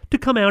guy to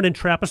come out and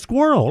trap a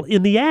squirrel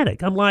in the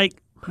attic. I'm like,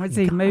 was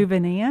he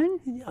moving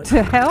in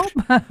to help?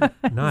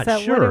 Not Is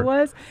that sure. what it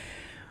was?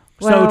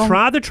 So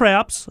try the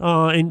traps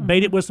and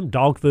bait it with some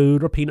dog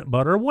food or peanut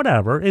butter or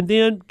whatever, and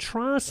then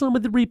try some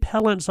of the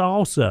repellents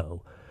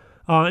also.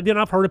 And then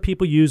I've heard of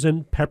people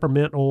using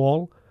peppermint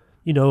oil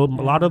You know, a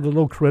lot of the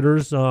little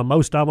critters,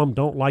 most of them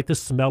don't like the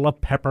smell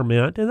of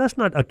peppermint. And that's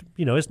not,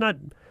 it's not,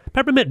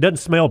 peppermint doesn't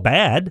smell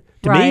bad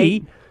to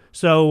me.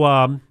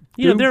 So,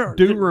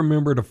 do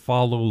remember to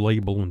follow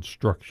label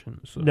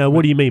instructions. Now,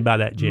 what do you mean by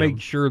that, Jim?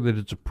 Make sure that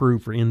it's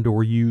approved for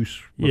indoor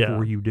use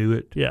before you do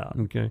it. Yeah.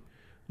 Okay.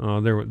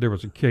 There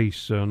was a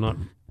case not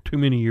too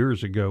many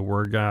years ago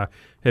where a guy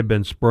had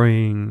been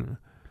spraying.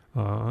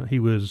 He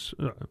was,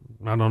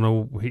 I don't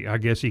know, I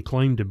guess he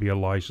claimed to be a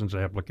licensed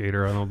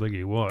applicator. I don't think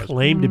he was.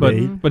 Claimed to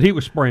be. But he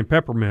was spraying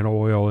peppermint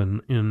oil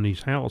in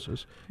these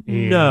houses.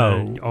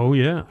 And, oh,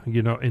 yeah.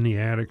 In the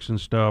attics and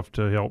stuff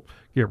to help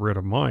get rid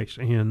of mice.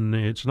 And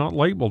it's not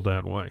labeled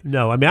that way.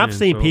 No, I mean, I've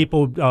seen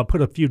people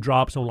put a few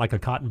drops on like a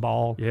cotton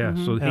ball. Yeah,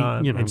 so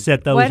and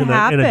set those in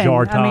a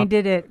jar top. I mean,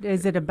 did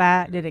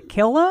it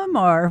kill him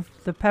or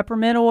the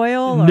peppermint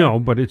oil? Or? No,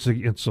 but it's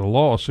a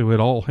law, so it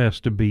all has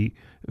to be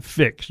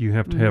fixed. You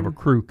have to have a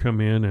crew come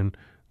in and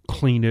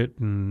clean it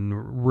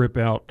and rip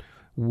out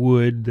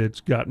wood that's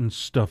gotten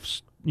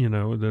stuff,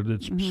 that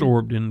it's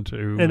absorbed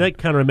into. And that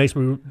kind of makes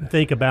me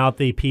think about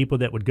the people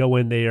that would go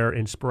in there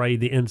and spray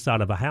the inside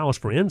of a house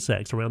for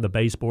insects around the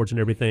baseboards and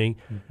everything.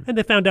 And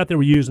they found out they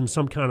were using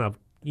some kind of,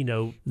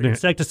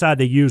 insecticide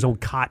they use on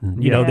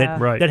cotton,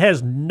 that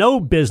has no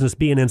business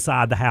being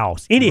inside the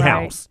house, any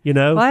house,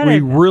 Well, we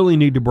really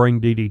need to bring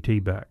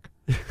DDT back.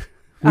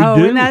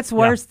 And that's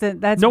worse than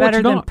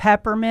better than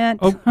peppermint.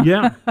 Oh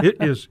yeah, it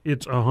is.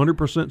 It's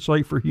 100%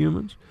 safe for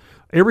humans.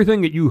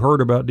 Everything that you heard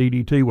about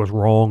DDT was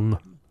wrong.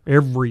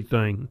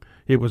 Everything.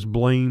 It was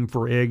blamed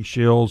for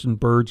eggshells and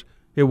birds.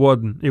 It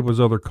wasn't. It was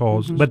other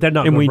causes. But they're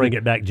not going to bring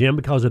it back, Jim,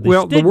 because of the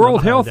stigma. The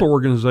World Health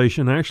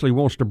Organization actually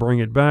wants to bring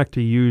it back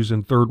to use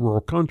in third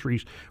world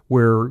countries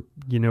where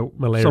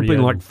malaria.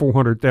 Something like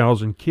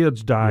 400,000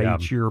 kids die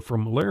each year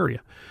from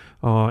malaria,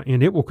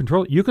 and it will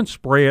control it. You can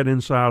spray it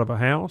inside of a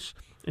house.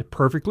 It's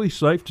perfectly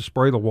safe to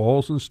spray the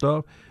walls and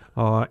stuff.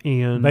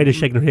 And Vader's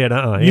shaking her head.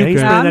 You ain't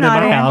spraying that in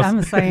my house.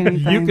 I'm saying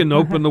anything. You can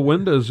open the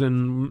windows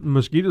and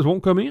mosquitoes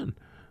won't come in.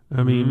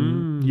 I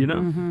mean,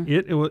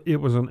 it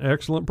was an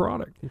excellent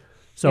product.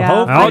 So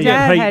I'll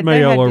get hate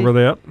mail over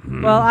that.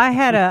 Well, I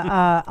had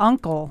a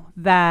uncle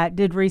that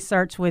did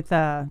research with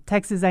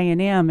Texas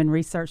A&M and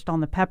researched on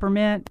the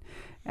peppermint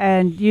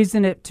and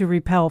using it to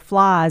repel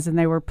flies, and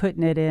they were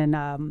putting it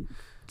in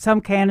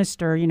some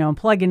canister, and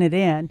plugging it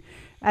in.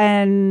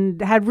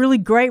 And had really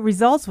great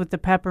results with the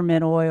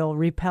peppermint oil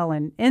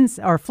repelling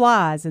or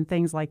flies and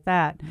things like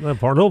that. Well,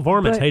 little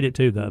varmints hate it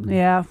too, though.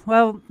 Yeah.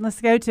 Well,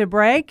 let's go to a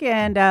break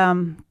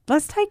and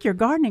let's take your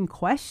gardening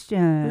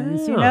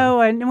questions.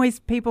 Yeah.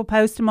 And people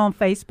post them on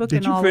Facebook.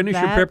 Did and all you finish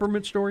of that. your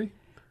peppermint story?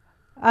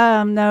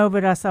 No,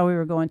 but I saw we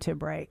were going to a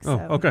break.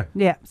 So. Oh, okay.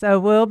 Yeah. So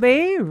we'll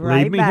be right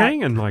back. Leave me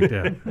hanging like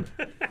that.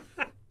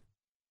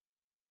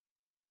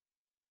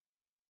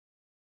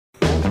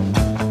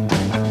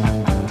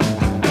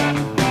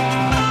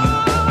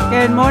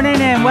 Good morning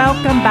and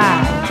welcome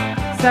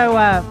back. So,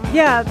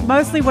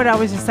 mostly what I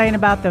was just saying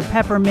about the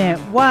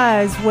peppermint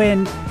was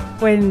when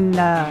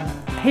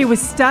he was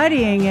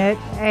studying it,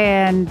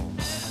 and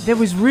there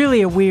was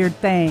really a weird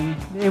thing.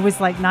 It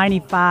was like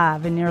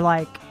 95, and you're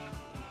like...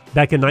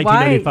 Back in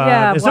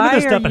 1995. And some of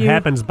this stuff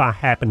happens by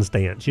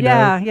happenstance, know?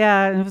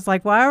 Yeah. And it was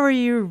like, why were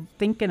you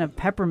thinking of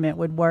peppermint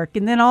would work?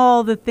 And then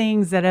all the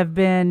things that have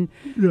been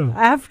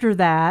after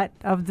that,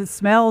 of the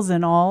smells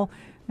and all...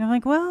 I'm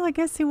like, well, I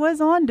guess he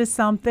was on to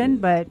something,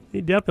 but...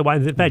 He definitely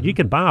was. In fact, you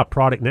can buy a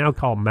product now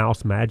called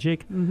Mouse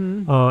Magic.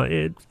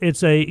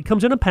 It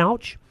comes in a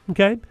pouch,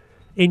 okay?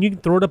 And you can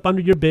throw it up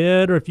under your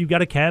bed, or if you've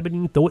got a cabin, you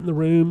can throw it in the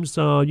rooms.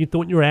 You can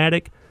throw it in your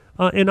attic.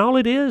 And all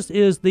it is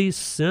the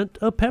scent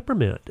of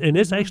peppermint. And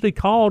it's actually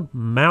called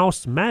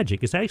Mouse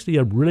Magic. It's actually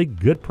a really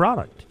good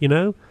product,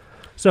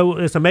 So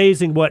it's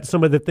amazing what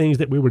some of the things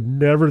that we would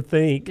never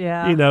think,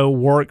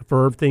 work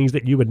for things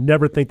that you would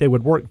never think they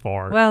would work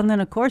for. Well, and then,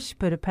 of course, you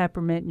put a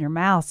peppermint in your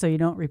mouth so you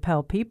don't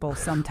repel people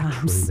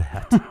sometimes.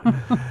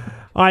 All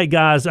right,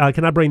 guys,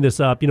 can I bring this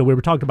up? We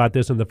were talking about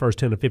this in the first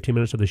 10 to 15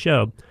 minutes of the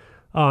show,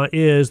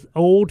 is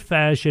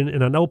old-fashioned,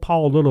 and I know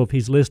Paul Little, if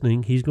he's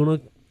listening, he's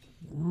going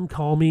to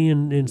call me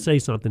and say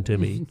something to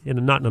me,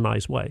 not in a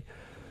nice way.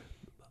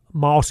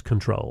 Moss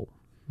control.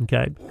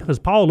 Okay, because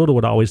Paul Little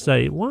would always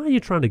say, why are you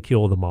trying to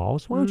kill the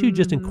moss? Why don't you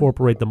just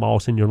incorporate the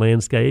moss in your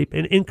landscape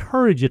and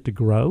encourage it to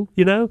grow,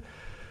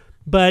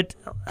 But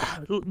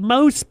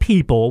most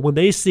people, when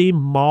they see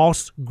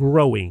moss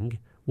growing,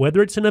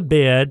 whether it's in a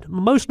bed,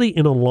 mostly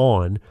in a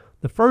lawn,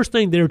 the first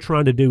thing they're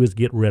trying to do is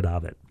get rid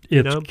of it.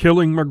 It's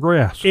killing my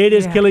grass. It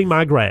is killing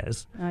my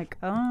grass. Like,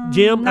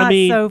 Jim, not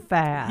so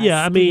fast.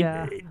 Yeah,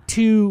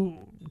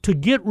 to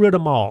get rid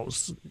of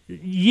moss,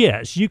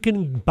 yes, you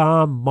can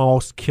buy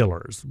moss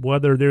killers,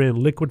 whether they're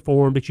in liquid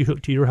form that you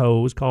hook to your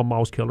hose called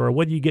moss killer, or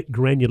whether you get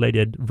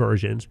granulated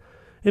versions.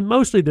 And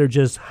mostly they're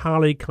just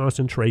high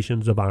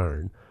concentrations of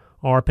iron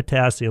or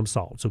potassium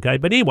salts, okay?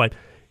 But anyway,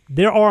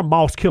 there are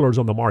moss killers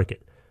on the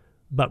market.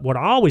 But what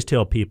I always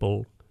tell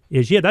people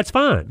is, that's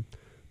fine.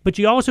 But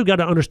you also got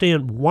to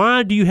understand,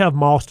 why do you have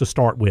moss to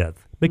start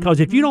with?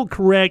 Because if you don't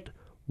correct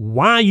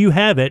why you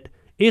have it,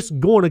 it's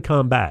going to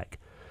come back.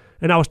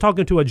 And I was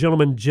talking to a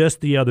gentleman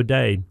just the other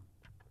day,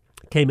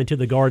 came into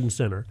the garden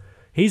center.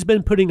 He's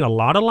been putting a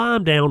lot of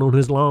lime down on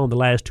his lawn the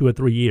last 2 or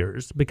 3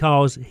 years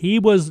because he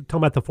was talking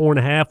about the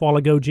 4.5 while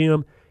ago,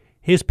 Jim.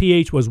 His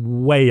pH was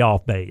way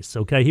off base,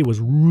 okay? He was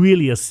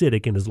really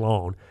acidic in his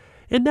lawn.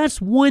 And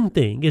that's one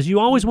thing, is you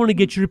always want to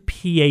get your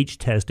pH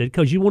tested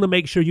because you want to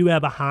make sure you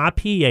have a high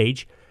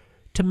pH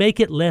to make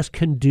it less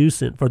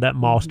conducive for that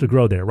moss to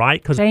grow there,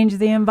 right? Change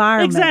the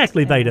environment.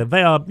 Exactly, Veda.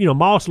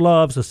 Moss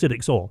loves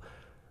acidic soil.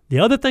 The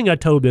other thing I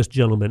told this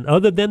gentleman,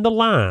 other than the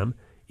lime,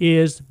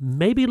 is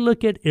maybe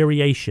look at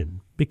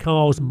aeration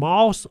because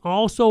moss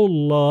also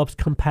loves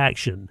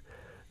compaction.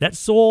 That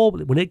soil,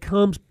 when it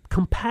comes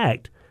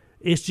compact,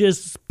 it's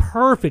just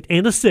perfect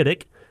and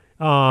acidic.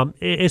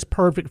 It's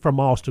perfect for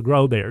moss to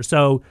grow there.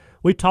 So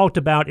we talked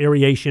about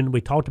aeration,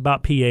 we talked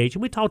about pH,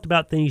 and we talked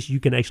about things you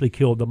can actually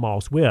kill the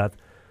moss with.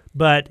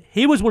 But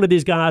he was one of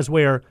these guys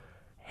where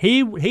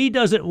he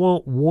doesn't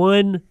want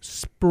one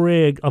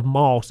sprig of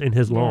moss in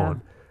his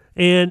lawn.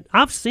 And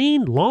I've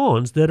seen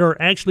lawns that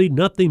are actually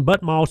nothing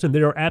but moss and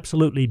they are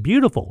absolutely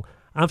beautiful.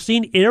 I've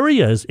seen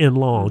areas in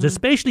lawns,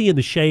 especially in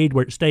the shade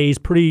where it stays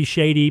pretty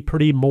shady,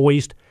 pretty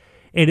moist,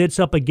 and it's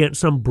up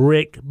against some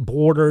brick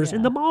borders,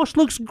 and the moss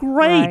looks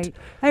great. Right.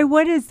 Hey,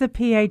 what is the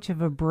pH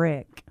of a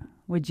brick,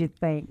 would you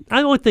think?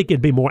 I would think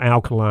it'd be more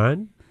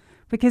alkaline.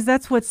 Because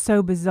that's what's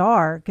so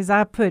bizarre, because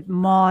I put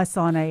moss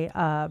on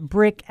a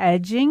brick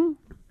edging,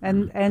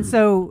 and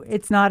so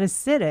it's not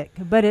acidic,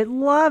 but it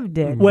loved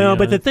it. Well,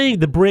 but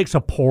the bricks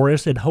are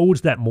porous. It holds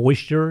that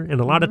moisture,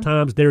 and a lot of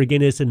times there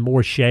again it's in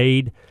more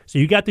shade. So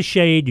you got the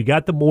shade, you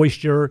got the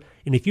moisture,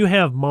 and if you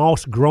have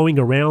moss growing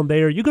around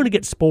there, you're going to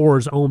get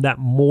spores on that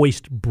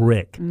moist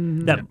brick.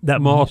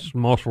 That moss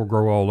will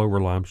grow all over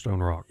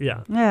limestone rock.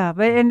 Yeah,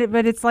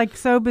 but it's like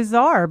so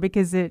bizarre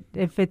because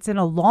if it's in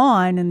a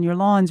lawn and your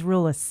lawn's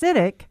real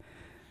acidic,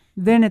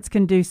 then it's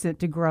conducive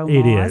to grow moss.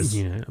 It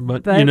is. Yeah,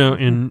 but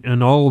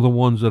in all the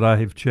ones that I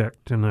have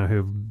checked, and I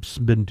have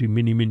been to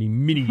many, many,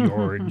 many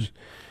yards,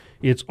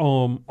 it's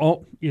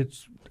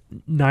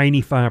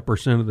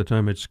 95% of the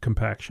time it's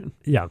compaction.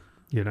 Yeah.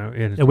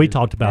 And we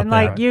talked about and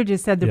that. like you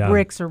just said, the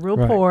bricks are real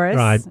porous.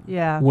 Right.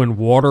 Yeah. When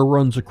water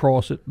runs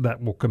across it,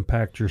 that will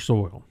compact your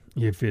soil.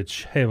 If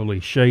it's heavily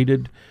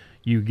shaded,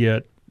 you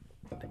get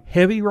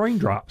heavy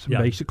raindrops.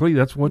 Basically,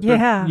 that's what you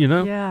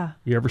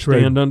ever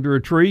stand under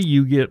a tree,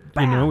 you get,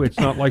 it's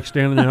not like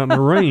standing out in the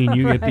rain.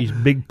 You get these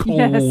big,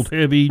 cold,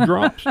 heavy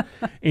drops.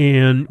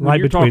 And when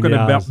you're talking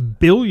about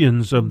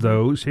billions of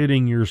those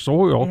hitting your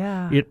soil,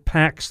 it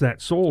packs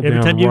that soil down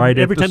right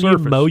at the surface. Every time you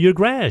mow your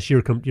grass,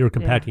 you're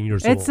compacting your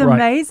soil. It's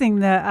amazing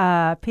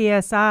the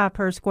PSI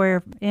per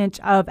square inch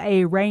of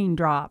a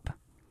raindrop.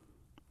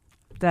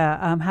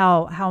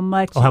 How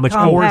much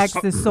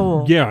compacts the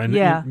soil.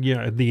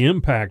 The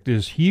impact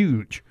is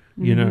huge,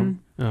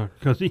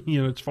 because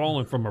it's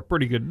falling from a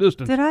pretty good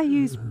distance. Did I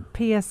use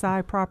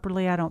PSI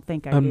properly? I don't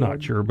think I did. I'm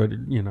not sure, but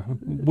we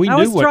I knew was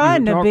what you were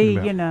trying to be,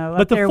 about.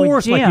 But the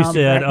force, like you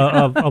said,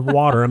 of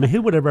water. I mean,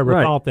 who would have ever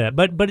Right. thought that?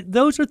 But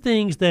those are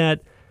things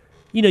that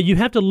you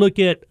have to look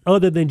at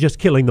other than just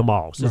killing the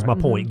moss. Is my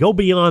point. Go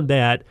beyond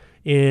that.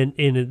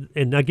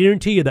 And I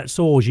guarantee you that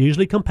soil is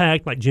usually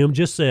compact, like Jim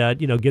just said.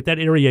 Get that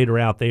aerator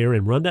out there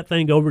and run that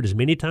thing over it as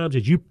many times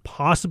as you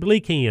possibly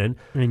can.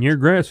 And your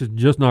grass is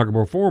just not going to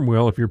perform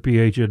well if your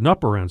pH isn't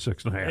up around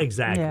 6.5.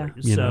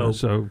 Exactly. Yeah.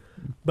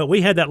 But we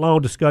had that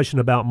long discussion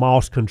about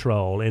moss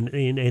control, and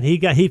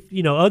he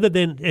other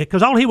than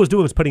because all he was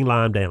doing was putting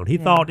lime down. He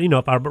thought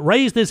if I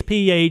raise this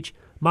pH,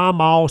 my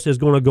moss is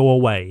going to go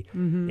away.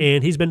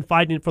 And he's been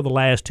fighting it for the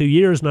last 2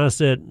 years. And I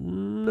said,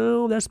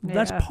 no, that's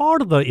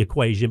part of the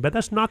equation, but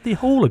that's not the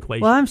whole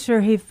equation. Well, I'm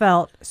sure he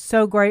felt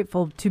so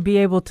grateful to be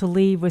able to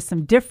leave with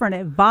some different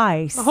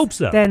advice. I hope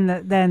so. Than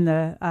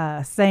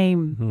the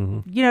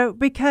same,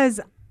 because,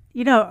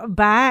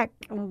 back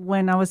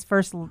when I was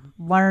first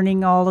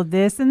learning all of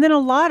this, and then a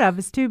lot of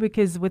us too,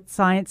 because with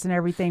science and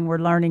everything, we're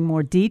learning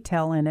more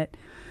detail in it.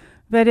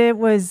 But it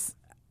was,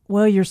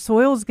 well, your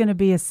soil's going to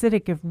be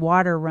acidic if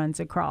water runs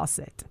across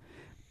it.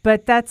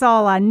 But that's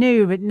all I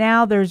knew. But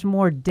now there's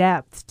more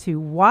depth to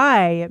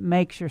why it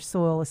makes your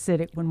soil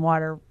acidic when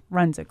water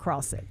runs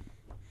across it.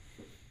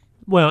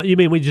 Well, you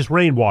mean we just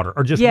rainwater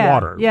or just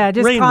water? Yeah,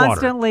 just rainwater.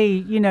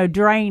 Constantly,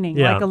 draining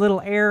like a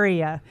little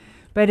area.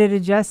 But it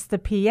adjusts the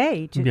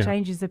pH. It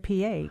changes the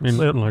pH. And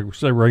like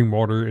say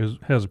rainwater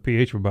has a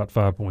pH of about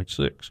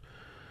 5.6.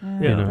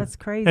 That's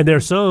crazy. And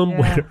there's some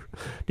where,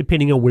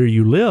 depending on where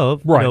you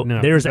live,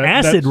 there's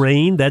acid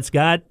rain that's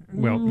got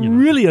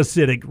really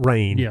acidic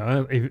rain.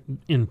 Yeah,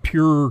 in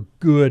pure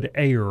good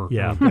air.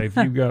 Yeah. Okay, if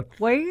you got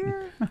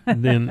where,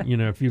 then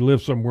if you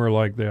live somewhere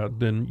like that,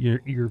 then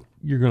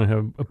you're going to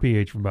have a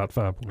pH of about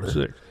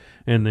 5.6.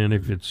 And then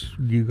if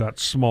you got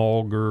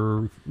smog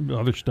or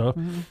other stuff,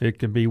 it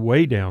can be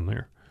way down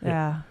there.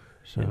 Yeah.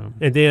 So.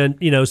 And then,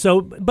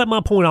 but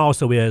my point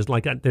also is,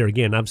 like there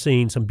again, I've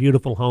seen some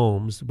beautiful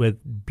homes with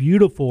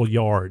beautiful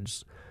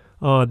yards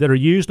that are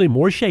usually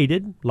more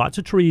shaded, lots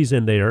of trees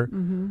in there,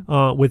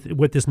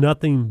 with this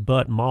nothing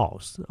but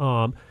moss.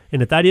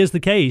 And if that is the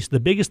case, the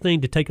biggest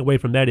thing to take away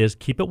from that is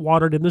keep it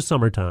watered in the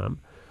summertime.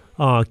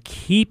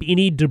 Keep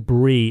any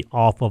debris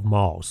off of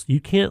moss. You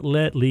can't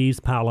let leaves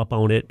pile up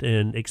on it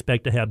and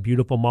expect to have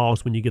beautiful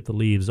moss when you get the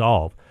leaves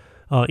off.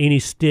 Any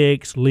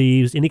sticks,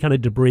 leaves, any kind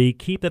of debris,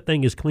 keep that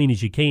thing as clean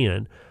as you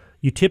can.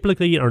 You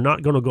typically are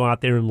not going to go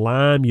out there and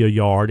lime your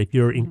yard if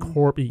you're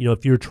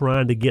if you're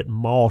trying to get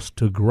moss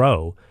to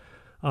grow.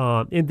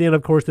 And then,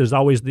 of course, there's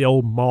always the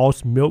old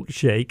moss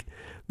milkshake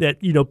that,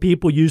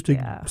 people used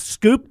to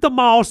scoop the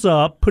moss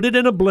up, put it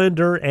in a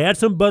blender, add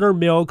some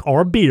buttermilk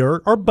or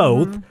beer or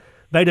both.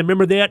 They'd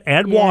remember that,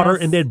 add water,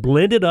 and then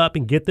blend it up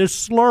and get this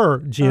slur,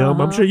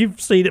 Jim. I'm sure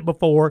you've seen it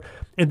before.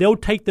 And they'll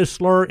take this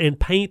slur and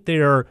paint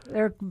their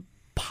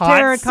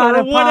pots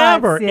or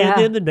whatever. Pots,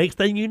 and then the next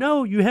thing you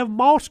know, you have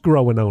moss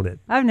growing on it.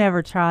 I've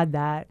never tried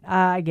that.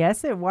 I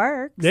guess it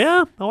works.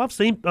 Yeah.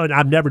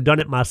 I've never done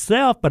it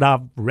myself, but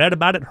I've read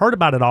about it, heard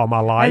about it all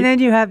my life. And then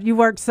you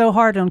worked so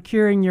hard on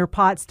curing your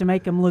pots to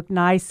make them look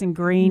nice and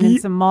green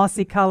and some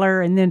mossy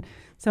color, and then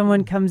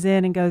someone comes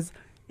in and goes,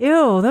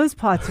 ew, those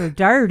pots are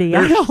dirty.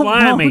 They're I don't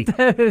slimy.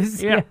 want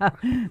those. Yeah.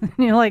 And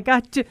you're like,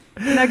 gotcha.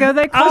 And I go,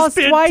 they I cost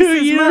spent twice 2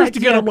 as years much. to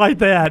get them like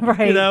that,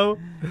 Right.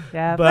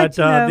 Yeah, but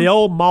the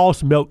old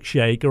moss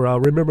milkshake, or I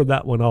remember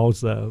that one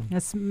also.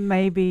 It's a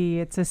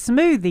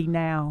smoothie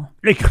now.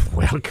 It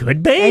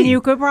could be. And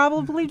you could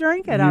probably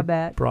drink it, I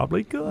bet.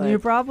 Probably could. You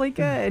probably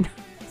could.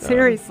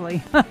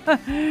 Seriously.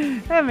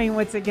 I mean,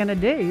 what's it going to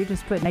do?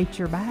 Just put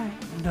nature back.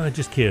 No, it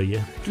just kill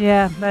you.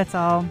 Yeah, that's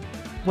all.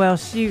 Well,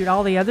 shoot,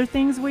 all the other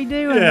things we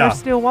do and they're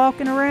still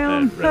walking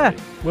around. Right.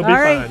 We'll be all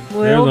right, fine.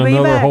 We'll There's be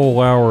another back. whole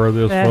hour of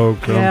this,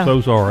 folks. I'm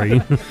so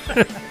sorry.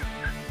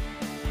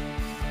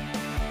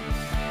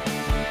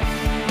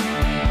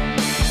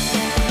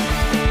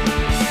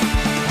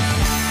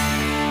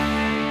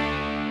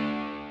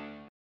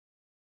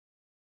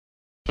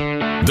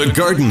 The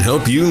garden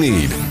help you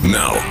need.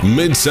 Now,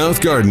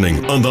 Mid-South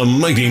Gardening on the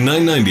Mighty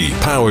 990,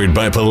 powered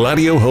by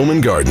Palladio Home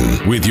and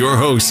Garden, with your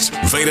hosts,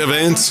 Veda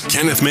Vance,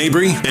 Kenneth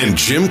Mabry, and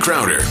Jim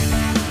Crowder.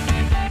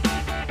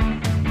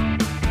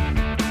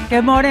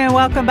 Good morning and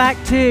welcome back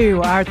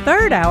to our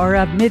third hour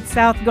of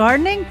Mid-South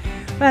Gardening.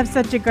 We have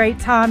such a great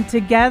time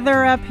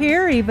together up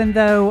here, even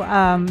though...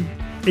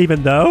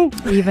 Even though?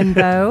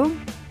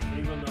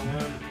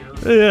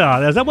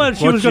 Yeah, is that what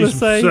she was going to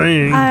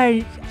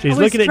say? She's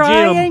looking at Jim.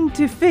 I was trying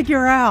to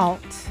figure out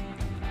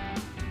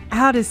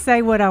how to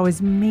say what I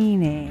was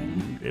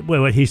meaning.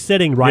 Well, he's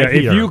sitting right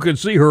here. If you could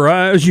see her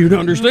eyes, you'd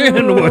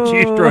understand what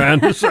she's trying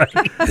to say.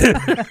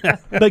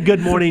 But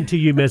good morning to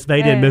you, Miss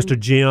Veda and Mr.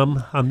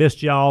 Jim. I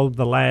missed y'all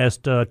the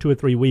last 2 or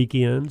 3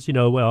 weekends. It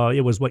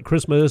was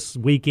Christmas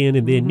weekend,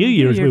 and then New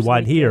Year's we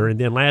wasn't here, and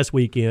then last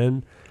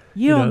weekend.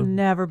 You'll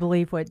never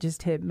believe what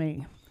just hit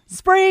me.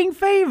 Spring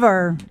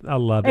fever. I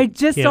love it. It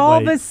just all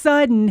of a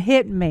sudden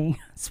hit me.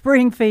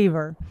 Spring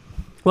fever.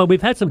 Well,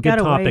 we've had some good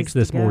topics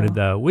this morning,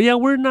 though.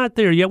 We're not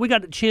there yet. We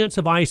got a chance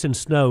of ice and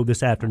snow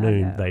this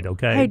afternoon, Veda,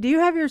 okay? Hey, do you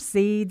have your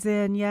seeds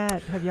in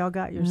yet? Have y'all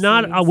got your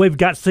seeds? We've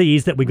got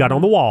seeds that we got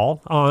on the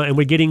wall, and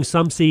we're getting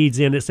some seeds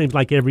in, it seems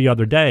like, every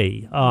other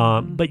day.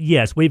 But,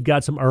 yes, we've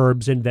got some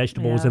herbs and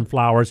vegetables and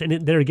flowers.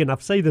 And there again, I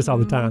say this all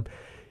the time.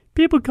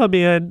 People come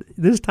in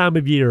this time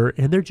of year,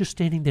 and they're just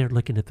standing there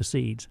looking at the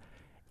seeds.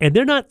 And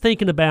they're not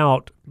thinking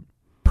about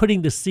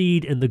putting the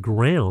seed in the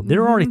ground.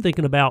 They're already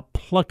thinking about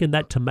plucking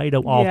that tomato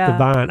off the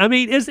vine. I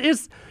mean,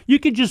 it's you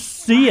can just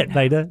see it,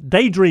 Veda,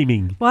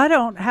 daydreaming. Well, I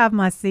don't have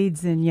my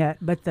seeds in yet,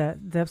 but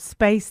the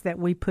space that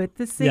we put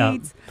the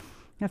seeds,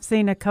 I've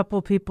seen a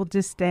couple people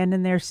just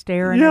standing there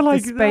staring at the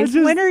space.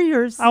 When are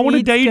your seeds I want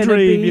to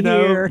daydream,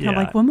 here? And I'm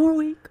like, one more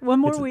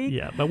week.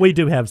 Yeah, but we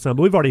do have some.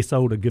 We've already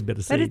sold a good bit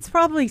of seeds. But it's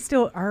probably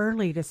still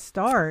early to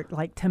start,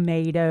 like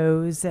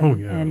tomatoes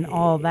and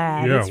all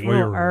that. Yeah, it's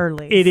real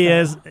early. It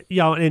is,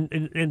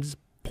 and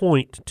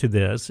point to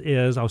this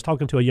is I was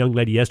talking to a young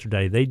lady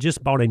yesterday. They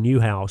just bought a new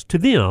house to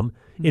them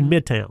in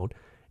Midtown,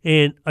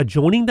 and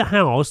adjoining the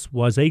house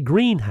was a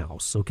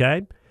greenhouse,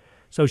 okay?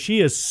 So she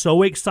is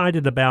so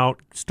excited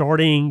about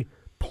starting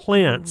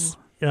plants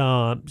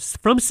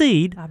from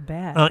seed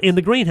in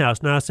the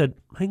greenhouse. Now I said,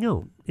 hang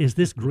on, is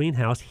this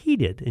greenhouse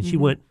heated? And she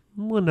went,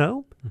 well,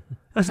 no.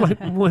 I was like,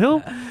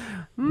 well,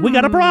 we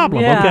got a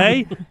problem,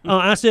 okay?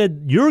 I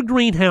said, your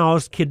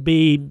greenhouse could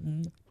be,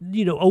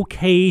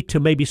 okay to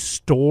maybe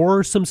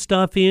store some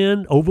stuff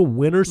in,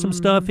 overwinter some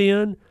stuff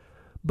in.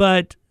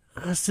 But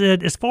I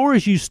said, as far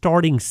as you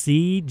starting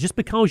seed, just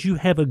because you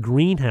have a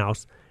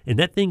greenhouse and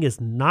that thing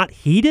is not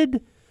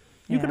heated,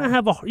 you're going to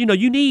have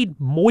you need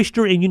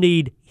moisture and you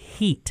need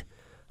heat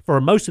for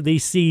most of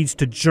these seeds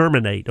to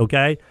germinate,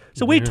 okay?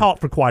 So we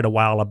talked for quite a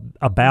while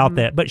about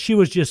that, but she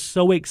was just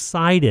so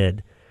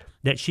excited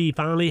that she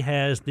finally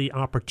has the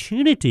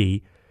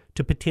opportunity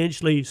to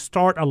potentially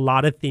start a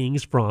lot of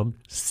things from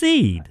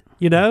seed,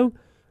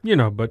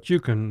 but you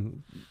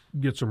can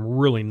get some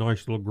really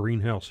nice little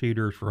greenhouse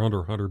heaters for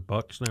under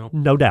 $100 now.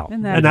 No doubt.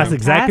 And that's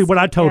exactly what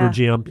I told her,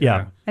 Jim.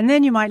 Yeah. And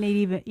then you might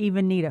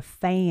even need a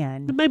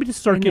fan. Maybe to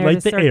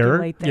circulate the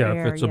air.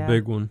 If it's a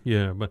big one.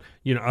 Yeah, but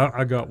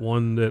I got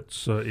one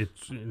that's it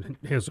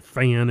has a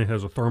fan. It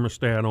has a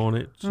thermostat on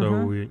it,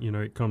 so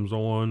it comes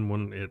on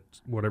when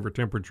it's whatever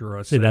temperature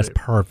I set. See, that's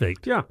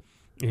perfect. Yeah,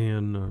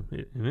 and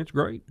it's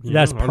great.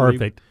 That's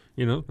perfect.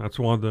 That's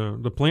why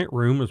the plant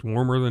room is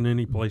warmer than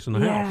any place in the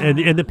house.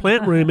 And the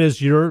plant room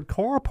is your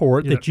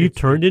carport that you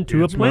turned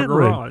into a plant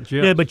room.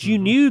 Yeah, but you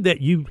knew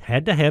that you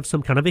had to have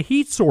some kind of a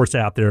heat source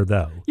out there,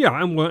 though.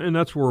 Yeah, and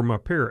that's where my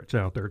parrot's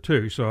out there,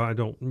 too, so I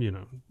don't,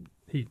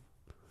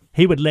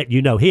 He would let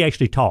you know. He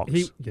actually talks.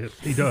 Yes,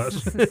 he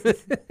does.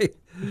 They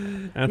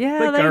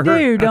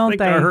do, don't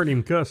they? I heard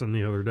him cussing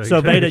the other day.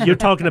 So, Veda, you're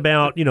talking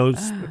about,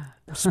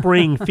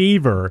 spring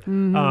fever.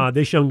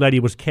 This young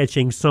lady was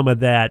catching some of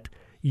that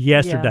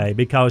yesterday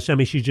because,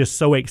 she's just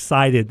so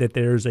excited that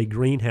there's a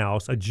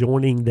greenhouse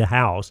adjoining the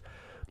house.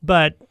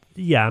 But,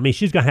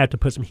 she's going to have to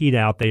put some heat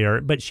out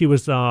there. But she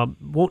was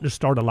wanting to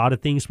start a lot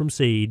of things from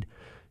seed.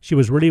 She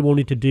was really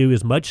wanting to do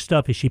as much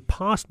stuff as she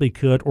possibly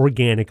could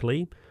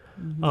organically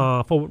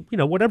for,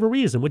 whatever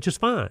reason, which is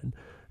fine.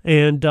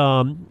 And,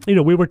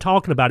 we were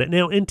talking about it.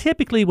 Now, and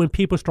typically when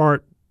people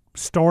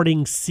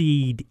starting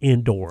seed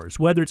indoors,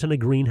 whether it's in a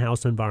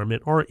greenhouse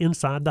environment or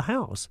inside the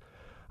house,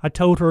 I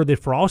told her the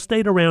frost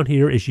date around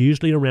here is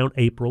usually around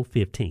April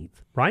 15th,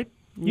 right?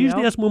 Yep.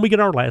 Usually that's when we get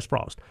our last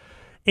frost.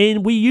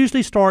 And we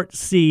usually start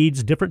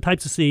seeds, different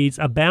types of seeds,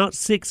 about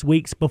 6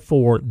 weeks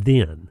before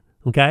then,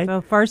 okay? So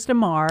 1st of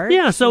March.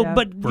 Yeah,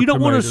 but for you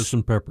don't want to... tomatoes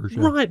and peppers.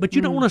 Yeah. Right, but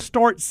you don't want to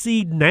start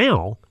seed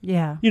now.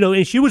 Yeah.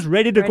 And she was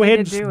ready to go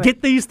ahead and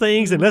get these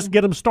things and let's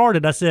get them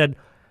started. I said,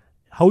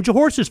 hold your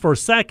horses for a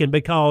second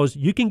because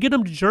you can get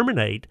them to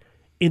germinate.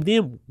 And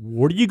then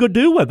what are you going to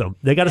do with them?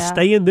 They got to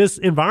stay in this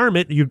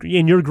environment,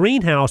 in your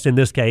greenhouse in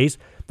this case.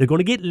 They're going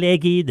to get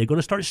leggy. They're going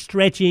to start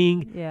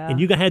stretching. Yeah. And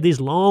you're going to have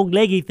these long,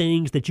 leggy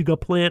things that you go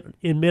plant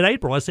in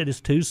mid-April. I said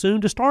it's too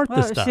soon to start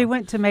this stuff. She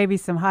went to maybe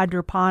some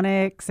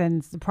hydroponics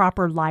and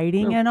proper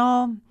lighting and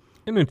all.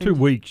 And in 2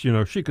 weeks,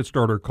 she could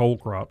start her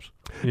cold crops.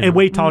 And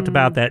we talked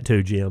about that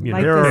too, Jim.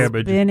 Like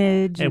the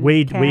spinach and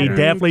we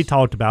definitely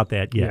talked about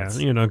that, yes.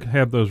 Yeah,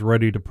 have those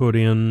ready to put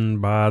in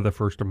by the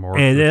 1st of March.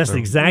 And that's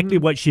exactly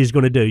what she's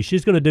going to do.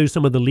 She's going to do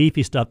some of the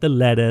leafy stuff, the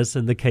lettuce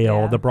and the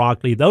kale, the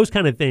broccoli, those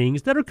kind of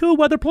things that are cool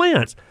weather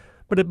plants.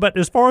 But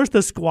as far as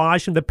the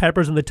squash and the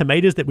peppers and the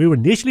tomatoes that we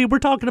initially were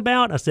talking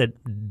about, I said,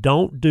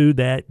 don't do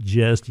that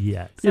just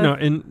yet.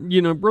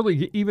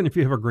 Really, even if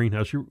you have a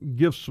greenhouse, you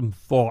give some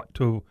thought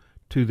to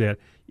that.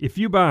 If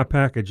you buy a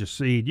package of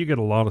seed, you get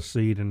a lot of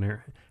seed in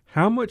there.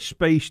 How much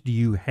space do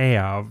you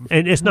have?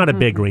 And it's not a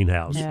big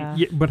greenhouse. Yeah.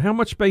 But how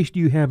much space do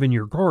you have in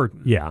your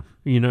garden? Yeah.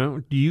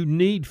 Do you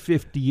need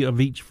 50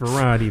 of each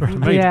variety of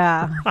tomatoes?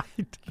 Yeah.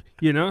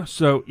 Right.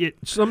 So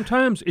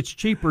sometimes it's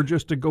cheaper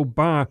just to go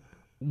buy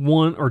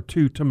 1 or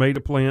 2 tomato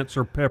plants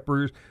or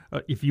peppers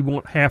if you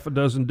want half a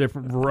dozen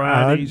different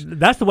varieties.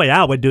 That's the way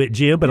I would do it,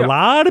 Jim, but a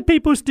lot of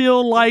people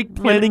still like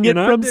planting it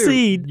from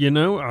seed.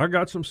 I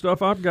got some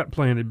stuff I've got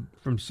planted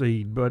from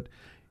seed, but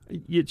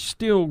it's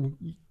still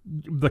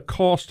the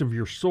cost of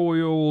your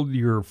soil,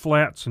 your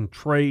flats and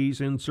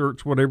trays,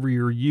 inserts, whatever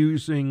you're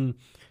using.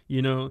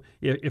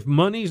 If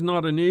money's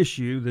not an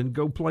issue, then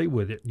go play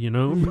with it,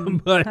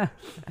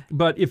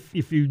 but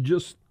if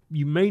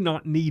you may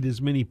not need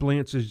as many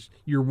plants as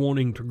you're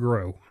wanting to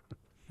grow.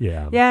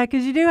 Yeah. Yeah,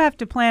 because you do have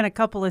to plant a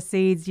couple of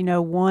seeds,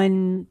 because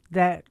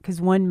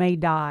one may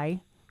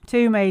die,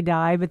 2 may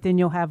die, but then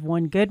you'll have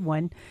one good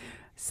one.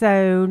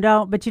 So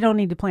but you don't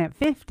need to plant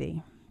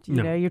 50.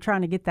 You're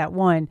trying to get that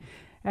one.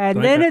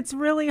 And then it's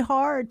really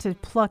hard to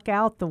pluck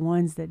out the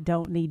ones that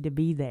don't need to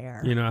be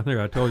there. I think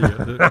I told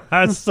you.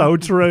 That's so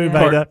true,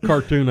 Veda.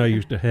 Cartoon I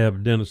used to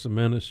have, Dennis the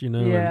Menace,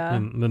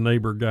 and the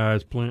neighbor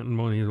guy's planting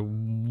one. He's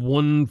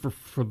one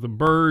for the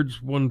birds,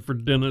 one for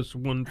Dennis,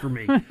 one for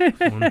me.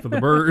 One for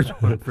the birds,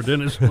 one for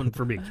Dennis, one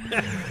for me.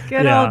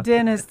 Good old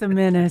Dennis the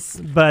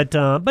Menace. But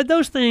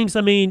those things,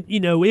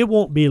 it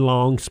won't be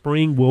long.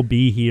 Spring will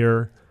be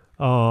here.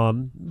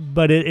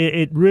 But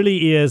it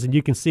really is, and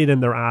you can see it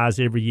in their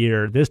eyes every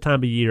year. This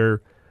time of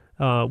year,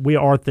 we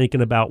are thinking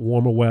about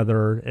warmer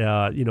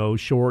weather,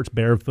 shorts,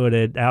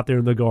 barefooted, out there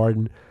in the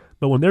garden.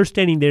 But when they're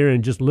standing there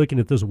and just looking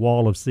at this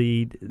wall of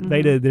seed,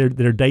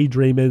 they're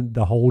daydreaming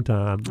the whole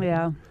time.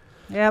 Yeah.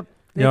 Yep.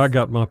 Yeah, I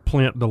got my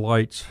Plant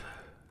Delights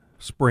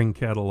spring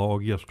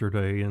catalog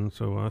yesterday, and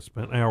so I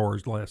spent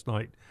hours last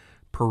night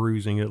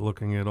perusing it,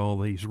 looking at all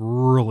these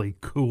really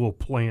cool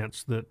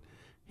plants that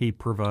he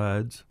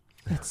provides.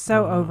 It's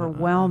so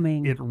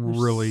overwhelming. It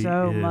really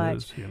so is.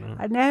 Much.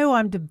 I know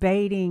I'm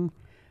debating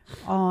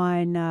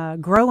on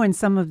growing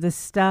some of this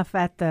stuff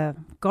at the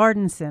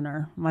garden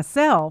center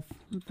myself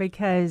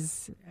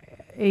because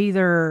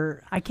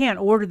either I can't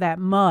order that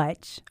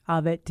much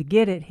of it to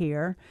get it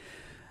here,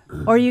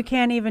 or you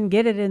can't even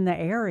get it in the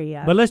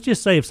area. But let's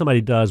just say if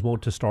somebody does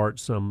want to start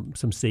some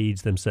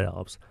seeds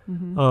themselves,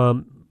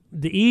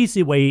 the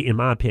easy way, in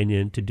my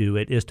opinion, to do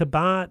it is to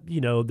buy,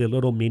 the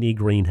little mini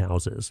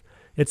greenhouses.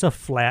 It's a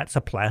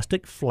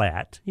plastic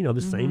flat,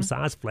 the same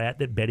size flat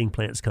that bedding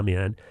plants come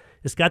in.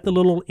 It's got the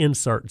little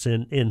inserts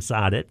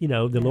inside it,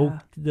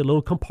 the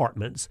little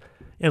compartments.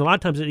 And a lot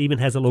of times it even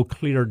has a little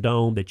clear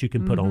dome that you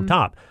can put on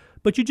top.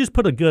 But you just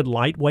put a good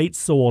lightweight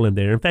soil in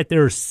there. In fact,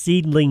 there are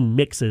seedling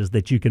mixes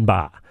that you can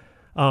buy.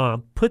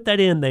 Put that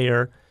in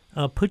there.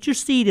 Put your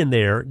seed in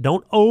there.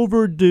 Don't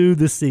overdo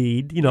the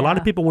seed. A lot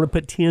of people want to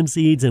put 10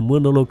 seeds in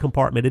one little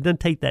compartment. It doesn't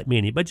take that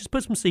many, but just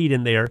put some seed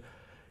in there.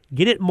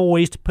 Get it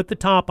moist, put the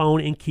top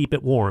on, and keep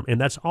it warm. And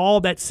that's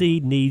all that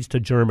seed needs to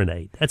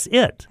germinate. That's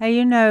it.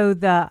 Hey,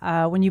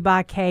 when you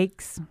buy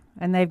cakes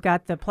and they've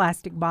got the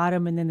plastic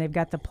bottom and then they've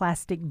got the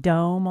plastic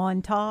dome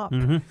on top.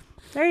 Mm-hmm.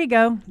 There you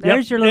go.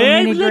 There's your little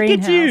mini greenhouse.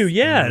 Look at you,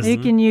 yes. You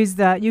can use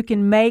you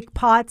can make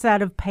pots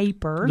out of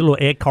paper. The little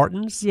egg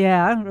cartons.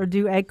 Yeah, or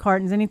do egg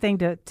cartons, anything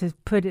to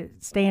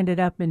stand it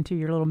up into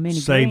your little mini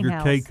Save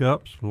greenhouse. your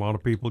K-cups. A lot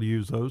of people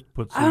use those to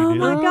put seed in. Oh,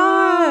 my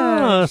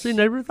gosh. See,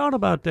 never thought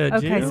about that,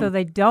 Okay, Jim. so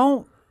they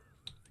don't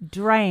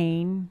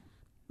drain.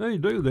 They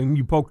do. Then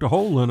you poked a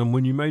hole in them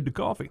when you made the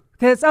coffee.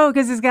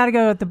 Because it's got to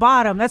go at the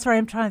bottom. That's right.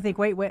 I'm trying to think.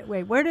 Wait.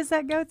 Where does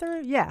that go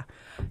through? Yeah.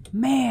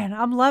 Man,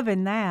 I'm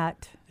loving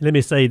that. Let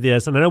me say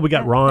this, and I know we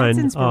got Ron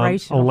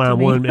on line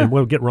one, and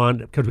we'll get Ron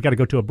because we got to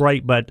go to a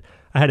break. But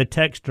I had a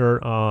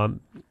texter.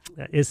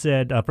 It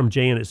said from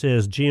Jan. It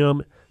says,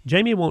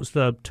 Jamie wants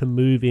to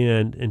move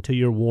into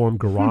your warm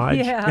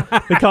garage.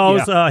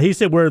 Because he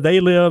said where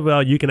they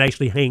live, you can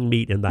actually hang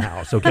meat in the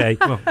house. Okay,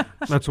 well,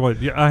 that's why.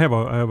 Yeah, I have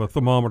a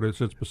thermometer that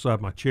sits beside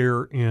my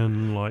chair,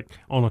 and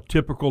on a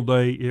typical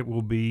day, it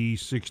will be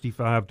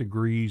 65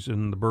 degrees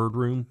in the bird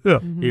room. Yeah,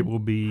 it will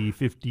be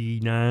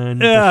 59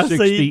 to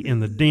 60 in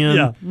the den.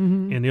 Yeah.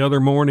 Mm-hmm. And the other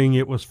morning,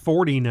 it was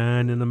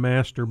 49 in the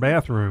master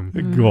bathroom.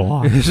 Mm-hmm.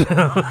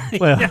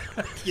 Well,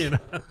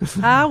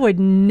 I would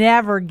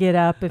never get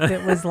up if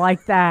it was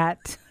like that.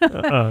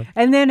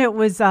 And then it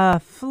was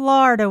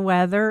Florida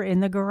weather in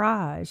the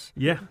garage.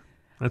 Yeah,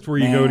 that's where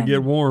you go to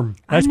get warm.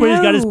 That's where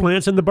he's got his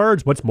plants and the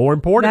birds. What's more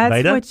important, That's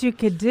Beta? what you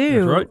could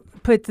do. That's right.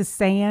 Put the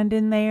sand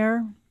in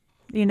there.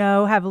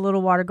 Have a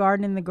little water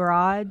garden in the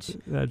garage.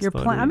 That's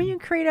funny. You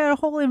create a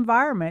whole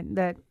environment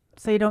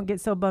so you don't get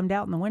so bummed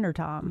out in the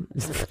wintertime.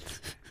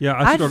 Yeah,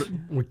 I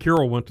started when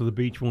Carol went to the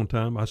beach one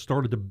time. I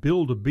started to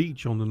build a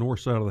beach on the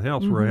north side of the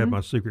house where I had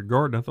my secret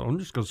garden. I thought, I'm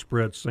just going to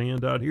spread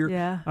sand out here.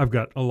 Yeah. I've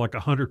got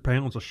 100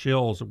 pounds of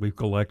shells that we've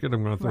collected.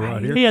 I'm going to throw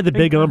out here. He had the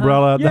big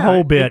umbrella, the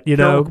whole bit,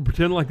 Carol could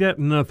pretend like that,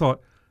 and I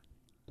thought,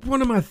 what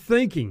am I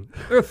thinking?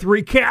 There are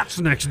 3 cats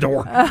next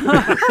door.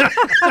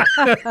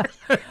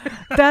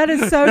 That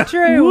is so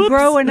true.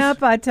 Growing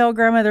up, I tell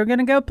Grandma they're going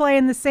to go play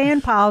in the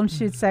sand pile, and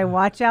she'd say,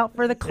 watch out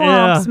for the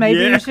clumps. Maybe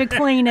you should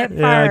clean it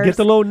first. Yeah, get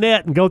the little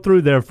net and go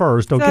through there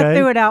first, okay? So I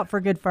threw it out for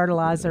good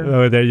fertilizer.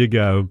 Oh, there you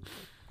go.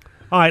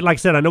 All right, like I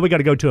said, I know we got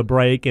to go to a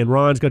break, and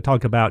Ron's going to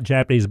talk about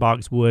Japanese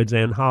boxwoods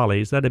and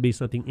hollies. That'd be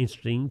something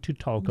interesting to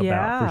talk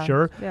about for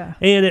sure. Yeah.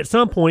 And at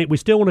some point, we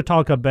still want to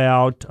talk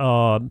about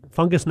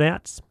fungus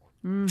gnats.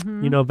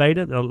 Mm-hmm.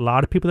 Veda, a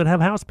lot of people that have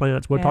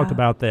houseplants. We'll talk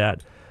about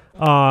that.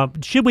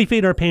 Should we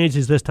feed our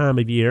pansies this time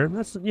of year?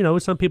 That's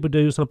some people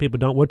do, some people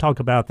don't. We'll talk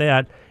about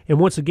that. And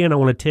once again, I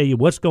want to tell you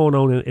what's going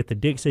on at the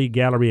Dixie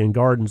Gallery and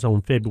Gardens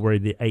on February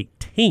the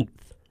 18th.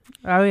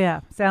 Oh,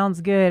 yeah.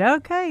 Sounds good.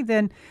 Okay,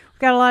 then we've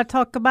got a lot to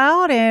talk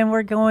about, and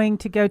we're going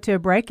to go to a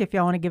break. If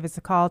y'all want to give us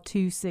a call,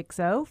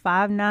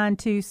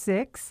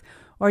 260-5926,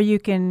 or you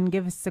can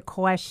give us a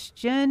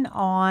question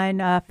on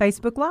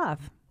Facebook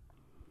Live.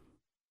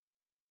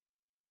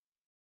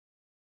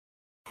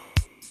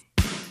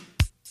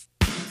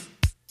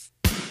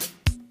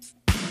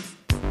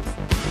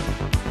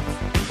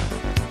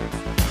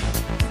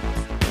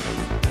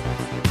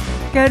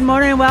 Good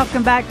morning and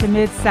welcome back to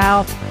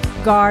Mid-South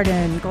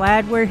Garden.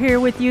 Glad we're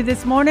here with you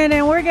this morning,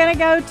 and we're going to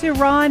go to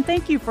Ron.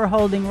 Thank you for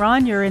holding,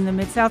 Ron. You're in the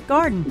Mid-South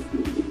Garden.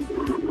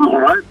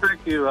 All right,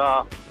 thank you.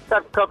 Got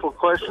a couple of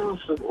questions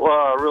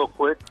real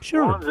quick.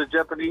 Sure. One's a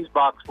Japanese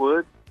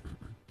boxwood.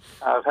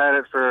 I've had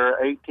it for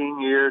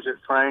 18 years. It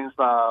frames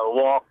my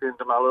walk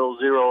into my little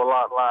zero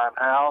lot line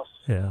house.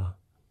 Yeah.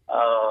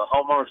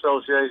 Homeowner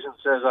Association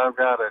says I've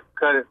got to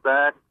cut it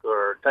back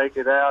or take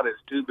it out. It's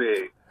too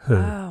big.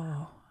 Oh.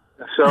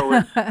 So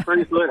it's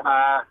 3 foot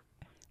high.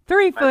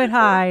 3 foot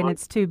high, and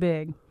it's too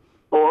big.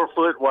 4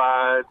 foot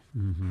wide,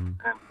 and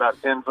about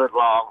 10 foot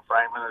long,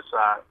 framing the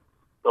side,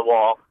 the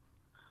wall.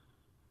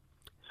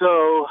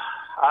 So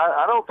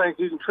I don't think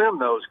you can trim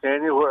those,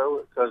 can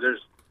you? Because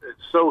it's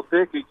so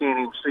thick you can't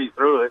even see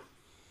through it,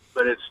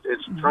 but it's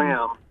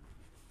trimmed.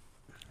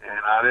 And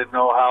I didn't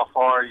know how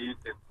far you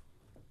could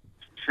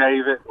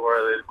shave it,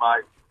 where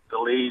the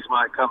leaves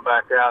might come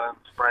back out in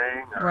the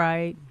spring.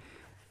 Right.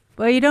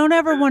 Well, you don't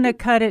ever want to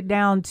cut it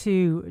down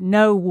to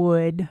no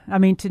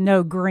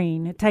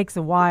green. It takes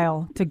a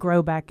while to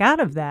grow back out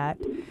of that.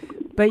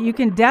 But you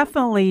can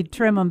definitely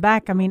trim them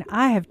back. I mean,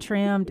 I have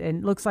trimmed,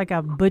 and it looks like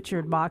I've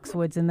butchered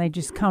boxwoods, and they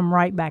just come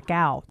right back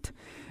out.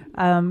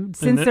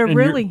 Since they're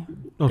really...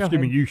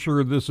 Stephen, you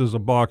sure this is a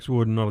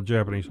boxwood and not a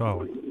Japanese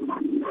holly?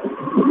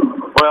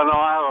 Well, no,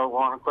 I have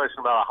one question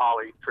about a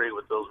holly tree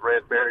with those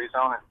red berries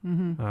on it.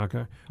 Mm-hmm.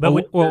 Okay.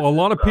 But a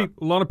lot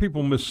of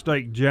people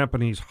mistake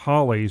Japanese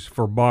hollies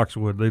for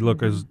boxwood. They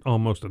look as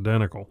almost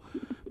identical,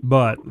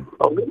 but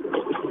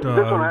this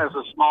one has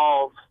a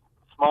small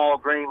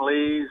green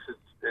leaves,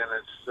 and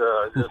it's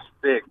just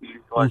thick.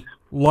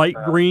 Light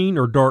green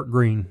or dark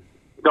green?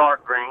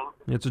 Dark green.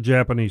 It's a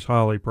Japanese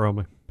holly,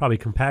 probably. Probably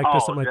compacta,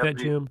 something like that,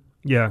 Jim.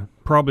 Yeah,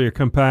 probably a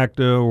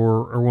compacta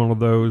or one of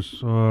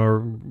those.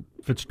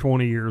 If it's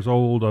 20 years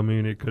old, I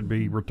mean, it could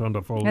be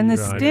rotundifolia. And the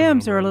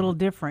stems are a little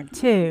different,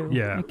 too.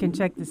 Yeah. You can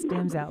check the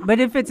stems out. But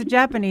if it's a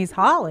Japanese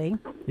holly...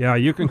 Yeah,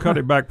 you can cut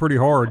it back pretty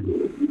hard.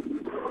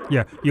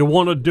 Yeah, you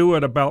want to do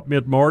it about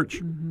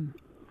mid-March. Mm-hmm.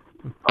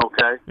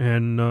 Okay.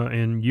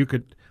 And you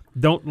could...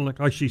 Don't,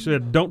 like she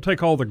said, don't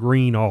take all the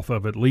green off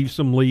of it. Leave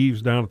some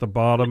leaves down at the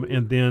bottom,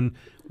 and then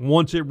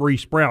once it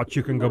resprouts,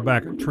 you can go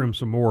back and trim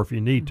some more if you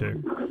need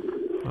to.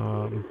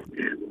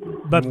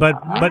 But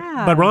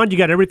Ron, you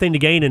got everything to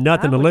gain and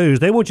nothing to lose.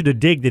 They want you to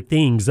dig the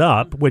things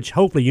up, which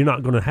hopefully you're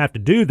not going to have to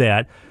do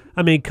that.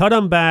 I mean, cut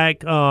them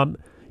back. And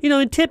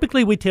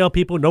typically we tell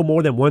people no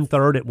more than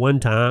 1/3 at one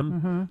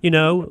time.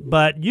 Mm-hmm.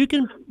 But you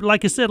can,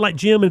 like I said, like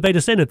Jim and Veda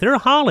said, if they're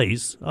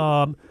hollies,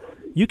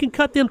 you can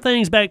cut them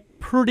things back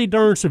pretty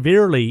darn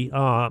severely.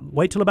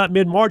 Wait till about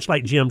mid-March,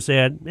 like Jim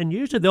said, and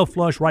usually they'll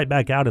flush right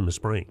back out in the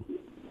spring.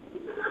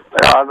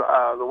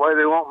 The way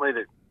they want me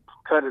to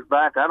cut it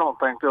back, I don't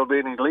think there'll be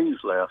any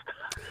leaves left.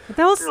 But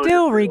they'll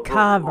still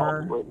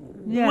recover.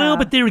 Yeah. Well,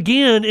 but there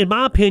again, in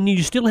my opinion,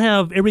 you still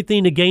have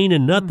everything to gain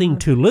and nothing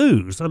to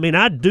lose. I mean,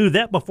 I'd do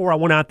that before I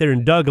went out there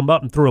and dug them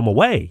up and threw them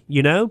away,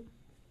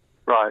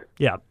 Right.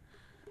 Yeah.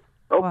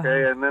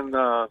 Okay, and then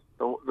the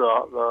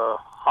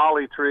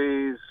holly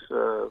trees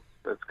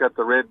that's got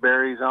the red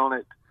berries on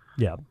it.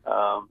 Yeah.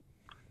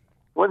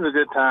 When's a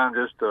good time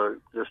just to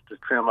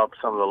trim up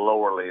some of the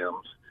lower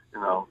limbs?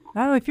 Oh,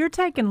 if you're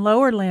taking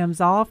lower limbs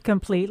off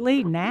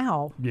completely,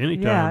 now.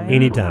 Anytime. Yeah,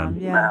 anytime.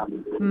 Yeah.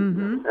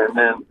 Mm-hmm. And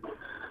then,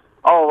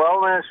 let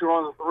me ask you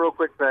one real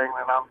quick thing,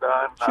 and I'm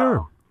done.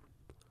 Sure.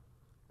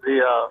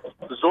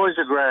 The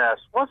zoysia grass,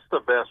 what's the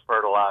best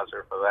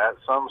fertilizer for that?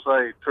 Some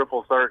say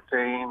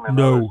 13. And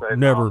no, others say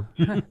never.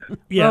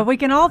 Yeah. Well, we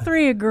can all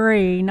three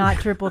agree, not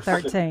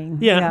 13.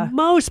 Yeah.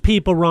 Most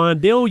people, Ron,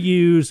 they'll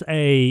use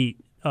a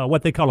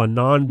what they call a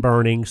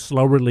non-burning,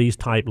 slow-release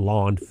type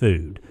lawn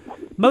food.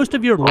 Most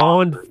of your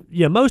lawn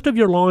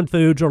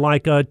foods are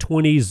like a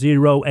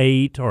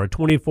 20-08 or a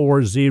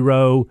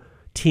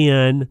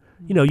 24-0-10.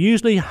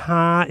 Usually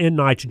high in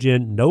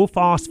nitrogen, no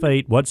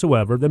phosphate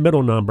whatsoever, the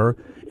middle number,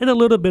 and a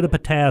little bit of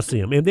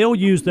potassium. And they'll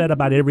use that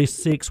about every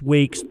 6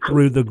 weeks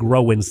through the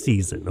growing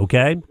season,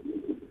 okay?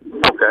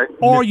 Okay.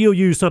 Or you'll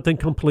use something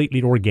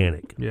completely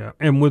organic. Yeah,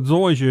 and with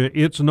zoysia,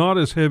 it's not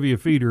as heavy a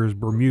feeder as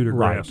Bermuda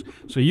grass. Right.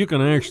 So you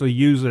can actually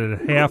use it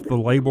at half the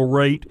label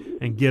rate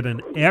and get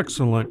an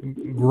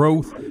excellent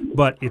growth,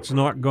 but it's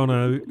not going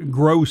to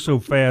grow so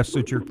fast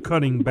that you're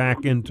cutting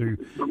back into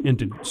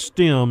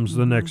stems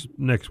the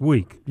next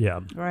week.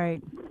 Yeah.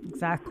 Right,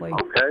 exactly.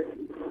 Okay.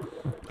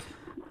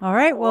 All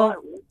right, well,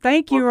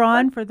 thank you,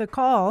 Ron, for the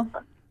call.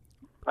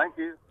 Thank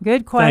you.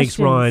 Good questions. Thanks,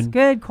 Ron.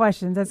 Good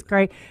questions. That's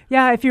great.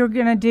 Yeah, if you're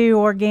going to do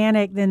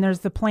organic, then there's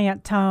the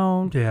Plant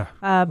Tone by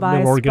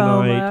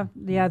Spoma.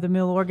 Yeah, the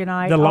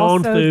Milorganite. The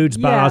Lawn Foods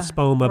by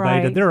Spoma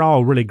right. Beta. They're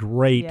all really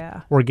great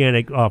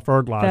organic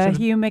fertilizers.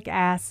 The humic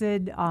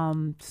acid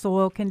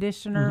soil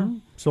conditioner. Mm-hmm.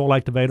 Soil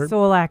activator.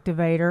 Soil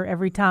activator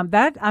every time.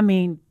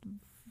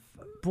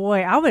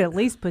 Boy, I would at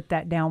least put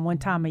that down one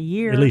time a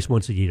year. At least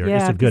once a year. Yeah,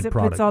 it's a good it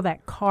product. Puts all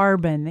that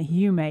carbon, the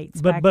humates.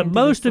 But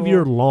most of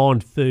your lawn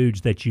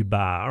foods that you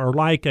buy are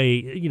like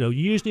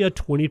usually a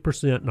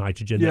 20%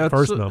 nitrogen. That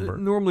first number.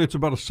 Normally, it's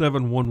about a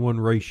 7:1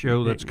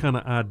 ratio. That's kind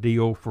of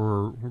ideal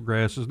for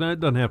grasses. Now, it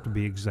doesn't have to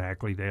be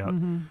exactly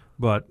that,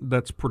 but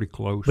that's pretty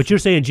close. But you're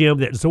saying, Jim,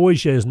 that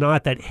zoysia is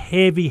not that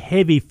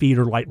heavy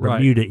feeder like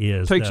Bermuda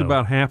is. It takes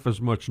about half as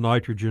much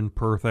nitrogen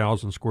per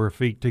 1,000 square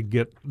feet to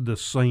get the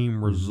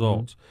same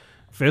results.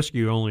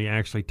 Fescue only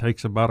actually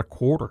takes about a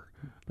quarter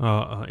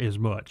as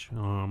much.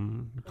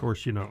 Of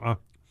course,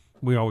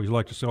 we always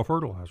like to sell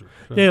fertilizer.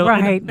 So. Yeah,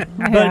 right.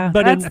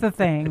 But that's the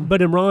thing.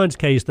 But in Ron's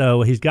case,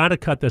 though, he's got to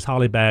cut this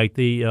holly back.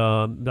 The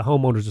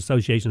Homeowners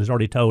Association has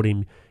already told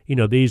him,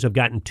 these have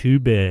gotten too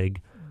big.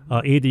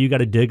 Either you got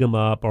to dig them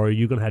up or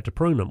you're going to have to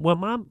prune them.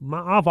 Well,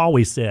 I've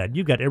always said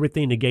you've got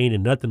everything to gain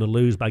and nothing to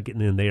lose by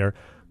getting in there.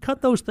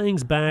 Cut those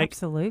things back.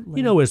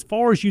 Absolutely. As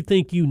far as you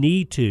think you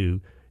need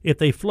to. If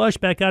they flush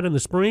back out in the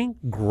spring,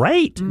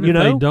 great. If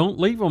they don't,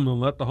 leave them and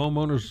let the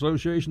Homeowners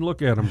Association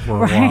look at them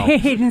for a while.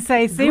 Right, and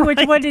say, see which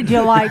one did you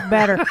like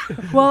better.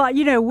 Well,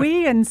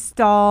 we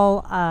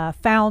install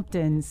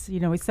fountains.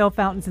 We sell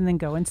fountains and then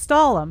go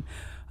install them.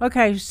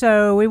 Okay,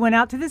 so we went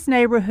out to this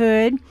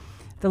neighborhood.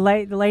 The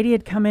lady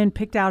had come in,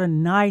 picked out a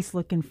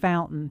nice-looking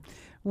fountain.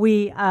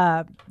 We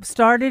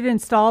started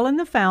installing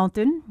the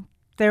fountain.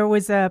 There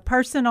was a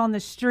person on the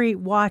street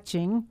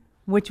watching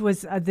which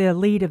was the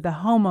lead of the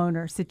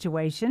homeowner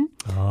situation.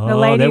 Oh, the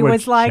lady they were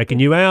was like, checking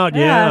you out.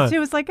 Yeah. She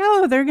was like,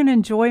 oh, they're going to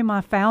enjoy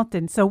my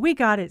fountain. So we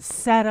got it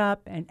set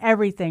up and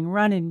everything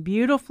running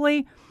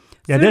beautifully.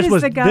 Yeah,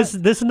 this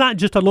is not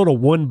just a little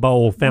one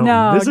bowl fountain.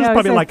 No, this is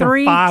probably like a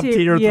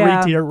 5-tier,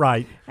 3-tier,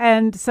 right?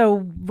 And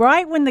so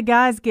right when the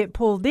guys get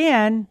pulled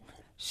in,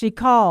 she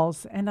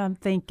calls, and I'm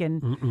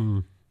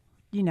thinking,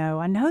 you know,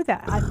 I know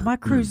that my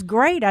crew's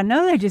great. I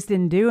know they just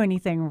didn't do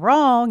anything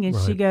wrong. And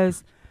she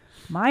goes,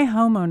 my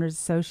homeowners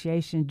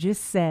association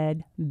just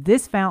said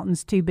this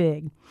fountain's too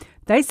big.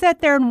 They sat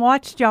there and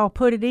watched y'all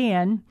put it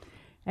in.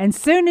 And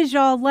soon as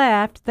y'all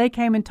left, they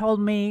came and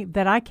told me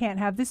that I can't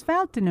have this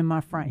fountain in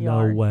my front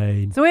yard. No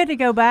way. So we had to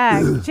go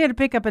back. She had to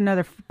pick out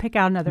another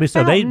fountain.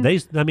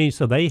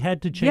 So they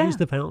had to change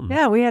the fountain.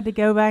 Yeah, we had to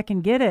go back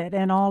and get it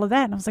and all of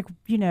that. And I was like,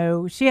 you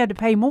know, she had to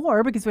pay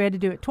more because we had to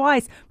do it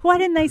twice. Why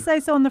didn't they say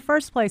so in the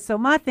first place? So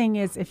my thing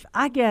is, if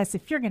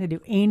you're going to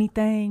do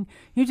anything,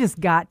 you just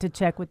got to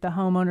check with the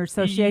homeowner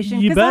association,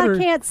 because I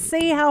can't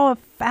see how a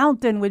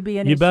fountain would be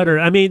an issue. You better.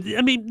 I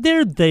mean,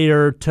 they're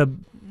there to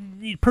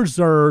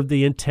preserve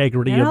the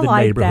integrity of the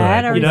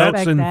neighborhood.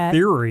 That's in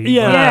theory.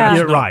 Yeah,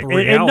 you're right.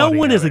 And no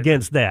one is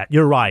against that.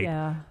 You're right.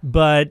 Yeah.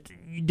 But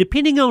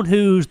depending on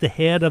who's the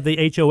head of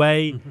the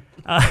HOA,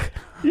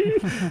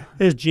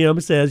 as Jim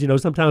says, you know,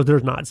 sometimes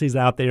there's Nazis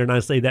out there, and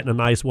I say that in a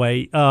nice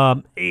way.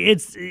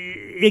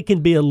 It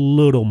can be a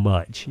little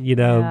much, you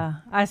know. Yeah,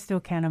 I still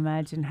can't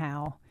imagine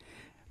how.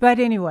 But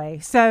anyway,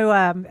 so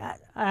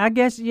I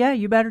guess,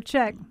 you better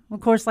check. Of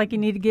course, like you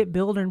need to get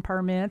building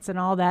permits and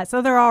all that.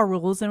 So there are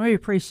rules, and we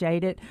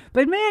appreciate it.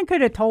 But man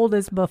could have told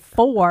us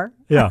before.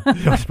 Yeah,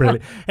 that's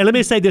brilliant. And let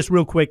me say this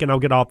real quick, and I'll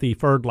get off the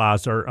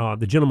fertilizer.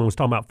 The gentleman was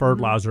talking about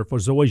fertilizer for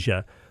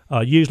zoysia.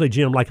 Usually,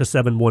 Jim, like a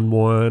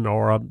 711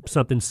 or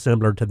something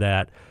similar to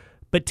that.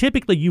 But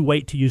typically, you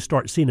wait till you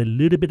start seeing a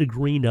little bit of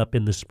green up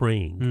in the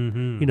spring.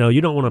 Mm-hmm. You know,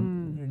 you don't want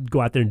to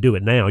go out there and do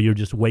it now. You're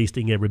just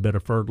wasting every bit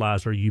of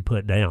fertilizer you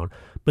put down.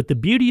 But the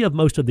beauty of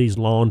most of these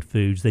lawn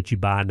foods that you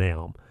buy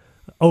now,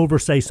 over,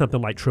 say,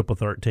 something like Triple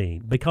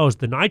 13, because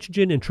the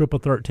nitrogen in Triple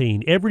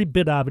 13, every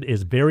bit of it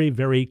is very,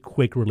 very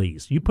quick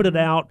release. You put it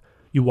out,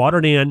 you water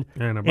it in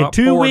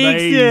 2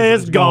 weeks,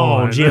 it's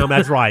gone, Jim.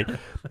 That's right.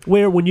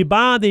 Where when you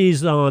buy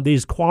these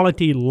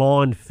quality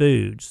lawn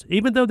foods,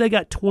 even though they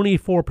got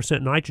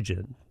 24%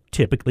 nitrogen,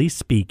 typically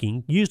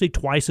speaking, usually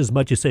twice as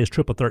much as, say, as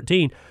Triple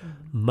 13,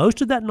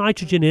 most of that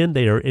nitrogen in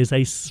there is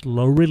a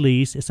slow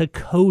release. It's a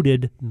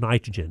coated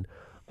nitrogen.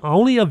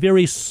 Only a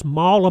very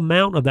small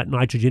amount of that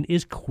nitrogen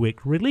is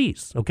quick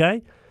release,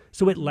 okay?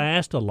 So it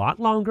lasts a lot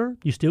longer.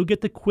 You still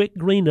get the quick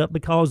green up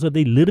because of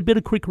the little bit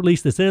of quick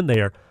release that's in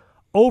there.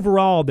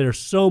 Overall, they're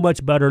so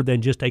much better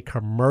than just a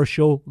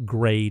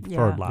commercial-grade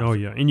fertilizer. Oh,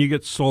 yeah. And you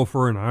get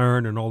sulfur and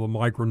iron and all the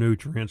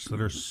micronutrients that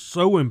are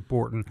so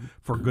important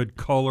for good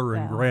color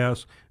and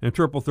grass. And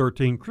Triple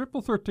 13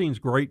 is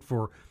great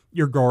for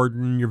your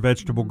garden, your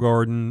vegetable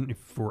garden,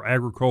 for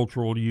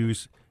agricultural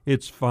use.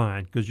 It's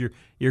fine because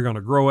you're going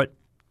to grow it.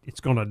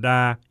 It's going to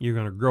die. You're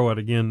going to grow it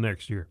again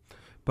next year.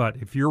 But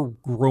if you're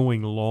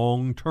growing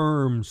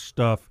long-term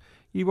stuff,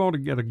 you want to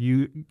get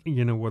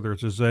whether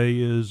it's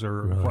azaleas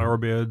or flower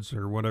beds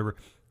or whatever,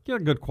 get a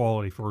good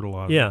quality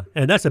fertilizer. Yeah,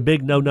 and that's a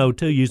big no-no,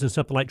 too, using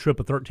something like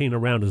Triple 13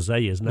 around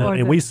azaleas. Now,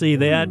 and we see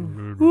that,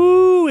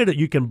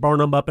 you can burn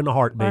them up in a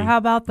heartbeat. Or how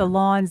about the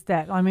lawns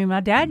my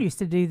dad used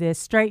to do this,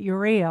 straight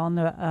urea on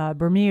the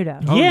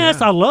Bermuda. Oh,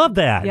 yes, I love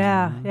that.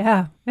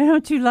 Yeah.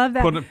 Don't you love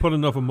that? Put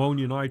enough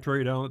ammonia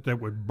nitrate on it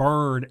that would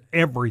burn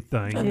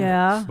everything.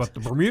 Yeah. But the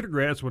Bermuda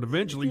grass would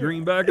eventually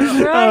green back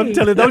up. Right. I'm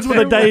telling you, those were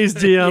the days,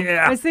 Jim.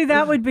 Yeah. But see,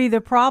 that would be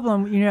the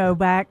problem,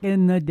 back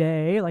in the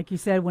day, like you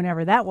said,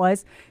 whenever that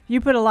was.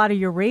 You put a lot of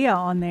urea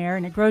on there,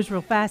 and it grows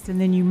real fast,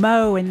 and then you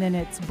mow, and then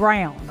it's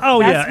brown. Oh,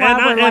 That's yeah.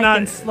 why we're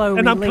in slow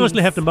and release. I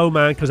constantly have to mow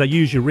mine because I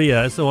use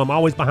urea, so I'm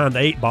always behind the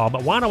 8 ball.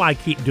 But why do I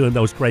keep doing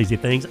those crazy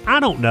things? I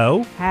don't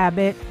know.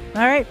 Habit.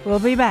 All right, we'll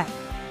be back.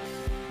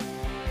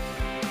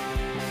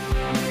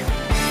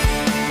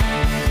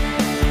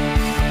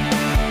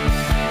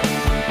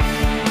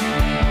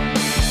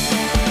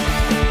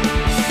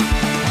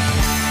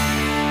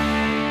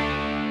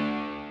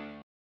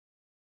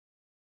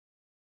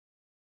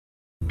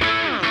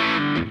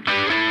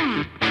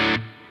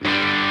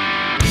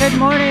 Good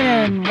morning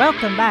and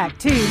welcome back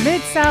to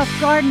Mid-South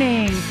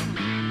Gardening.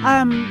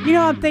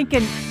 I'm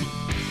thinking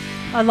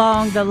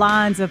along the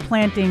lines of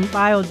planting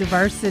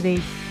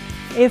biodiversity.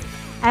 If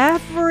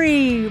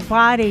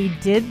everybody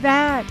did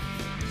that,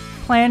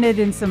 planted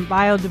in some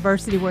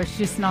biodiversity where it's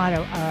just not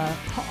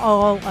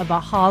all of a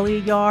holly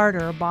yard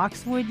or a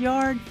boxwood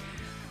yard,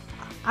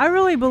 I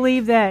really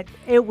believe that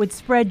it would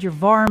spread your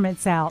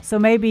varmints out. So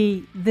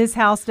maybe this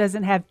house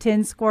doesn't have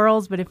 10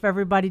 squirrels, but if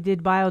everybody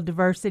did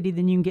biodiversity,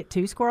 then you can get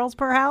 2 squirrels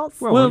per house.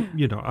 Well,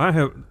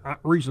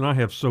 reason I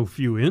have so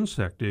few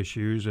insect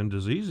issues and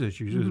disease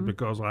issues is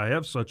because I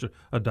have such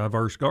a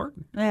diverse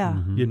garden.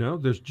 Yeah.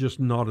 There's just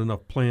not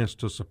enough plants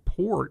to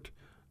support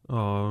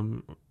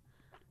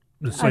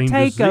the same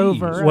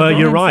takeover. disease. Well,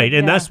 you're right,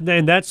 and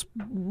that's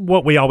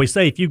what we always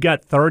say. If you've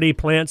got 30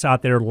 plants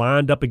out there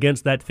lined up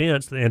against that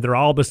fence, and they're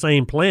all the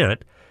same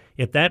plant,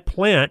 if that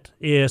plant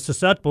is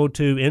susceptible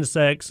to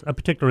insects, a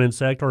particular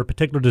insect or a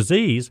particular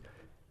disease,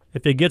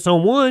 if it gets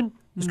on one,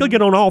 it's going to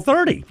get on all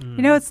 30.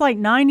 You know, it's like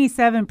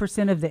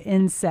 97% of the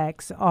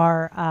insects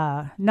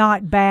are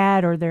not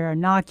bad or they're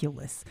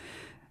innocuous.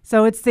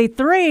 So it's the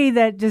 3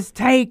 that just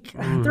take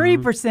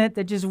 3%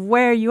 that just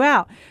wear you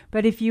out.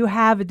 But if you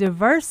have a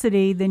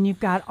diversity, then you've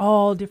got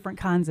all different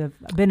kinds of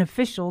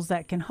beneficials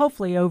that can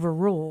hopefully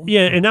overrule.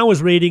 Yeah, and I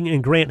was reading,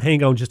 and Grant,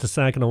 hang on just a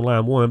second on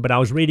line 1, but I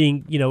was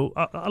reading,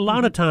 a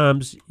lot of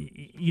times,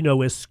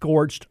 is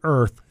scorched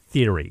earth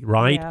theory,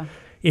 right? Yeah.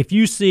 If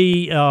you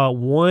see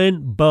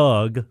one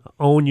bug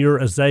on your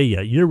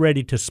azalea, you're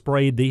ready to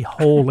spray the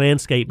whole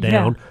landscape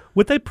down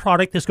with a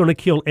product that's going to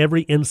kill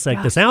every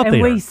insect that's out there.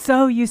 And we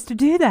so used to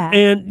do that.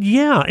 And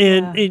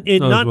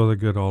Those not were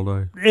good all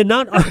day. And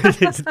not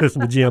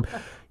listen to Jim.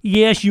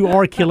 Yes, you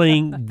are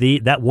killing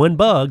that one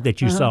bug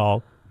that you saw,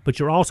 but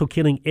you're also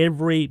killing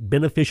every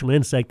beneficial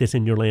insect that's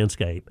in your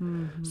landscape.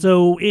 Mm-hmm.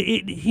 So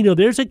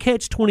there's a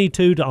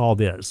catch-22 to all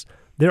this.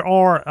 There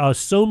are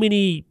so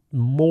many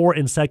more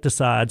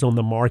insecticides on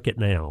the market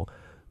now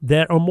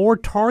that are more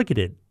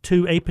targeted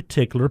to a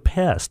particular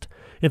pest.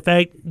 In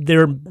fact,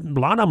 a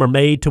lot of them are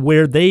made to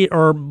where they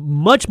are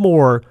much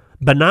more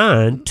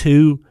benign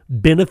to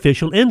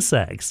beneficial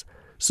insects.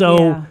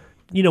 So,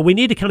 we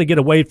need to kind of get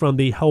away from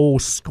the whole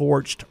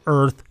scorched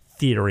earth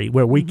theory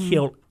where we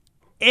kill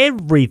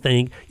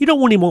everything. You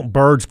don't even want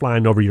birds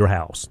flying over your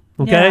house,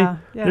 okay?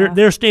 Yeah.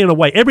 They're staying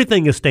away.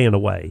 Everything is staying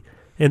away.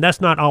 And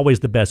that's not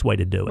always the best way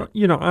to do it.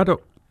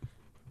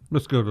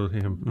 Let's go to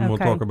him, and we'll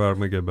talk about it when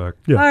we get back.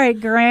 Yeah. All right,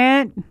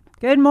 Grant.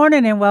 Good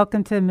morning, and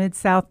welcome to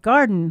Mid-South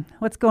Garden.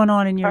 What's going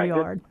on in your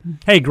yard?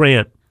 Hey,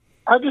 Grant.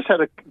 I just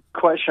had a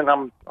question.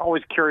 I'm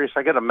always curious.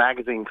 I got a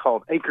magazine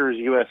called Acres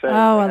USA.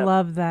 Oh, I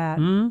love that.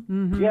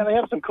 Mm-hmm. Yeah, they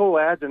have some cool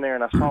ads in there,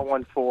 and I saw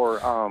one for,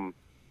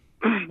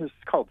 it's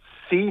called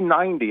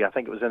C90. I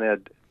think it was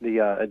in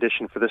the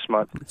edition for this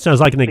month. Sounds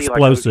like an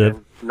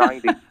explosive.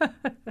 Like 90.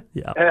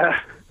 Yeah.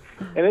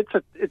 And it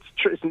says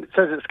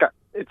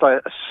it's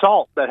a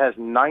salt that has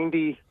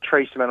 90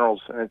 trace minerals,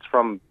 and it's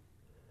from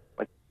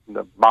like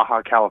the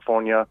Baja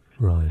California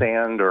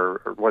sand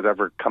or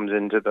whatever comes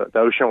into the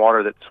ocean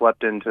water that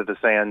swept into the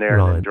sand there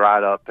and then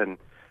dried up. And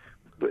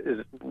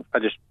I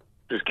just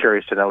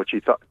curious to know what you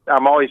thought.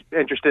 I'm always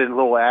interested in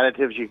little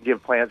additives you can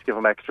give plants, give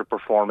them extra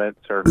performance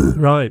or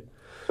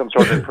some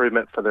sort of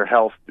improvement for their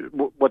health.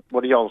 What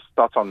are y'all's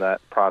thoughts on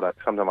that product?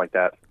 Something like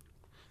that.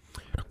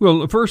 Well,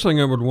 the first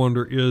thing I would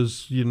wonder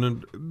is,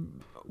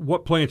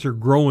 what plants are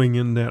growing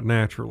in that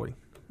naturally.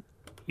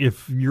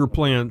 If your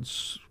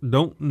plants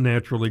don't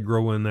naturally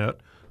grow in that,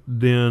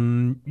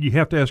 then you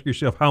have to ask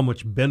yourself how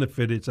much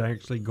benefit it's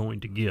actually going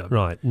to give.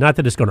 Right. Not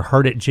that it's going to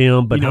hurt it,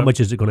 Jim, but how much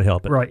is it going to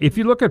help it? Right. If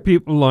you look at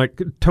people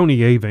like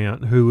Tony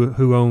Avant,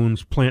 who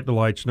owns Plant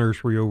Delights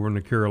Nursery over in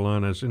the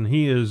Carolinas, and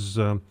he is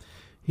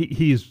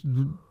he's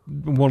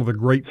one of the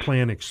great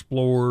plant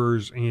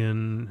explorers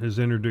and has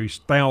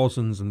introduced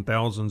thousands and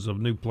thousands of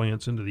new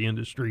plants into the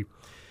industry.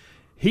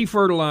 He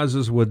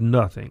fertilizes with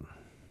nothing.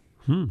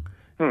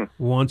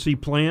 Once he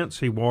plants,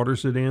 he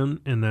waters it in,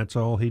 and that's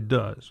all he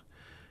does.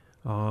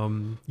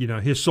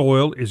 His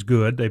soil is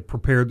good. They've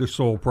prepared the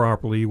soil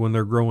properly when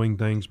they're growing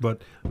things,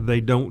 but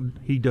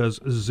he does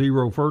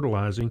zero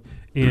fertilizing,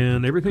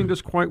 and everything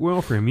does quite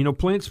well for him.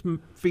 Plants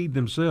feed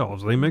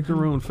themselves. They make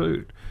their own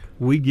food.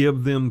 We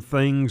give them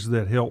things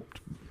that help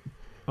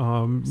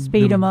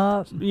speed them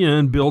up. Yeah,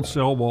 and build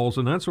cell walls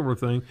and that sort of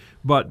thing.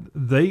 But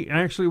they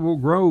actually will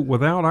grow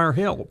without our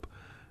help.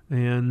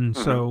 And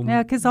so...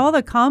 Yeah, because all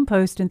the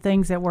compost and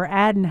things that we're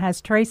adding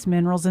has trace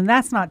minerals, and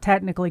that's not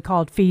technically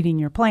called feeding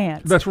your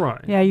plants. That's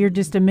right. Yeah, you're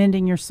just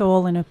amending your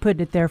soil and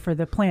putting it there for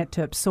the plant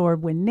to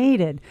absorb when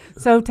needed.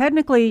 So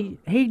technically,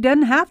 he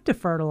doesn't have to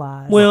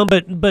fertilize. Well,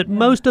 but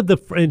most of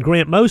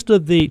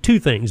the two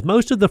things,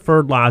 most of the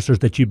fertilizers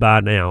that you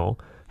buy now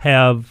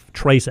have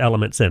trace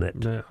elements in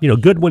it. Yeah.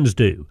 Good ones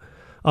do.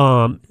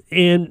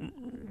 And,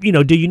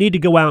 do you need to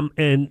go out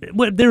and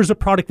there's a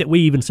product that we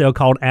even sell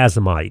called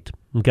Azomite.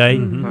 Okay?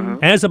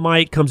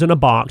 Azomite comes in a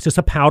box. It's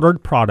a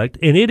powdered product,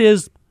 and it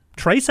is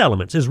trace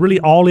elements is really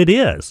all it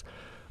is.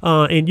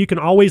 And you can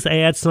always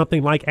add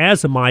something like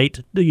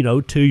Azomite,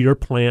 to your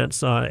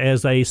plants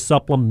as a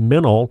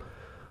supplemental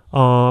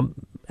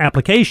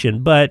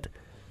application. But,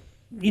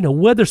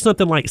 whether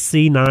something like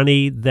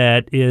C90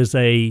 that is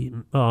a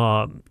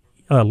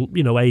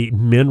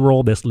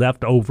mineral that's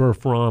left over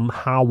from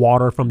high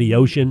water from the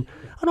ocean,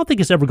 I don't think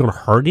it's ever going to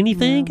hurt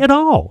anything at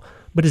all.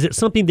 But is it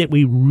something that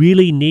we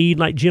really need,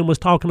 like Jim was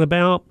talking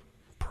about?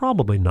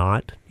 Probably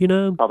not,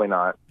 Probably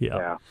not,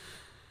 yeah.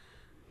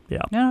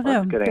 Yeah. No.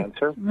 That's a good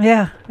answer.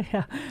 Yeah.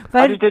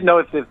 But I just didn't know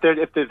if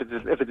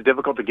it's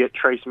difficult to get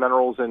trace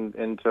minerals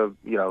into,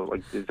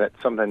 like, is that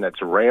something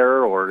that's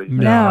rare or?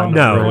 No.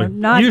 Really.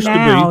 Not used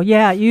now. To be.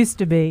 Yeah, it used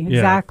to be.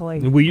 Exactly.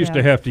 Yeah. We used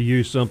to have to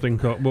use something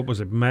called, what was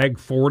it, Mag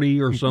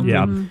 40 or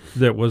something?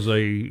 That was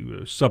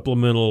a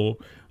supplemental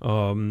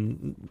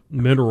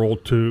mineral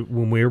to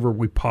whenever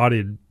we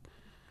potted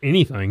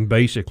anything,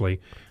 basically.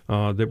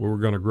 That we were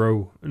going to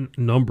grow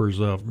numbers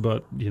of.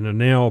 But,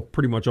 now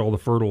pretty much all the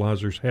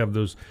fertilizers have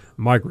those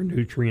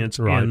micronutrients,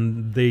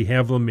 and they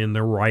have them in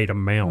the right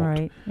amount.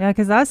 Right. Yeah,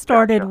 because I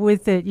started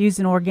with it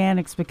using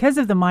organics because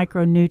of the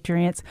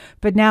micronutrients,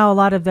 but now a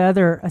lot of the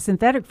other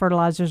synthetic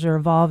fertilizers are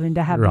evolving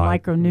to have the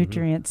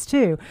micronutrients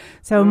too.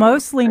 So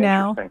mostly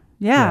now...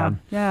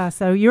 Yeah.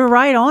 So you're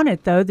right on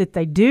it, though, that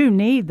they do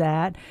need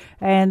that,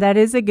 and that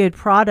is a good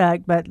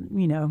product, but,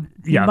 you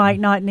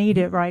might not need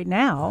it right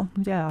now.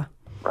 Yeah.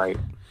 Right.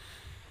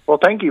 Well,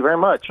 thank you very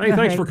much. Hey,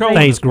 thanks for calling.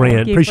 Thanks,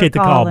 Grant. Appreciate the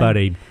call,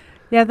 buddy.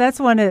 Yeah, that's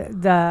one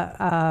of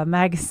the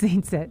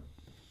magazines that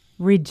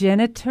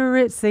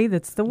regenerative. See,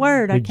 that's the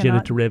word.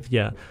 Regenerative,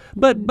 yeah.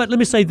 But let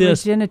me say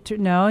this.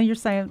 No, you're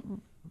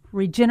saying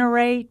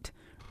regenerative.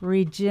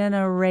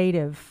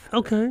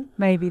 Okay.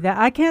 Maybe that.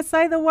 I can't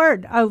say the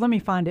word. Oh, let me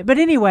find it. But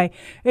anyway,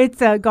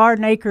 it's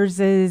Garden Acres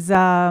is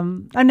a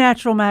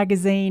natural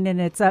magazine, and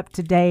it's up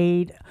to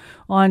date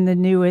on the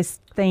newest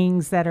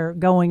things that are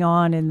going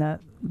on in the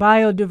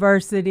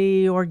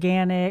biodiversity,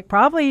 organic,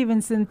 probably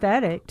even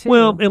synthetic too.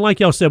 Well, and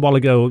like y'all said a while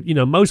ago,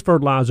 most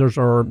fertilizers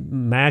are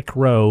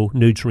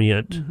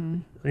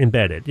macronutrient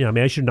embedded.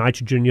 That's your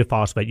nitrogen, your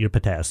phosphate, your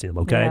potassium,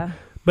 okay? Yeah.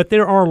 But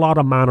there are a lot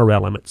of minor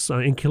elements,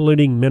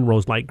 including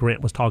minerals like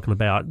Grant was talking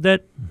about,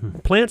 that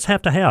plants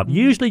have to have.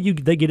 Usually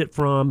they get it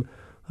from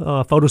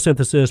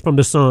photosynthesis, from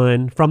the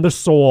sun, from the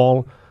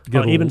soil,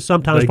 even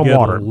sometimes from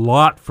water. A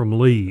lot from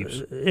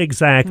leaves.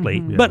 Exactly.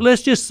 But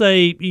let's just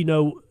say,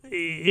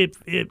 if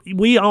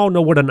we all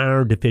know what an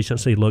iron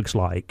deficiency looks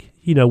like,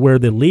 where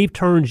the leaf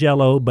turns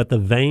yellow, but the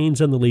veins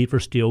in the leaf are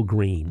still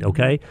green,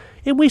 okay?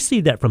 And we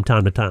see that from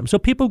time to time. So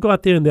people go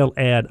out there and they'll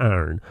add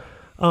iron.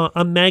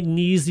 A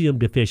magnesium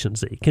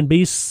deficiency can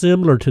be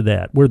similar to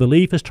that, where the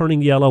leaf is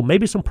turning yellow,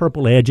 maybe some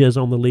purple edges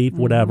on the leaf,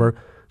 whatever.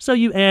 So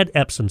you add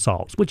Epsom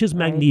salts, which is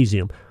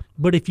magnesium.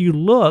 But if you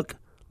look,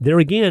 there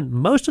again,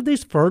 most of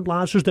these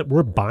fertilizers that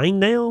we're buying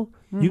now,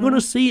 you're going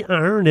to see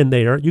iron in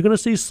there. You're going to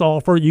see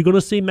sulfur. You're going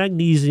to see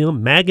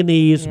magnesium,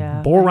 manganese,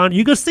 boron.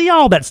 You're going to see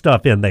all that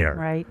stuff in there.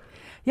 Right.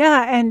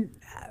 Yeah, and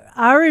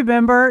I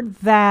remember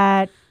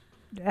that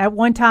at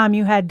one time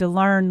you had to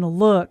learn the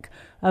look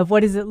of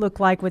what does it look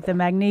like with the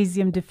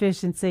magnesium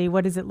deficiency,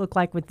 what does it look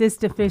like with this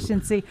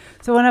deficiency.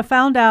 So when I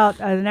found out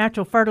the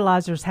natural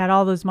fertilizers had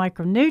all those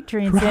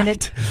micronutrients in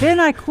it, then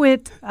I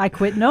quit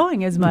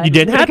knowing as much. You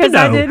didn't have to know.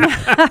 I didn't,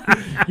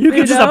 you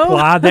could just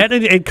apply that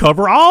and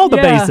cover all the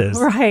bases.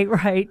 Right.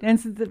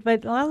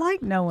 But I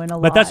like knowing a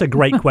lot. But that's a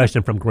great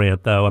question from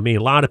Grant, though. I mean,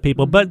 a lot of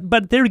people,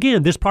 but there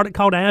again, this product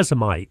called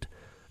Azomite,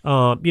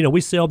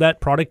 we sell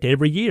that product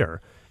every year.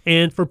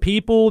 And for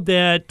people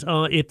that,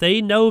 if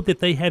they know that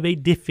they have a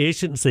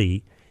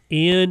deficiency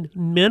in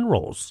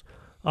minerals,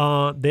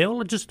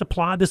 they'll just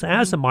apply this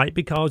Azomite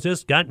because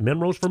it's got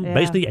minerals from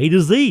basically A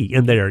to Z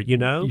in there,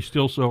 You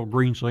still sell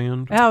green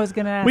sand? I was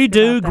going to ask We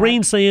do. about that.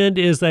 Green sand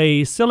is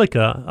a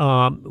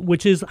silica,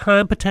 which is high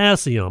in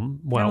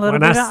potassium. Well, and a little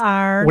bit of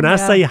iron. When I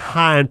say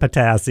high in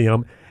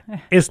potassium,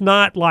 it's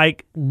not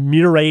like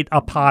murate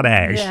of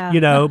potash,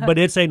 but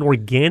it's an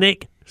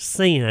organic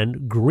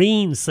sand,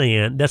 green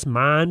sand that's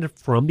mined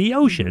from the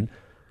ocean,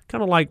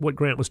 kind of like what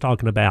Grant was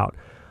talking about.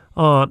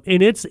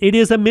 And it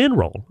is a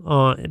mineral,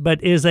 but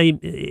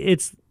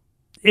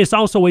it's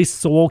also a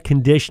soil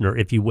conditioner,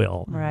 if you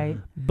will. Right.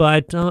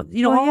 But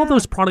all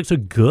those products are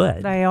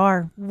good. They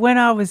are. When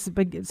I was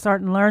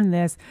starting to learn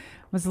this,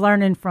 was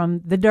learning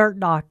from the Dirt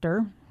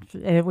Doctor,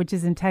 which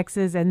is in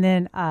Texas, and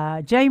then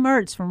Jay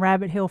Mertz from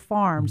Rabbit Hill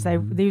Farms.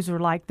 These were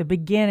like the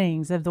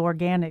beginnings of the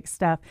organic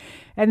stuff,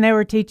 and they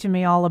were teaching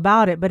me all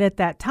about it. But at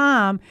that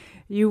time,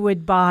 you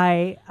would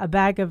buy a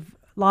bag of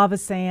lava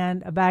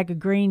sand, a bag of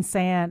green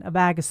sand, a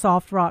bag of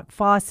soft rock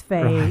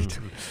phosphate,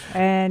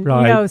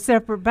 and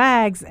separate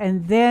bags.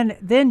 And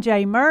then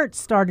Jay Mertz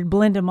started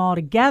blending them all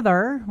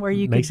together, where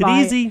you Makes could buy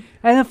it easy.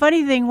 And the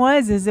funny thing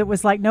was, it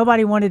was like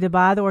nobody wanted to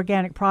buy the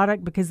organic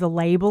product because the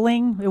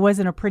labeling, it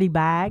wasn't a pretty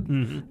bag.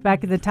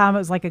 Back at the time, it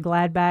was like a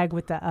Glad bag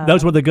with the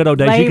those were the good old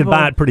days. label. You could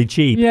buy it pretty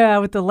cheap. Yeah,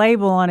 with the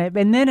label on it.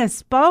 And then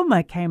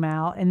Espoma came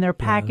out, and their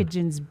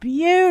packaging's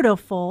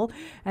beautiful,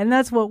 and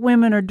that's what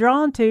women are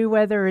drawn to,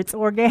 whether it's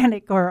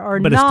organic or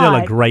but not. It's still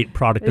a great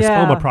product. The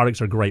Espoma products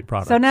are great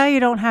products. So now you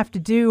don't have to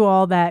do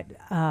all that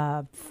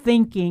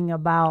thinking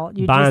about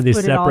buying just these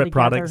put it all separate together.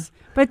 products.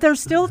 But there's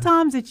still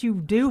times that you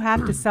do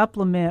have to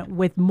supplement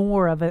with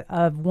more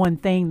of one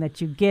thing that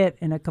you get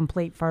in a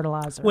complete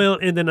fertilizer. Well,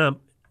 and then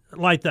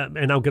like that,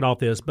 and I'll get off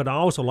this, but I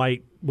also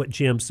like what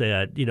Jim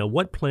said.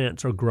 What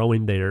plants are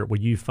growing there where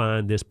you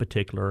find this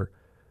particular,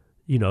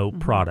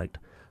 product.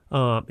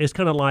 It's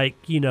kind of like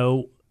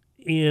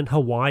in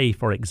Hawaii,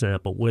 for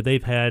example, where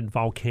they've had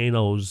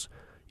volcanoes,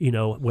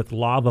 with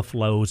lava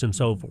flows and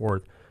so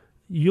forth,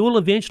 you'll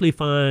eventually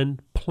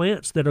find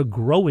plants that are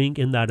growing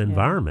in that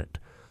environment.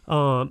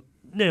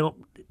 Now,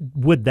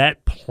 would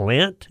that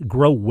plant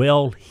grow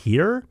well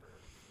here?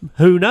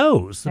 Who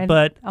knows? And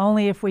but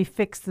only if we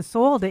fix the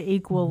soil to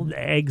equal.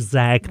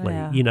 Exactly.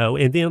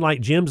 And then like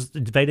Jim's,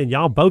 Veda, and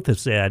y'all both have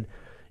said,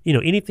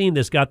 anything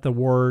that's got the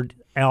word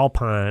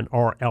alpine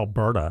or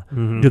Alberta,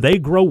 do they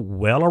grow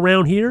well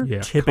around here? Yeah.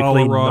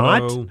 Typically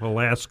Colorado, not.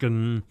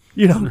 Alaskan.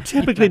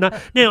 Typically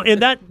not. Now,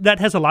 and that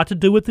has a lot to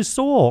do with the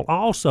soil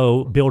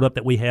also buildup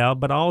that we have,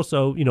 but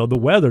also, the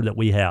weather that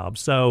we have.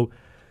 So,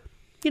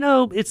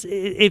 it's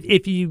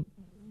if you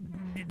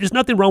there's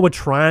nothing wrong with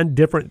trying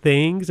different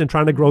things and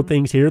trying to grow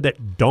things here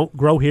that don't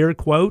grow here,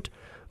 quote,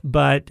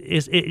 but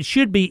it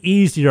should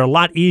be a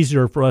lot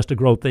easier for us to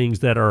grow things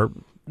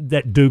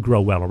that do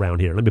grow well around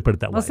here. Let me put it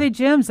that way. Well, see,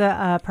 Jim's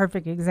a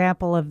perfect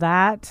example of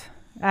that,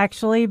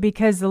 actually,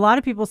 because a lot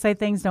of people say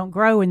things don't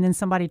grow, and then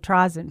somebody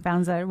tries it and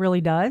finds out it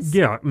really does.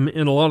 Yeah, and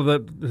a lot of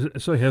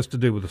that has to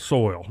do with the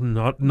soil,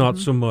 not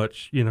so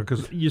much,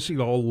 because you see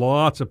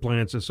lots of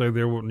plants that say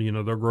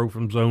they'll grow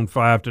from zone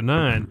 5 to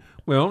 9.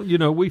 Well,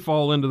 we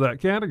fall into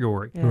that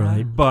category. Yeah.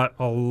 Right. But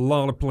a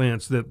lot of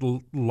plants that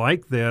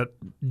like that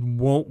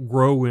won't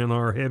grow in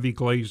our heavy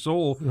clay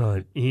soil.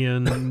 Right.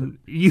 And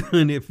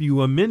even if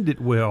you amend it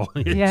well,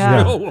 it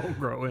still won't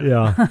grow in.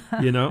 Yeah.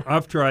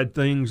 I've tried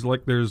things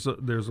like there's a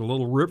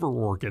little river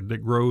orchid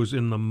that grows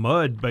in the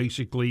mud,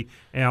 basically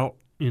out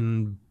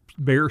in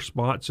bare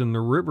spots in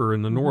the river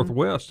in the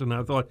Northwest, and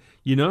I thought,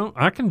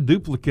 I can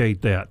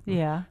duplicate that.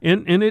 Yeah.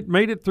 And it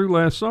made it through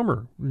last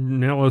summer.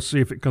 Now let's see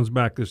if it comes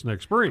back this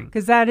next spring.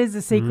 Because that is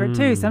a secret,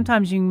 too.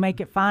 Sometimes you can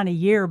make it fine a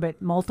year,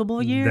 but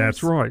multiple years?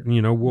 That's right.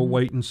 We'll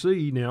wait and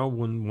see now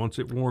once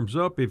it warms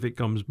up if it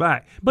comes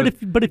back. But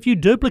if you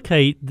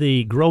duplicate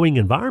the growing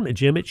environment,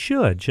 Jim, it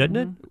shouldn't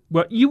it?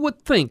 Well, you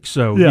would think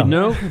so,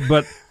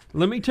 but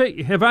let me tell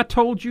you, have I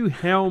told you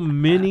how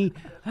many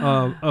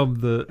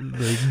of the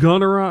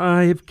gunner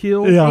I have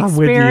killed? Yeah,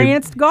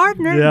 Experienced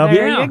gardener. Yeah.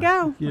 There you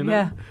go.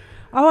 Yeah.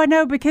 Oh, I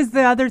know, because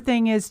the other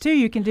thing is, too,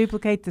 you can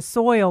duplicate the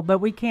soil, but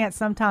we can't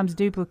sometimes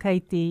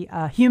duplicate the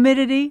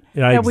humidity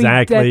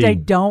that they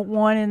don't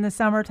want in the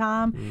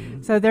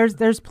summertime. So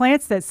there's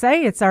plants that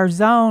say it's our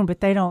zone,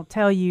 but they don't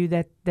tell you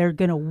that they're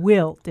going to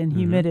wilt in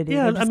humidity.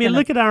 Yeah, I mean,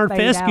 look at our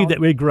fescue that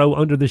we grow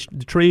under the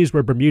trees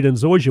where Bermuda and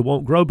zoysia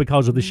won't grow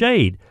because of the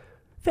shade.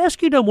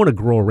 Fescue don't want to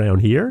grow around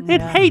here. It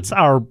hates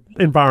our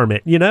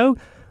environment,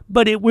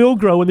 but it will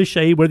grow in the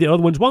shade where the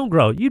other ones won't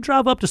grow. You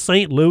drive up to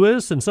St.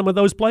 Louis and some of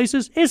those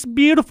places, it's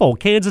beautiful.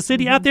 Kansas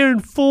City out there in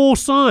full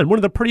sun, one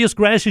of the prettiest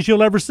grasses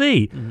you'll ever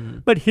see.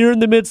 But here in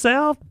the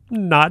Mid-South,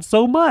 not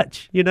so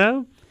much,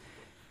 Well,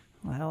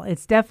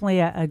 it's definitely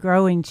a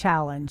growing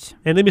challenge.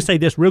 And let me say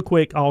this real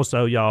quick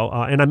also,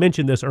 y'all, and I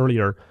mentioned this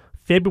earlier,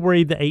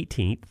 February the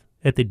 18th,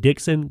 at the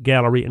Dixon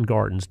Gallery and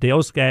Gardens.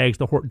 Dale Skaggs,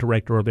 the Horton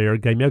director there,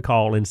 gave me a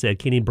call and said,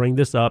 "Can you bring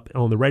this up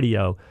on the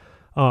radio?"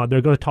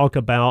 They're going to talk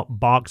about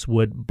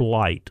boxwood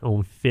blight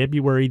on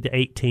February the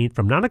 18th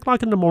from 9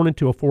 o'clock in the morning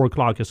to 4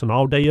 o'clock. It's an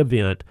all-day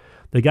event.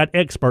 They got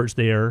experts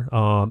there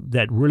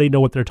that really know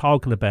what they're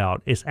talking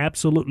about. It's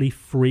absolutely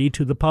free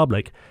to the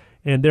public.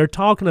 And they're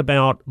talking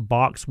about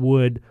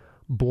boxwood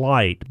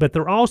blight, but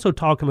they're also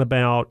talking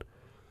about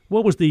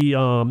what was the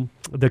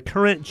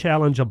current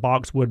challenge of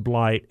boxwood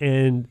blight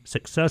and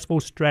successful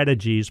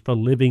strategies for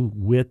living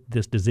with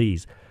this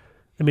disease.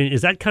 I mean,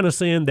 is that kind of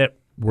saying that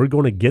we're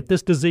going to get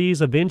this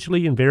disease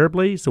eventually,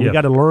 invariably? So we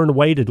got to learn a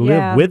way to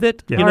live with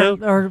it,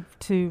 or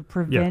to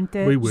prevent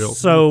it. We will.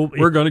 So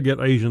we're going to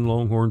get Asian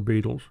longhorn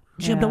beetles.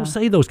 Jim, don't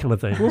say those kind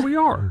of things. Well, we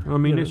are. I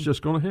mean, it's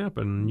just going to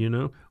happen.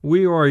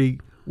 We are a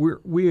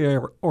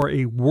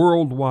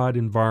worldwide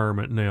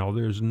environment now.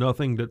 There's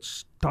nothing that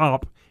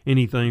stop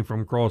anything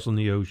from crossing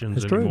the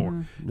oceans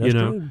anymore. That's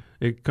true.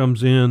 It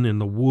comes in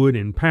the wood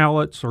in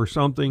pallets or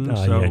something.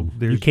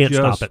 You can't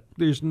stop it.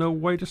 There's no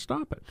way to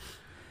stop it.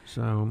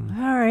 So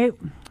all right.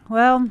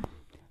 Well,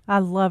 I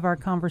love our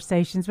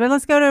conversations, but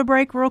let's go to a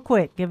break real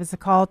quick. Give us a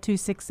call,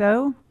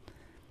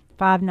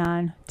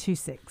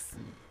 260-5926.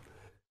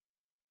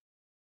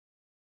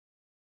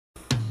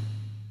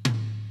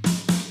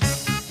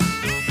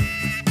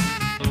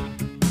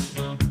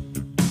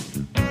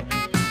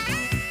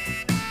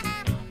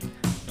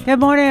 Good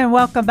morning and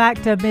welcome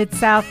back to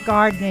Mid-South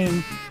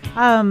Gardening.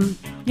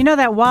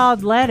 That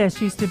wild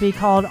lettuce used to be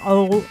called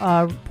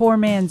poor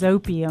man's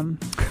opium.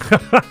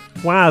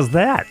 Why is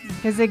that?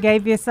 Because it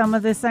gave you some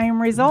of the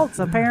same results,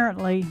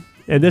 apparently.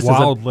 And this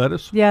wild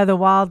lettuce? Yeah, the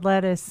wild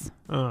lettuce.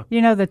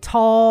 The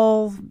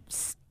tall,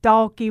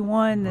 stalky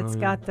one that's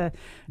got the...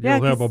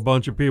 You'll have a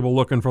bunch of people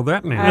looking for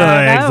that now.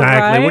 Exactly.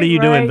 Right, what are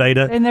you doing,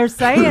 Veda? And they're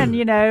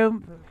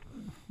saying,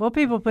 well,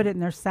 people put it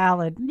in their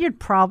salad. You'd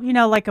probably,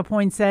 like a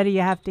poinsettia,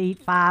 you have to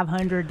eat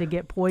 500 to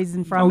get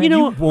poison from it.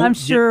 I'm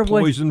sure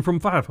poison from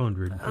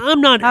 500. I'm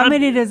not. How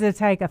many does it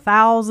take?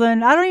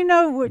 1,000? I don't even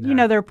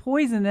know. They're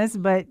poisonous,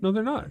 but no,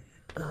 they're not.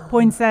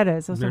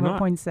 Poinsettias. Those are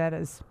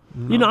poinsettias.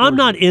 I'm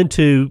not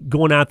into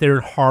going out there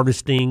and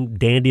harvesting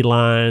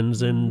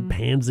dandelions and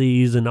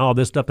pansies and all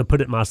this stuff to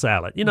put it in my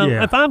salad.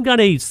 If I've got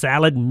a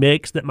salad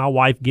mix that my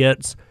wife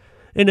gets,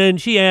 and then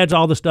she adds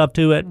all the stuff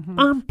to it,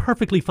 I'm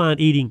perfectly fine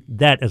eating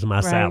that as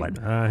my salad.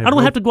 I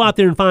don't have to go out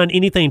there and find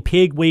anything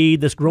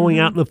pigweed that's growing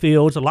out in the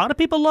fields. A lot of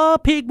people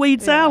love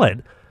pigweed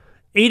salad.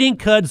 Eating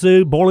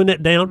kudzu, boiling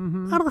it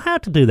down, I don't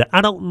have to do that.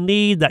 I don't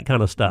need that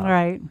kind of stuff.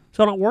 Right.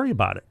 So I don't worry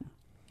about it.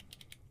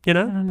 I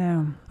don't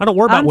know. I don't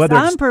worry about whether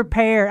I'm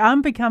prepared.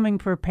 I'm becoming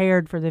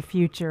prepared for the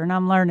future, and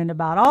I'm learning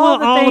about all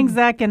the things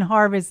I can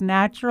harvest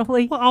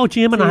naturally. Well, all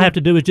Jim and I have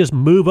to do is just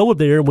move over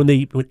there when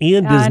the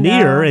end is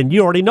near, and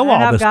you already know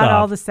all the stuff. I've got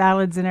all the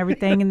salads and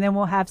everything, and then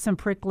we'll have some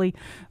prickly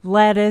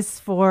lettuce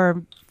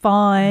for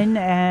fun.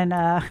 And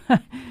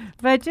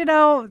but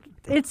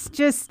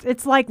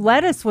it's like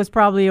lettuce was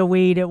probably a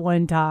weed at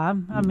one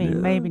time. I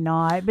mean, maybe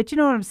not, but you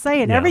know what I'm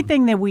saying? Yeah.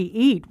 Everything that we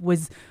eat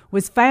was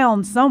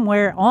found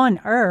somewhere on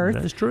Earth.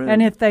 That's true.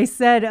 And if they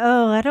said,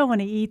 "Oh, I don't want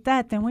to eat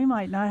that," then we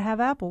might not have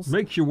apples.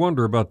 Makes you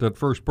wonder about that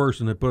first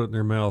person that put it in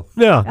their mouth.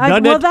 Yeah.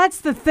 Well,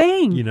 that's the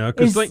thing.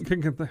 Because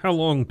think how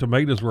long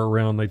tomatoes were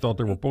around, they thought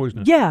they were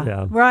poisonous.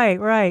 Yeah.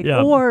 Right.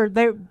 Yeah. Or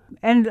they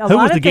and a Who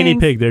lot was of the guinea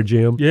pig there,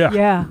 Jim? Yeah.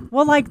 Yeah.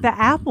 Well, like the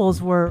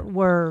apples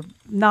were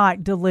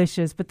not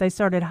delicious, but they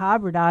started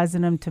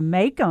hybridizing them to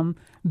make them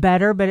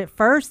better. But at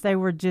first, they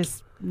were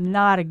just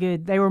not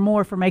they were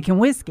more for making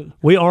whiskey.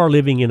 We are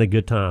living in a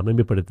good time. Let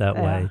me put it that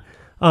way.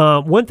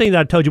 One thing that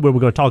I told you we were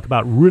going to talk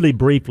about really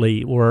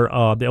briefly were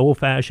the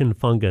old-fashioned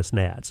fungus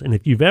gnats. And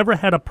if you've ever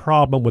had a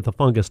problem with a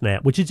fungus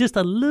gnat, which is just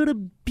a little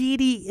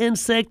bitty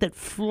insect that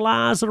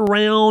flies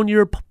around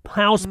your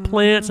house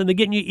plants and they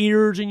get in your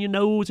ears and your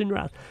nose and your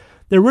eyes,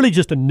 they're really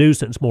just a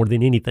nuisance more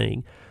than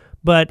anything.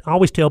 But I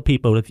always tell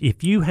people,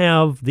 if you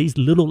have these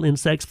little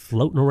insects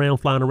floating around,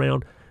 flying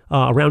around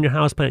your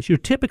houseplants, you're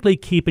typically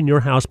keeping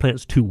your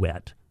houseplants too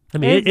wet. I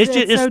mean,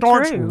 it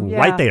starts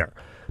right there.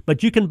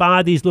 But you can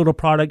buy these little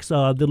products,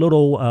 the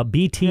little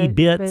BT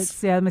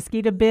bits.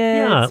 Mosquito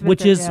bits. Yeah,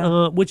 which is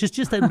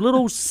just a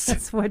little.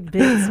 That's what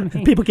bits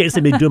mean. People can't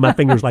see me doing my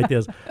fingers like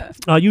this.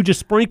 You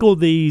just sprinkle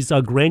these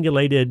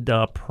granulated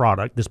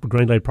product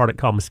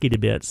called mosquito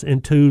bits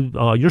into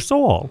your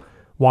soil.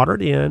 Water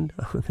it in.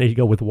 There you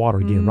go with water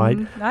again, right?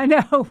 I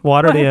know.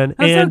 Water it in,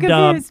 I'm so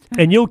confused.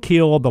 And you'll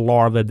kill the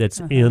larva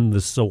that's in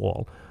the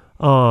soil.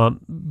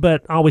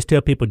 But I always tell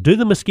people, do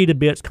the mosquito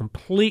bits,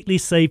 completely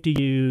safe to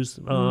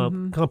use.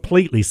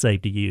 Completely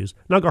safe to use.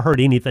 Not gonna hurt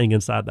anything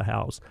inside the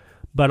house.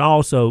 But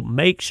also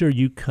make sure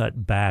you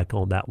cut back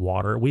on that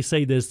water. We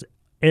say this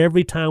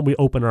every time we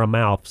open our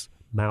mouths.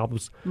 That,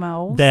 is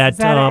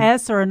that an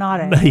S or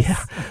not an S?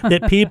 Yeah,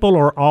 that people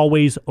are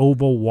always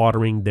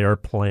overwatering their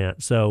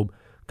plants. So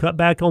cut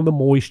back on the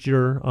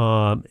moisture,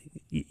 go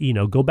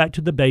back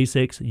to the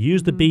basics,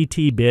 use the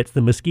BT bits,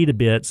 the mosquito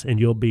bits, and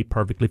you'll be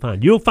perfectly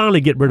fine. You'll finally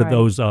get rid of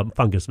those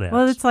fungus gnats.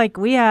 Well, it's like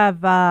we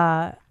have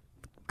more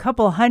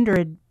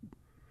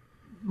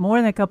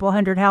than a couple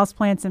hundred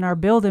houseplants in our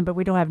building, but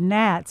we don't have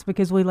gnats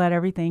because we let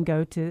everything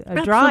go to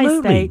a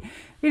dry state,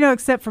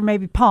 except for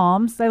maybe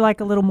palms. They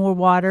like a little more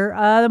water.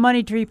 The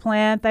money tree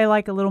plant, they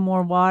like a little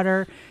more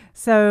water.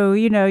 So,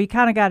 you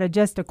kind of got to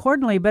adjust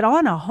accordingly. But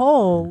on a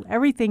whole,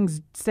 everything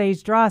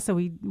stays dry, so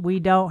we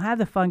don't have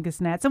the fungus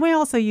gnats. And we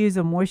also use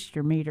a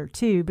moisture meter,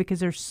 too,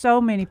 because there's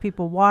so many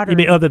people watering.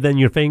 You mean other than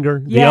your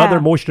finger? Yeah. The other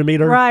moisture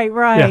meter? Right.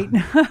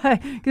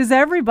 Because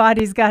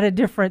everybody's got a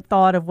different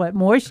thought of what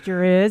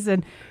moisture is.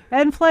 And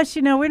plus,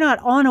 we're not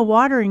on a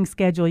watering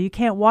schedule. You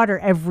can't water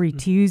every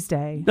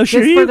Tuesday. No,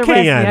 sure you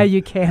can. Yeah,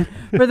 you can.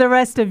 For the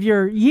rest of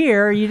your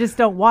year, you just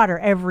don't water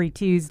every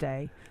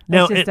Tuesday.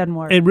 Now, just doesn't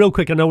work. And real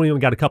quick, I know we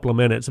only got a couple of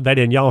minutes,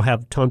 and y'all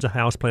have tons of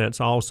houseplants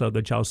also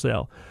that y'all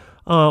sell.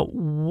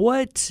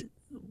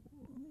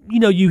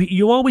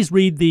 You always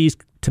read these,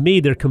 to me,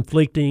 they're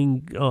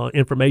conflicting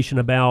information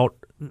about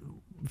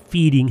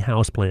feeding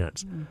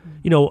houseplants.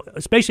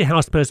 Especially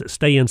houseplants that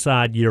stay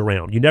inside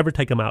year-round. You never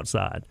take them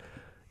outside.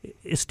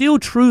 It's still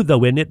true,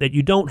 though, isn't it, that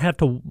you don't have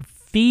to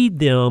feed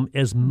them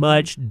as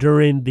much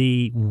during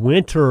the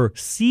winter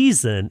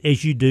season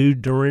as you do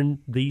during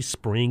the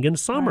spring and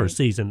summer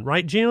season.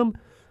 Right, Jim?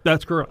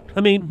 That's correct. I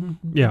mean...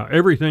 Yeah,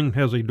 everything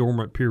has a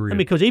dormant period.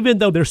 Because even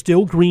though they're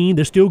still green,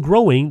 they're still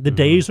growing, the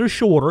days are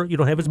shorter, you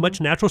don't have as much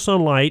natural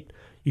sunlight,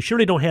 you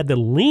surely don't have the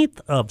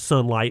length of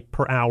sunlight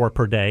per hour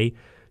per day,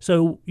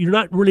 so you're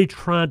not really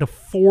trying to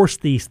force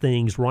these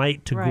things,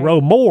 to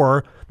grow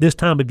more this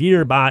time of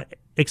year by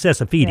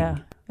excessive feeding. Yeah.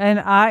 And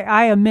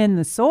I amend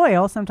the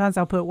soil. Sometimes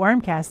I'll put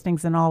worm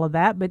castings and all of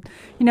that. But,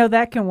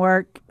 that can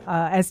work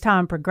as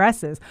time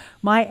progresses.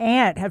 My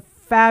aunt had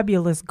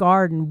fabulous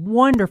garden,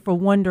 wonderful,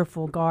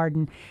 wonderful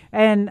garden.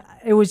 And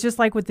it was just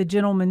like what the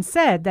gentleman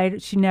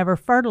said. She never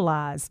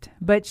fertilized,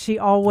 but she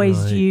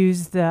always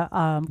used the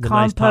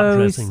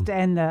compost nice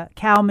and the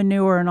cow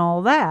manure and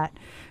all that.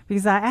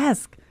 Because I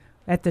asked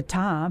at the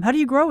time, how do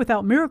you grow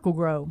without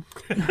Miracle-Gro?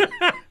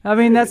 I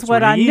mean, that's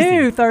what I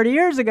knew 30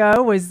 years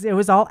ago. It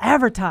was all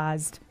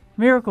advertised,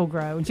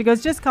 Miracle-Gro. And she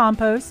goes, just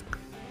compost.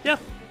 Yeah.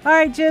 All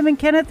right, Jim and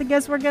Kenneth, I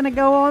guess we're going to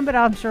go on, but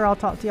I'm sure I'll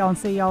talk to y'all and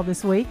see y'all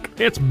this week.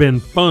 It's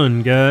been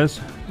fun, guys.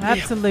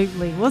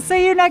 Absolutely. We'll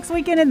see you next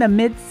weekend in the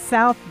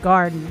Mid-South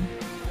Garden.